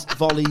volleys,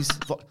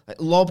 like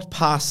lobbed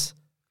pass,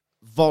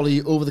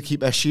 volley over the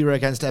keeper, Shearer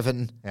against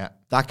Evan. Yeah.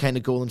 That kind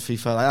of goal in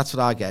FIFA. Like, that's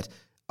what I get.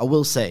 I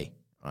will say,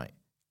 right,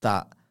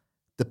 that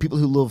the people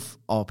who love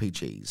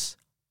RPGs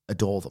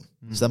adore them.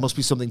 So there must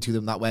be something to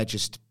them that we're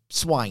just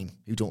swine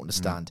who don't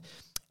understand.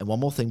 And one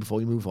more thing before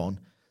we move on.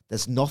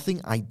 There's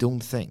nothing I don't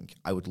think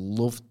I would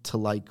love to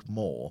like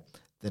more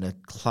than a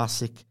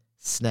classic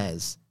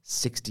SNES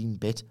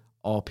 16-bit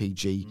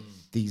RPG.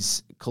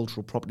 These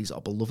cultural properties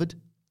are beloved.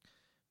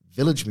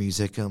 Village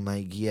music, oh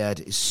my God,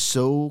 is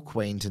so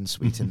quaint and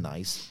sweet and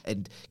nice,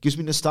 and gives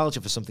me nostalgia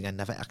for something I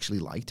never actually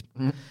liked.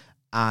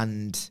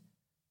 And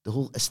the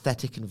whole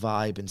aesthetic and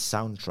vibe and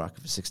soundtrack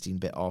of a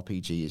 16-bit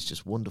RPG is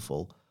just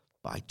wonderful,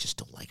 but I just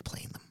don't like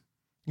playing them.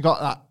 You got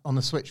that on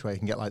the Switch where you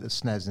can get like the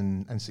SNES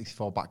and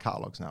N64 back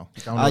catalogs now.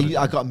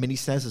 I got a mini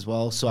SNES as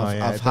well, so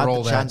I've had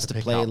the chance to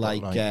play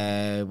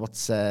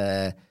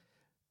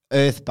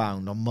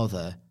Earthbound on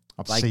Mother.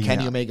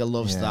 Kenny Omega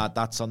loves that.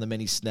 That's on the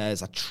mini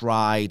SNES. I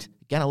tried.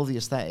 Again, I love the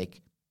aesthetic.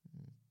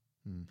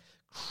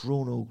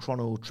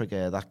 Chrono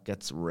Trigger, that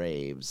gets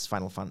raves.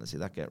 Final Fantasy,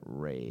 that get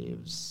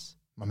raves.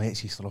 My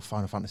mates used to love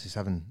Final Fantasy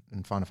 7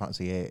 and Final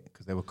Fantasy 8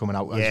 because they were coming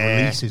out as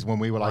releases when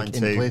we were like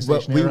in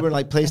PlayStation era. We were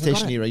like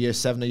PlayStation era, year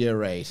 7 or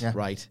year 8,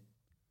 right?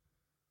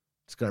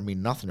 It's going to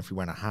mean nothing if we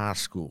went to high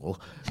school,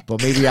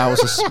 but maybe I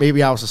was a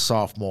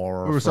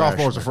sophomore. We were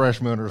sophomores, a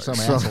freshman, or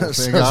something.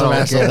 Absolutely,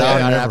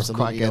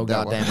 no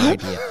goddamn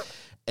idea.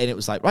 And it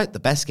was like, right, the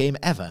best game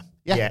ever,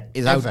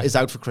 is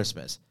out for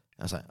Christmas.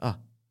 And I was like, oh,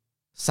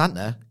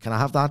 Santa, can I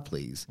have that,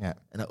 please? Yeah.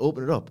 And I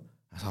opened it up.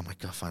 I thought, oh my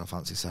God, Final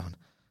Fantasy 7.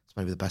 It's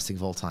maybe the best thing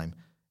of all time.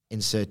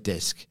 Insert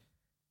disc.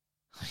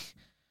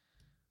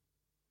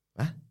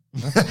 What?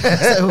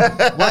 So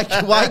why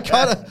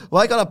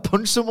can't I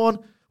punch someone?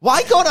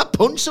 Why can't I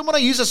punch someone? I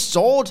use a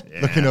sword.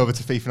 Yeah. Looking over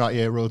to FIFA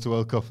 98 Road to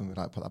World Cup and be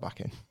like, put that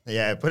back in.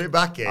 Yeah, put it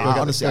back in.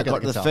 Honestly, I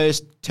got to the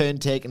first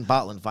turn-taken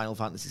battle in Final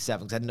Fantasy VII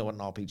because I didn't know what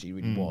an RPG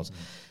really was.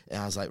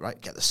 And I was like,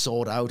 right, get the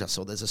sword out. I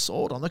saw there's a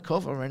sword on the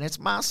cover and it's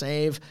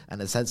massive.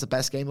 And it says the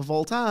best game of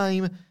all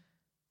time.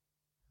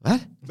 What?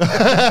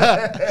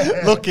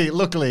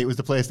 Luckily, it was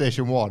the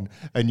PlayStation 1,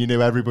 and you knew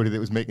everybody that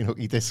was making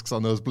hooky discs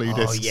on those blue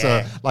discs.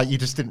 Yeah. So, like, you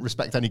just didn't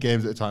respect any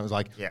games at the time. It was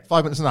like,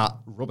 5 minutes on that,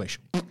 rubbish.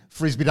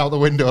 Frisbeed out the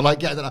window.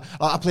 Like,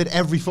 I played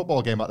every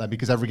football game back then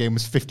because every game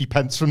was 50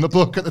 pence from the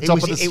bloke at the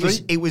top of the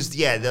street. It was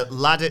the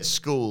lad at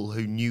school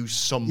who knew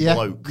some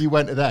bloke. You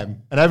went to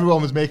them, and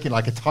everyone was making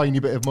like a tiny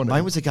bit of money.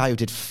 Mine was a guy who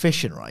did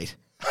fishing, right?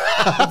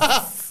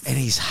 And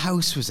his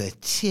house was a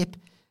tip.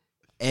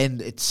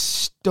 And it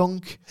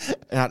stunk,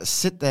 and I had to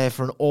sit there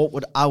for an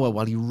awkward hour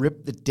while he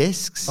ripped the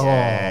discs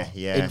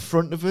in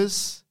front of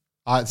us.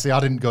 I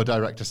didn't go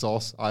direct to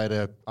source. I had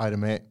a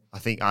mate. I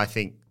think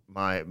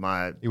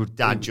my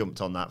dad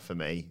jumped on that for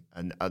me,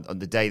 and on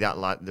the day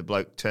that the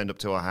bloke turned up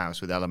to our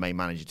house with LMA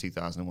Manager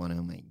 2001,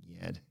 oh my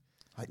God.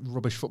 Like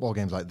rubbish football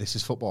games like This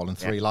Is Football and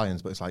Three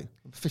Lions, but it's like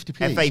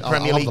 50p. FA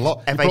Premier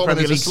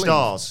League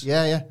Stars.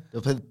 Yeah. They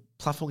played the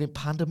platform game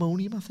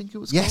Pandemonium, I think it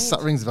was called. Yes,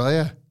 that rings a bell,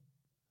 yeah.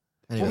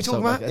 Anyway, what are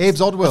we talking about? Abe's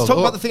Oddworld. Let's talk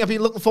about the thing I've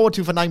been looking forward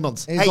to for 9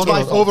 months.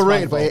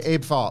 Overrated, but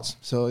Abe farts.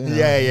 So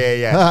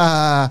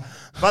Yeah.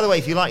 By the way,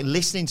 if you like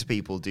listening to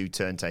people do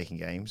turn-taking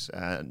games,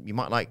 you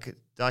might like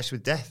Dice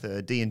with Death,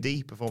 a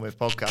D&D performative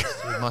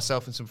podcast with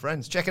myself and some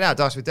friends. Check it out,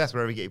 Dice with Death,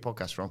 wherever you get your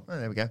podcast from. Oh,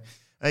 there we go.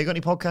 You got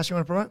any podcasts you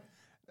want to promote?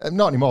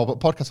 Not anymore, but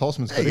Podcast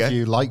Horseman's good. If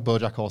you like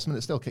BoJack Horseman,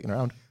 it's still kicking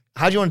around.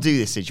 How do you want to do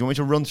this, Sid? Do you want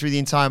me to run through the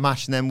entire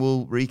match and then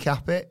we'll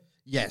recap it?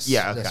 Yes.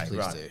 Yeah, okay, yes, please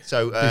right. do.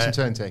 So, Decent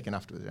turn taken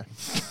afterwards, yeah.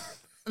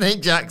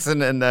 Nick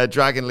Jackson and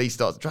Dragon Lee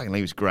starts. Dragon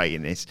Lee was great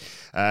in this.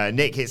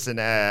 Nick hits an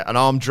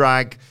arm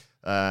drag.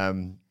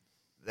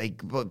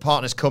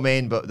 Partners come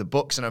in, but the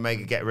Bucks and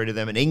Omega get rid of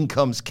them, and in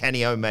comes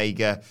Kenny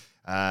Omega.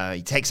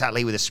 He takes out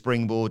Lee with a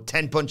springboard.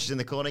 10 punches in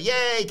the corner.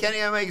 Yay,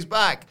 Kenny Omega's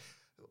back.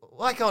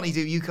 Why can't he do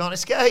You Can't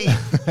Escape?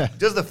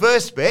 Does the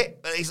first bit,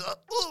 and he's like,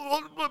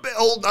 I'm a bit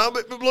old now,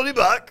 but my bloody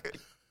back.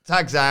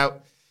 Tags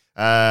out.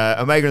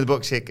 Omega and the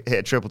Bucks hit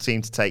a triple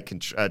team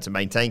to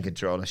maintain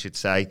control, I should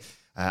say.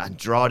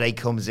 Andrade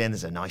comes in.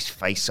 There's a nice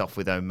face-off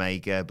with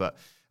Omega, but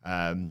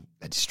a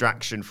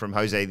distraction from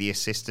Jose, the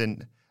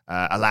assistant,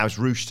 allows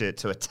Roosh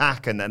to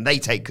attack, and then they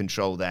take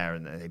control there,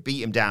 and they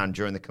beat him down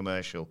during the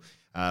commercial.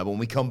 When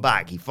we come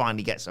back, he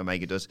finally gets,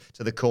 Omega does,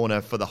 to the corner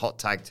for the hot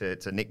tag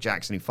to Nick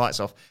Jackson, who fights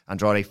off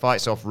Andrade,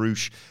 fights off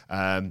Roosh.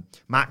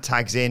 Matt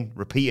tags in,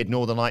 repeated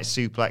Northern Lights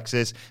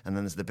suplexes, and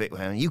then there's the bit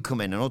where you come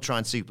in and I'll try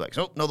and suplex.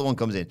 Oh, another one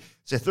comes in.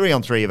 It's a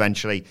 3-on-3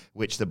 eventually,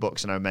 which the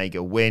Bucks and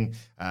Omega win.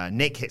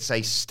 Nick hits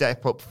a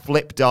step-up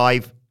flip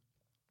dive,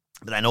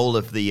 but then all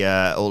of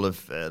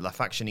La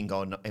Faction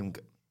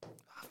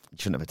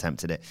shouldn't have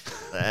attempted it.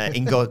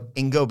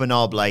 Ingo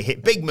Bernable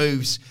hit big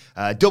moves,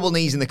 double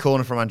knees in the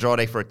corner from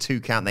Andrade for a 2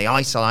 count. They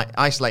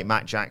isolate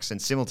Matt Jackson,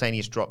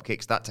 simultaneous drop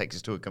kicks. That takes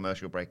us to a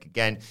commercial break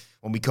again.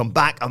 When we come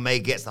back,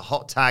 Omega gets the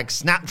hot tag,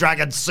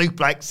 Snapdragon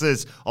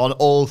suplexes on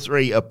all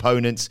 3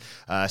 opponents.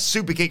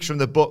 Super kicks from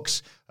the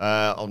Bucks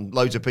on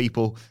loads of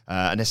people.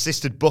 An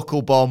assisted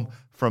buckle bomb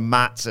from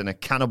Matt and a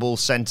cannibal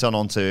senton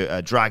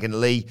onto Dragon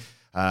Lee.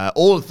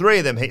 All 3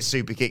 of them hit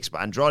super kicks,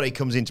 but Andrade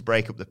comes in to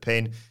break up the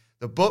pin.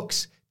 The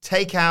Bucks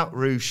take out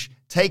Roosh,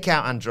 take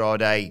out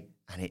Andrade,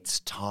 and it's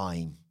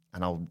time.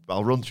 And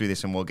I'll run through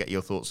this and we'll get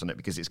your thoughts on it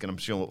because it's going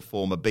to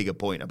form a bigger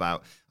point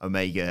about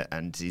Omega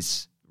and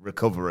his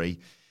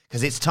recovery.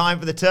 Because it's time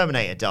for the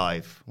Terminator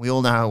dive. We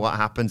all know what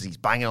happens. He's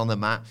banging on the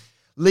mat.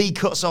 Lee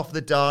cuts off the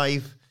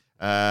dive.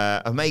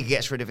 Omega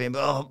gets rid of him.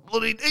 Oh,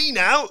 bloody knee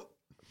now!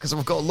 Because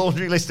I've got a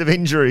laundry list of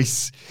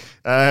injuries.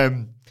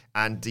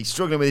 And he's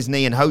struggling with his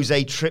knee, and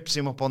Jose trips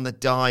him up on the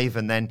dive,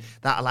 and then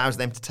that allows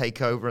them to take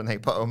over, and they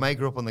put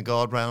Omega up on the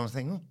guardrail. And I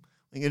think, what are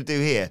you going to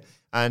do here?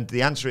 And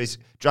the answer is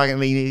Dragon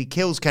Lee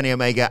kills Kenny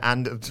Omega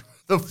and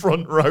the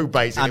front row,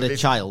 basically. And a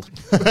child.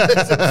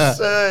 This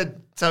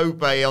absurd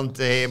tope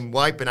onto him,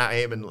 wiping at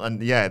him, and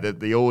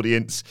the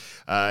audience.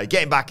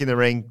 Getting back in the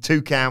ring,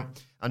 2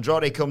 count.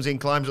 Andrade comes in,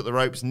 climbs up the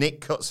ropes.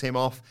 Nick cuts him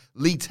off.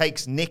 Lee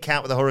takes Nick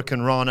out with a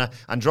Hurricane Rana.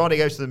 Andrade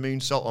goes to the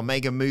moonsault.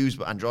 Omega moves,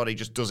 but Andrade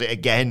just does it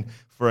again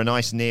for a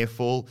nice near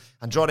fall.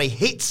 Andrade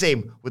hits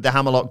him with the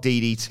hammerlock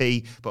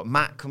DDT, but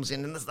Matt comes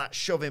in and there's that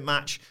shoving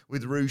match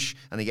with Roosh,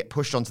 and they get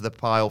pushed onto the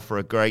pile for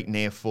a great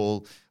near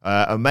fall.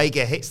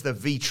 Omega hits the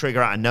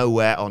V-trigger out of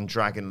nowhere on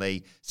Dragon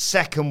Lee.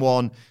 Second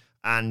one,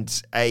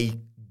 and a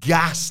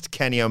gassed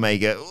Kenny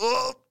Omega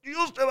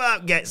just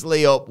about gets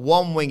Lee up.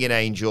 1 winged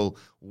angel.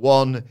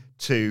 1,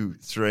 2,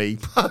 3.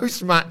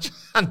 Post-match,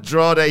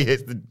 Andrade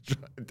hits the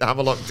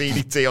hammerlock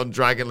DDT on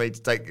Dragon Lee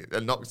to take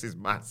and knocks his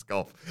mask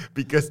off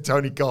because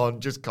Tony Khan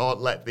just can't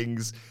let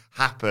things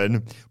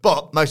happen.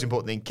 But most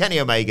important thing, Kenny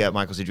Omega,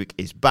 Michael Sidgwick,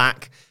 is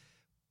back,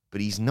 but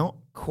he's not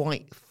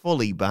quite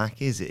fully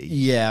back, is he?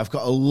 Yeah, I've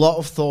got a lot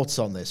of thoughts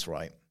on this,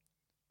 right?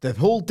 The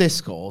whole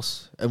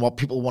discourse and what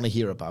people want to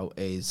hear about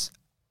is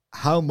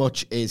how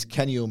much is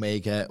Kenny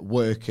Omega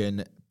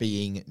working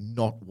being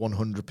not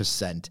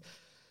 100%.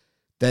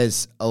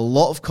 There's a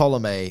lot of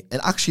column A and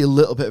actually a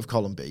little bit of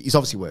column B. He's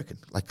obviously working,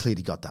 like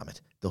clearly,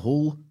 goddammit.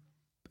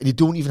 And you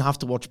don't even have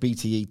to watch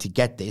BTE to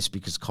get this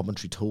because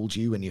commentary told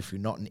you, and if you're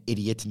not an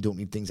idiot and don't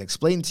need things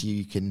explained to you,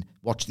 you can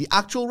watch the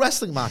actual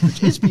wrestling match,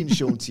 which is being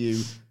shown to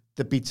you,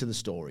 the beats of the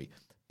story.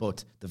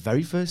 But the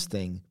very first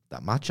thing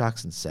that Matt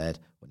Jackson said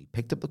when he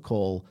picked up the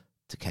call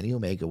to Kenny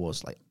Omega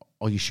was like,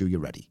 are you sure you're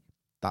ready?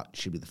 That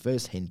should be the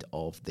first hint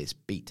of this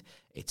beat.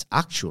 It's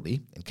actually,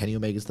 and Kenny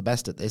Omega's the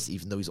best at this,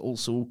 even though he's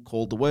also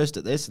called the worst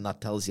at this, and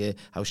that tells you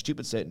how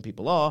stupid certain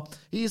people are,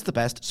 he is the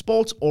best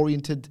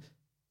sports-oriented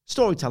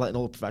storyteller in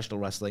all of professional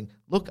wrestling.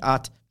 Look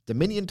at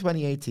Dominion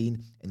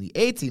 2018 and the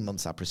 18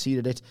 months that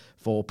preceded it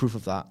for proof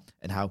of that,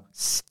 and how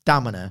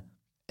stamina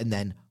and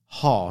then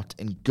heart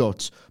and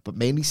guts, but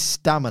mainly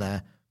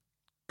stamina,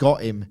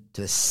 got him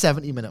to the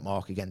 70-minute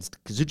mark against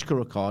Kazuchika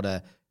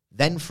Okada,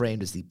 then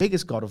framed as the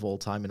biggest god of all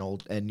time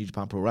in New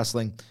Japan Pro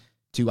Wrestling,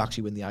 to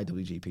actually win the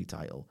IWGP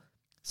title.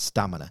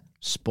 Stamina,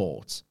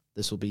 sports.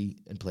 This will be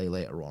in play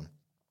later on.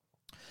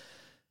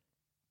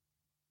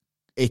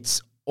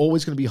 It's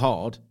always going to be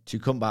hard to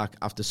come back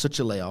after such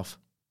a layoff,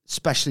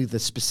 especially the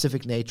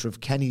specific nature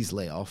of Kenny's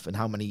layoff and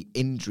how many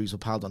injuries were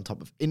piled on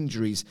top of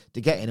injuries to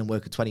get in and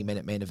work a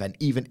 20-minute main event,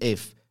 even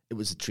if it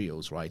was the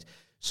trios, right?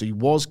 So he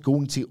was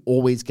going to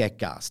always get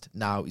gassed.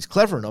 Now, he's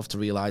clever enough to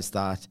realize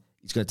that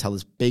he's going to tell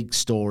this big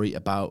story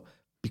about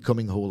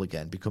becoming whole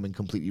again, becoming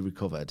completely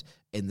recovered.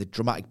 And the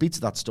dramatic beats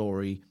of that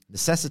story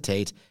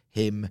necessitate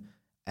him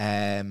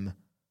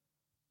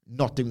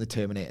not doing the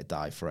Terminator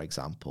dive, for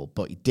example.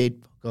 But he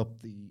did hook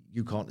up the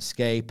You Can't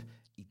Escape.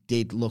 He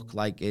did look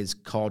like his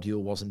cardio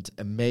wasn't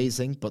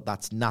amazing, but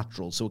that's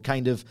natural. So it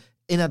kind of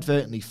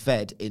inadvertently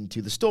fed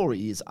into the story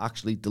he is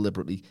actually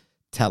deliberately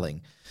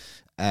telling.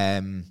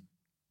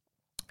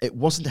 It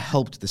wasn't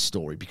helped, this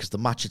story, because the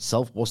match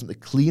itself wasn't the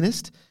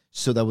cleanest.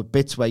 So there were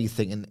bits where you're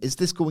thinking, is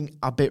this going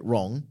a bit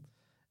wrong?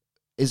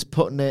 Is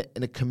putting it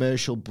in a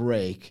commercial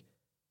break,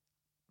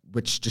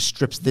 which just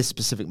strips this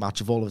specific match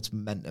of all of its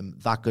momentum,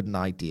 that good an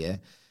idea?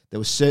 There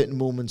were certain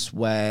moments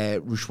where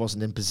Rush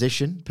wasn't in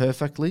position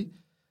perfectly.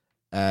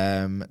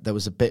 There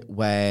was a bit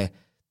where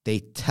they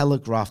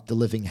telegraphed the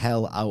living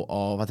hell out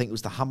of, I think it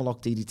was the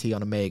Hammerlock DDT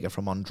on Omega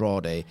from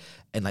Andrade,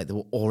 and like they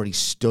were already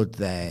stood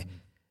there,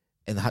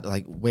 and they had to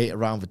like wait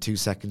around for 2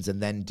 seconds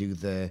and then do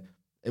the...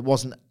 It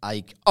wasn't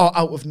like, out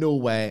of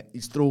nowhere,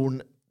 he's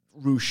thrown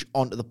Rush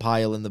onto the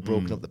pile and they've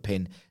broken up the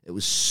pin. It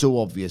was so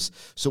obvious.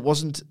 So it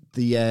wasn't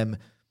the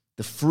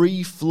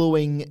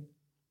free-flowing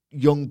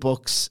Young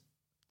Bucks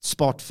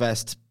spot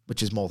fest,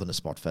 which is more than a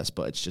spot fest,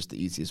 but it's just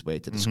the easiest way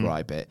to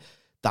describe it.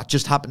 That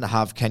just happened to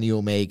have Kenny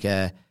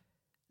Omega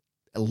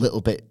a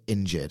little bit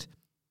injured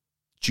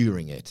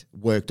during it,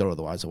 worked or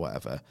otherwise or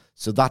whatever.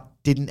 So that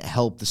didn't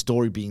help the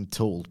story being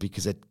told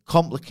because it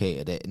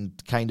complicated it and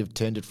kind of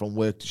turned it from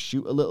work to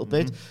shoot a little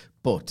bit.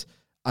 But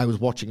I was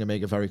watching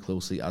Omega very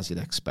closely, as you'd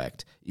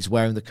expect. He's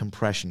wearing the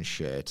compression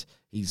shirt.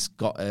 He's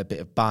got a bit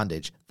of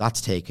bandage.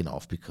 That's taken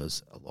off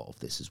because a lot of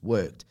this has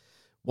worked.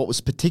 What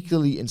was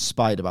particularly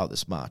inspired about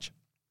this match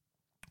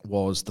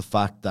was the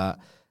fact that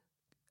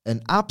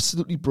an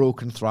absolutely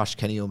broken thrash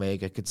Kenny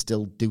Omega could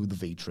still do the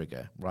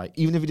V-trigger, right?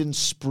 Even if he didn't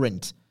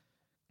sprint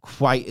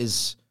quite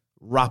as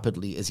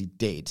rapidly as he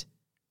did.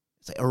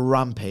 It's like a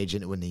rampage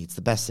into a knee. It's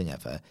the best thing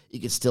ever. He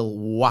could still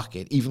whack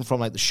it, even from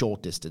like the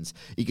short distance.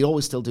 He could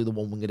always still do the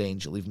one-winged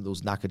angel, even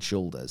those knackered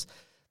shoulders.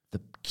 The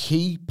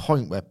key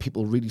point where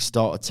people really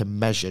started to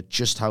measure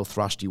just how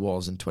thrashed he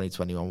was in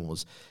 2021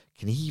 was,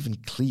 can he even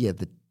clear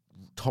the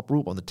top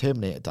rope on the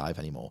Terminator dive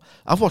anymore?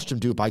 I've watched him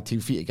do it by 2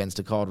 feet against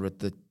Okada at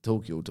the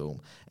Tokyo Dome,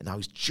 and now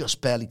he's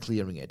just barely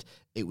clearing it.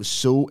 It was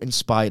so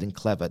inspired and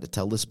clever to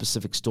tell this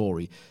specific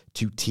story,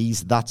 to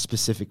tease that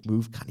specific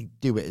move. Can he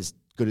do it as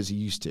good as he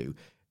used to?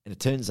 And it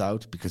turns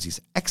out, because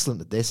he's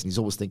excellent at this, and he's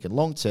always thinking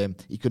long-term,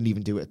 he couldn't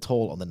even do it at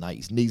all on the night.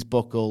 His knees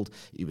buckled.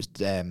 He was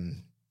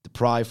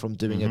deprived from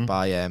doing it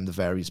by the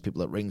various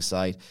people at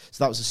ringside.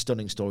 So that was a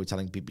stunning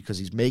storytelling beat, because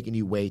he's making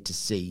you wait to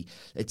see.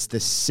 It's the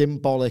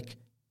symbolic...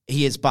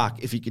 He is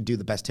back if he can do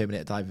the best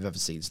Terminator dive you've ever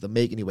seen. So they're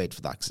making you wait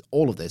for that, because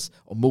all of this,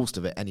 or most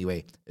of it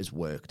anyway, has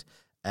worked.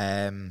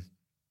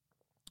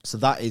 So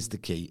that is the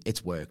key.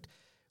 It's worked.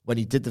 When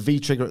he did the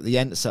V-trigger at the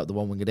end to set up the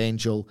one-winged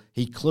angel,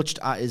 he clutched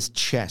at his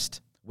chest,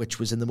 which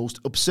was in the most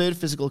absurd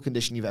physical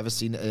condition you've ever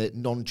seen a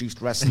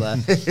non-juiced wrestler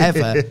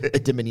ever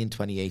at Dominion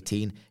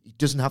 2018. He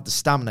doesn't have the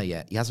stamina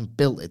yet. He hasn't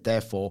built it.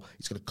 Therefore,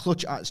 he's going to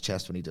clutch at his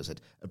chest when he does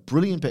it. A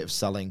brilliant bit of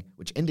selling,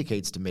 which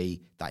indicates to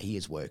me that he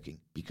is working,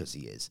 because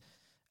he is.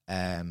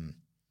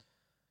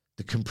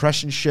 The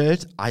compression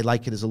shirt, I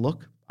like it as a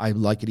look. I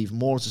like it even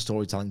more as a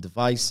storytelling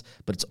device,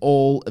 but it's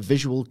all a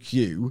visual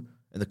cue,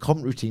 and the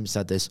commentary team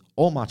said this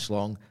all match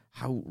long.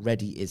 How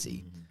ready is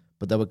he?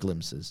 But there were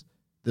glimpses.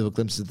 There were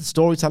glimpses of the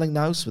storytelling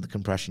now with the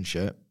compression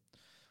shirt.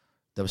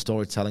 There were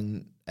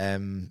storytelling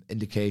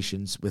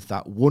indications with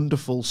that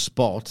wonderful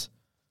spot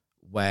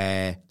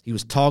where he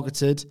was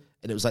targeted,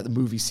 and it was like the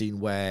movie scene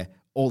where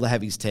all the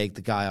heavies take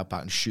the guy up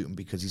out and shoot him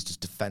because he's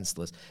just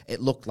defenseless. It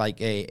looked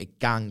like a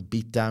gang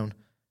beatdown.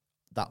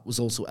 That was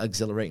also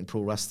exhilarating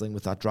pro wrestling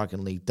with that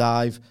Dragon Lee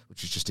dive,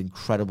 which was just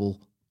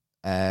incredible.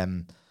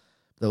 There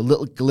were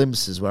little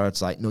glimpses where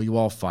it's like, no, you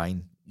are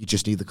fine. You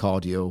just need the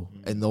cardio.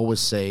 And they always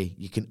say,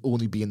 you can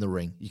only be in the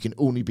ring. You can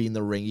only be in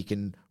the ring. You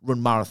can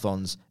run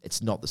marathons.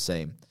 It's not the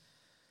same.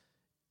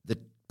 The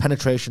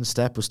penetration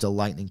step was still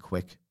lightning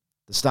quick.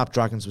 The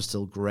Snapdragons were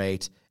still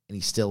great. And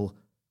he still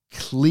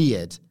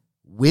cleared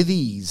with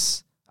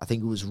ease, I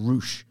think it was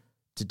Rush,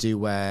 to do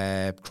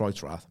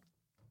Kreutzrath.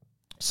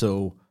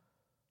 So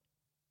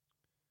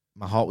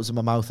my heart was in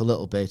my mouth a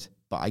little bit,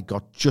 but I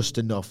got just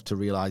enough to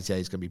realize,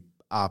 he's going to be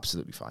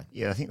absolutely fine.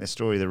 Yeah, I think the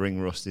story of the ring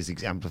rust is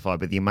exemplified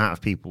by the amount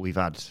of people we've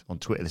had on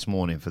Twitter this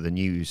morning for the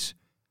news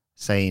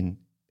saying,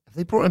 have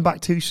they brought him back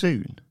too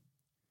soon?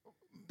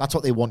 That's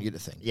what they want you to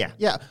think. Yeah.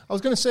 Yeah, I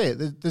was going to say,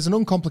 there's an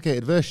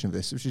uncomplicated version of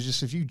this, which is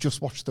just if you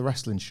just watch the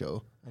wrestling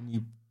show and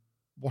you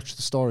watch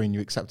the story and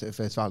you accept it at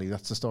face value,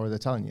 that's the story they're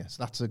telling you.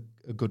 So that's a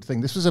good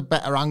thing. This was a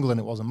better angle than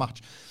it was a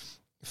match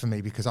for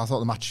me, because I thought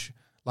the match,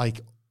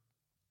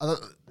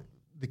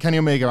 the Kenny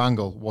Omega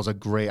angle was a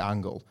great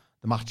angle.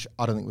 The match,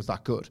 I don't think, was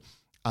that good.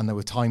 And there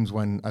were times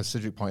when, as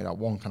Cedric pointed out,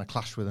 one kind of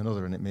clashed with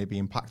another and it maybe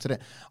impacted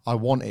it. I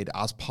wanted,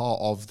 as part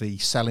of the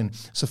selling...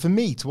 So for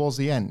me, towards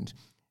the end,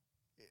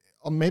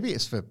 or maybe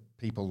it's for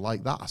people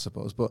like that, I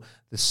suppose, but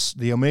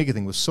the Omega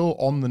thing was so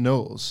on the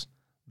nose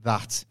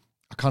that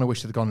I kind of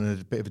wish they'd have gone in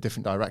a bit of a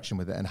different direction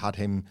with it and had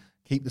him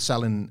keep the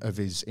selling of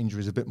his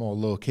injuries a bit more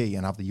low-key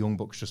and have the Young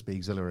Bucks just be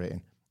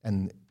exhilarating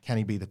and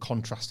Kenny be the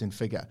contrasting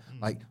figure.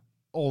 Like,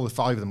 all the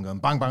five of them going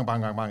bang, bang,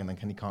 bang, bang, bang, and then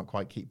Kenny can't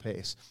quite keep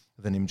pace.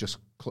 And then him just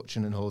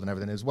clutching and holding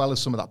everything, as well as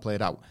some of that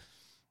played out.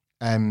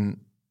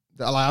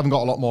 I haven't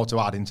got a lot more to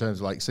add in terms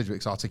of like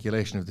Sidgwick's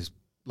articulation of this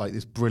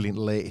brilliant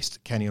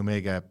latest Kenny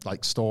Omega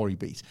like story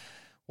beat.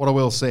 What I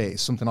will say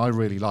is something I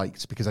really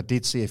liked, because I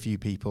did see a few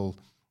people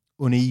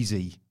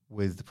uneasy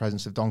with the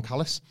presence of Don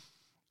Callis.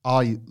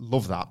 I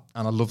love that,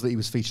 and I love that he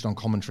was featured on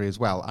commentary as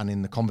well, and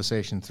in the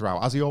conversation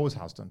throughout, as he always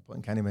has done,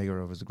 putting Kenny Omega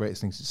over as the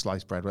greatest thing since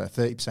sliced bread, where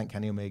 30%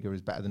 Kenny Omega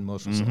is better than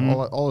most,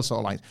 all the sort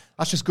of lines.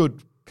 That's just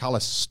good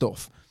Callis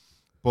stuff.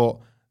 But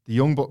the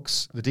Young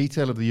Bucks, the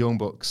detail of the Young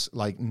Bucks,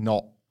 like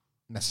not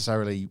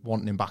necessarily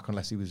wanting him back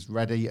unless he was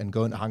ready, and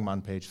going to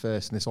Hangman Page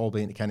first, and this all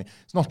being to Kenny.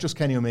 It's not just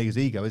Kenny Omega's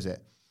ego, is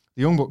it?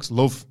 The Young Bucks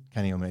love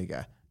Kenny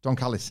Omega. Don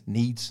Callis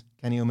needs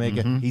Kenny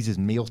Omega. He's his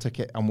meal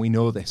ticket, and we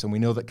know this, and we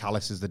know that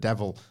Callis is the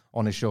devil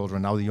on his shoulder,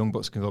 and now the Young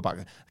Bucks can go back.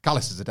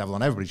 Callis is the devil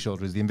on everybody's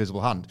shoulder, is the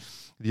invisible hand.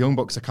 The Young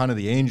Bucks are kind of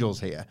the angels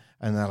here,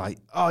 and they're like,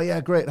 oh yeah,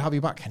 great to have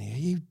you back, Kenny. Are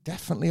you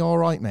definitely all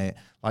right, mate?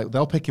 Like,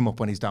 they'll pick him up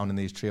when he's down in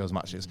these trios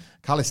matches.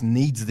 Callis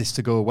needs this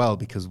to go well,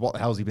 because what the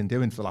hell's he been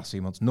doing for the last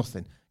few months?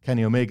 Nothing.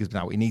 Kenny Omega's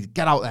been out. He needs to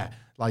get out there.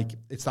 Like,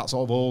 it's that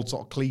sort of old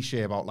sort of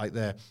cliche about like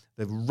the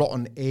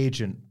rotten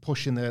agent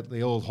pushing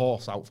the old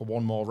horse out for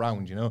one more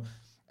round, you know?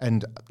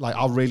 And like,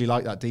 I really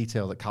like that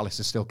detail that Callis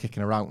is still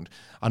kicking around.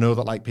 I know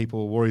that like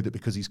people were worried that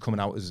because he's coming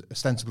out as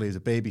ostensibly as a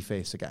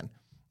babyface again,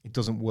 it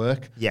doesn't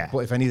work. Yeah. But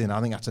if anything,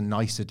 I think that's a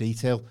nicer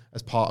detail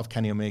as part of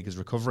Kenny Omega's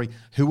recovery.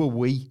 Who are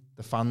we,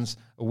 the fans?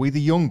 Are we the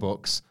Young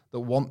Bucks that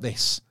want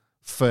this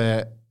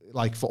for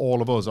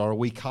all of us, or are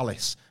we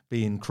Callis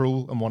being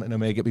cruel and wanting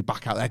Omega to be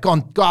back out there?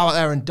 Go out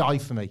there and die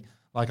for me.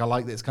 Like, I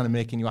like that it's kind of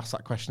making you ask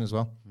that question as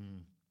well.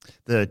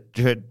 The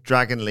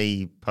Dragon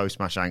Lee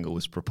post-match angle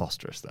was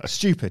preposterous, though.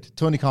 Stupid.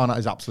 Tony Khan at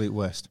his absolute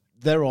worst.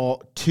 There are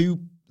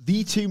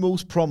the two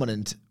most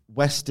prominent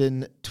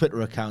Western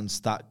Twitter accounts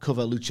that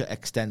cover Lucha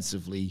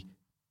extensively.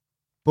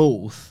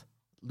 Both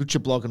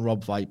Lucha Blog and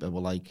Rob Viper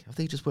were like, have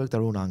they just worked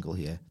their own angle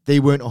here? They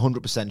weren't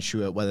 100%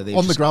 sure whether they...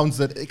 On the grounds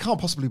that it can't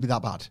possibly be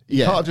that bad.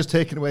 You can't have just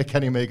taken away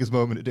Kenny Omega's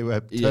moment to do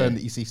a turn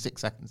that you see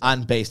 6 seconds.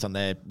 And based on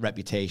their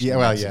reputation in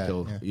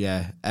Mexico.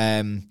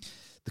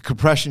 The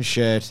compression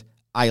shirt,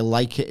 I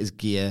like it as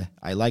gear.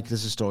 I like it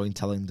as a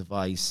storytelling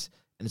device.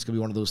 And it's going to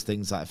be one of those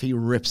things that if he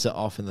rips it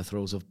off in the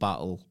throes of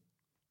battle,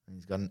 and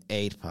he's got an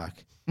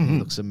 8-pack, it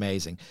looks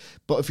amazing.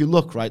 But if you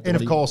look, right... And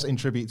of course, in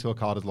tribute to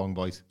Okada's Long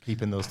Boys,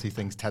 keeping those two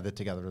things tethered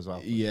together as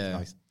well. Yeah.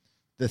 Nice.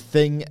 The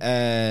thing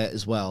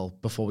as well,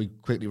 before we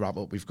quickly wrap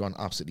up, we've gone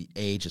absolutely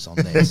ages on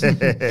this,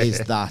 is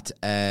that...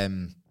 I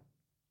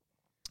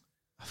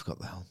forgot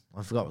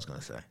what I was going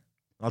to say.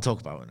 I'll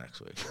talk about it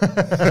next week.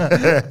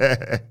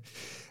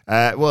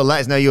 Well,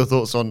 let us know your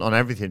thoughts on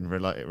everything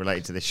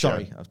related to this show.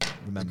 Sorry, I've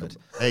remembered.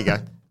 There you go.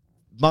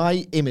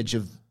 My image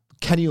of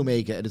Kenny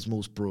Omega at his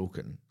most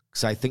broken,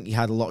 because I think he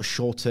had a lot of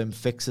short-term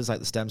fixes, like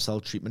the stem cell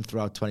treatment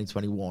throughout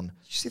 2021. Did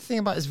you see the thing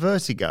about his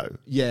vertigo?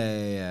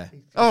 Yeah.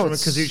 Oh, from a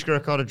Kazuchika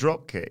Okada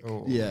drop kick.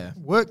 Oh. Yeah.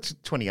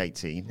 Worked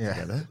 2018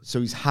 together.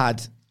 So he's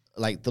had,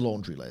 like, the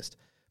laundry list.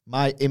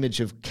 My image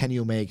of Kenny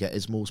Omega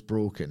is most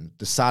broken,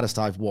 the saddest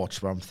I've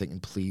watched, where I'm thinking,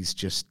 please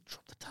just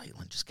drop the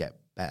title and just get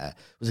better,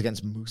 was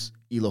against Moose.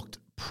 He looked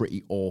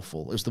pretty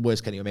awful. It was the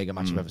worst Kenny Omega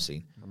match I've ever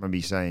seen. I remember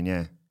you saying,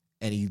 yeah.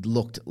 And he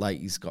looked like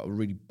he's got a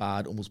really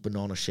bad, almost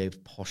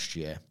banana-shaped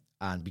posture.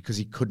 And because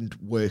he couldn't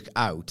work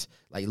out,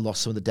 like, he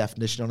lost some of the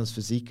definition on his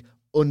physique.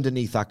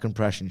 Underneath that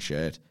compression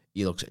shirt,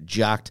 he looks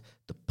jacked.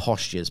 The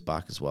posture's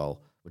back as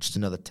well, which is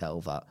another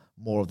tell that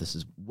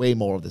way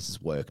more of this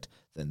has worked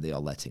than they are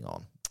letting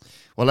on.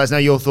 Well, let us know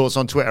your thoughts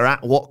on Twitter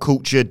at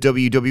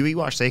WhatCultureWWE.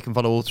 Watch, so you can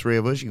follow all three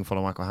of us. You can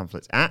follow Michael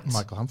Hamflett at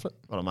Michael Hamflett.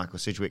 Follow Michael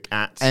Sidgwick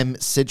at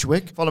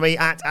Sidgwick. Follow me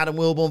at Adam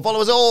Wilborn. Follow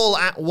us all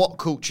at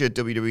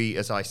WhatCultureWWE.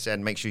 As I said,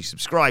 make sure you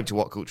subscribe to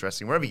What Culture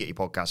Wrestling, wherever you get your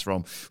podcasts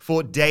from,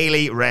 for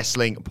daily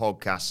wrestling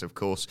podcasts, of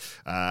course.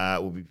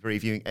 We'll be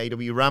previewing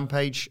AEW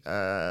Rampage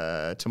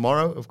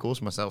tomorrow, of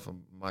course, myself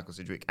and Michael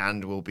Sidgwick,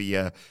 and we'll be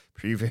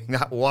previewing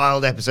that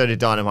wild episode of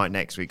Dynamite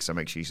next week, so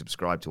make sure you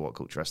subscribe to What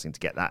Culture Wrestling to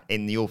get that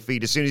in your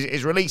feed as soon as it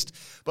is released.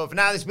 But for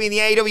now, this has been the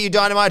AEW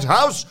Dynamite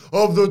House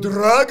of the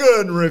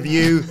Dragon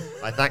review.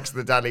 My thanks to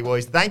the Dudley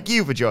Boys. Thank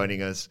you for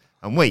joining us,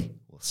 and we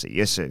will see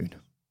you soon.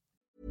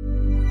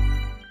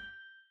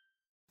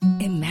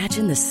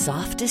 Imagine the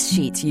softest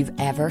sheets you've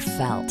ever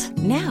felt.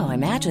 Now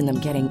imagine them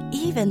getting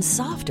even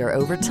softer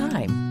over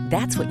time.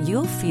 That's what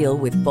you'll feel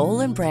with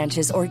Boll &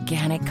 Branch's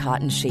organic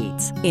cotton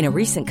sheets. In a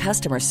recent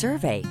customer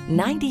survey,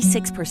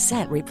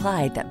 96%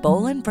 replied that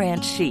Boll &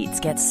 Branch sheets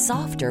get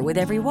softer with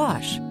every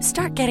wash.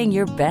 Start getting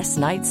your best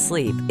night's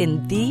sleep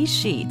in these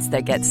sheets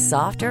that get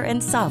softer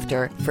and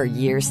softer for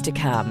years to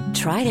come.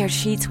 Try their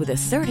sheets with a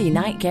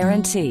 30-night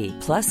guarantee.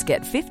 Plus,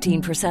 get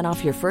 15%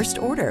 off your first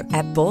order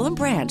at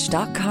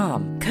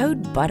bollandbranch.com.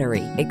 Code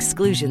BUTTERY.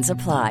 Exclusions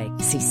apply.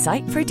 See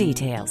site for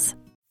details.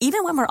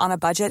 Even when we're on a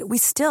budget, we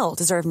still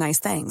deserve nice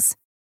things.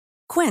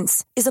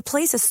 Quince is a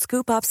place to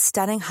scoop up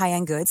stunning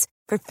high-end goods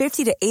for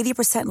 50 to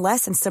 80%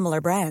 less than similar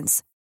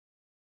brands.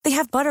 They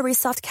have buttery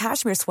soft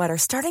cashmere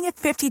sweaters starting at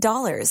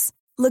 $50,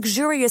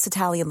 luxurious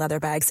Italian leather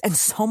bags, and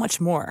so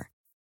much more.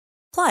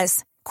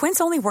 Plus,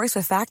 Quince only works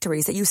with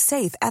factories that use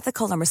safe,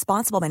 ethical, and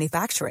responsible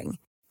manufacturing.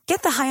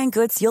 Get the high-end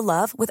goods you'll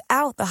love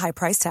without the high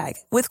price tag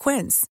with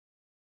Quince.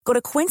 Go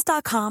to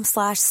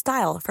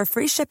quince.com/style for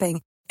free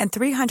shipping and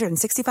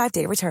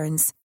 365-day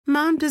returns.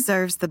 Mom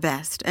deserves the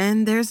best,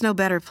 and there's no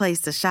better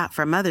place to shop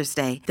for Mother's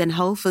Day than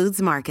Whole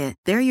Foods Market.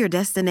 They're your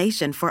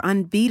destination for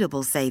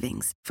unbeatable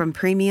savings, from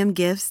premium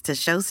gifts to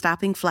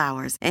show-stopping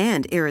flowers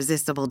and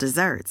irresistible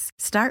desserts.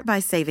 Start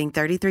by saving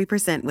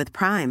 33% with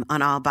Prime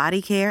on all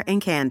body care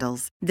and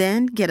candles.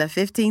 Then get a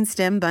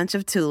 15-stem bunch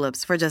of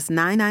tulips for just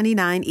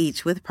 $9.99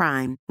 each with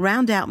Prime.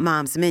 Round out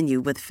Mom's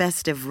menu with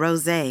festive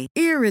rosé,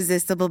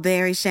 irresistible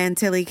berry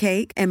chantilly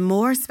cake, and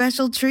more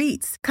special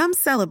treats. Come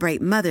celebrate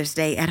Mother's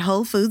Day at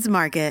Whole Foods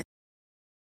Market.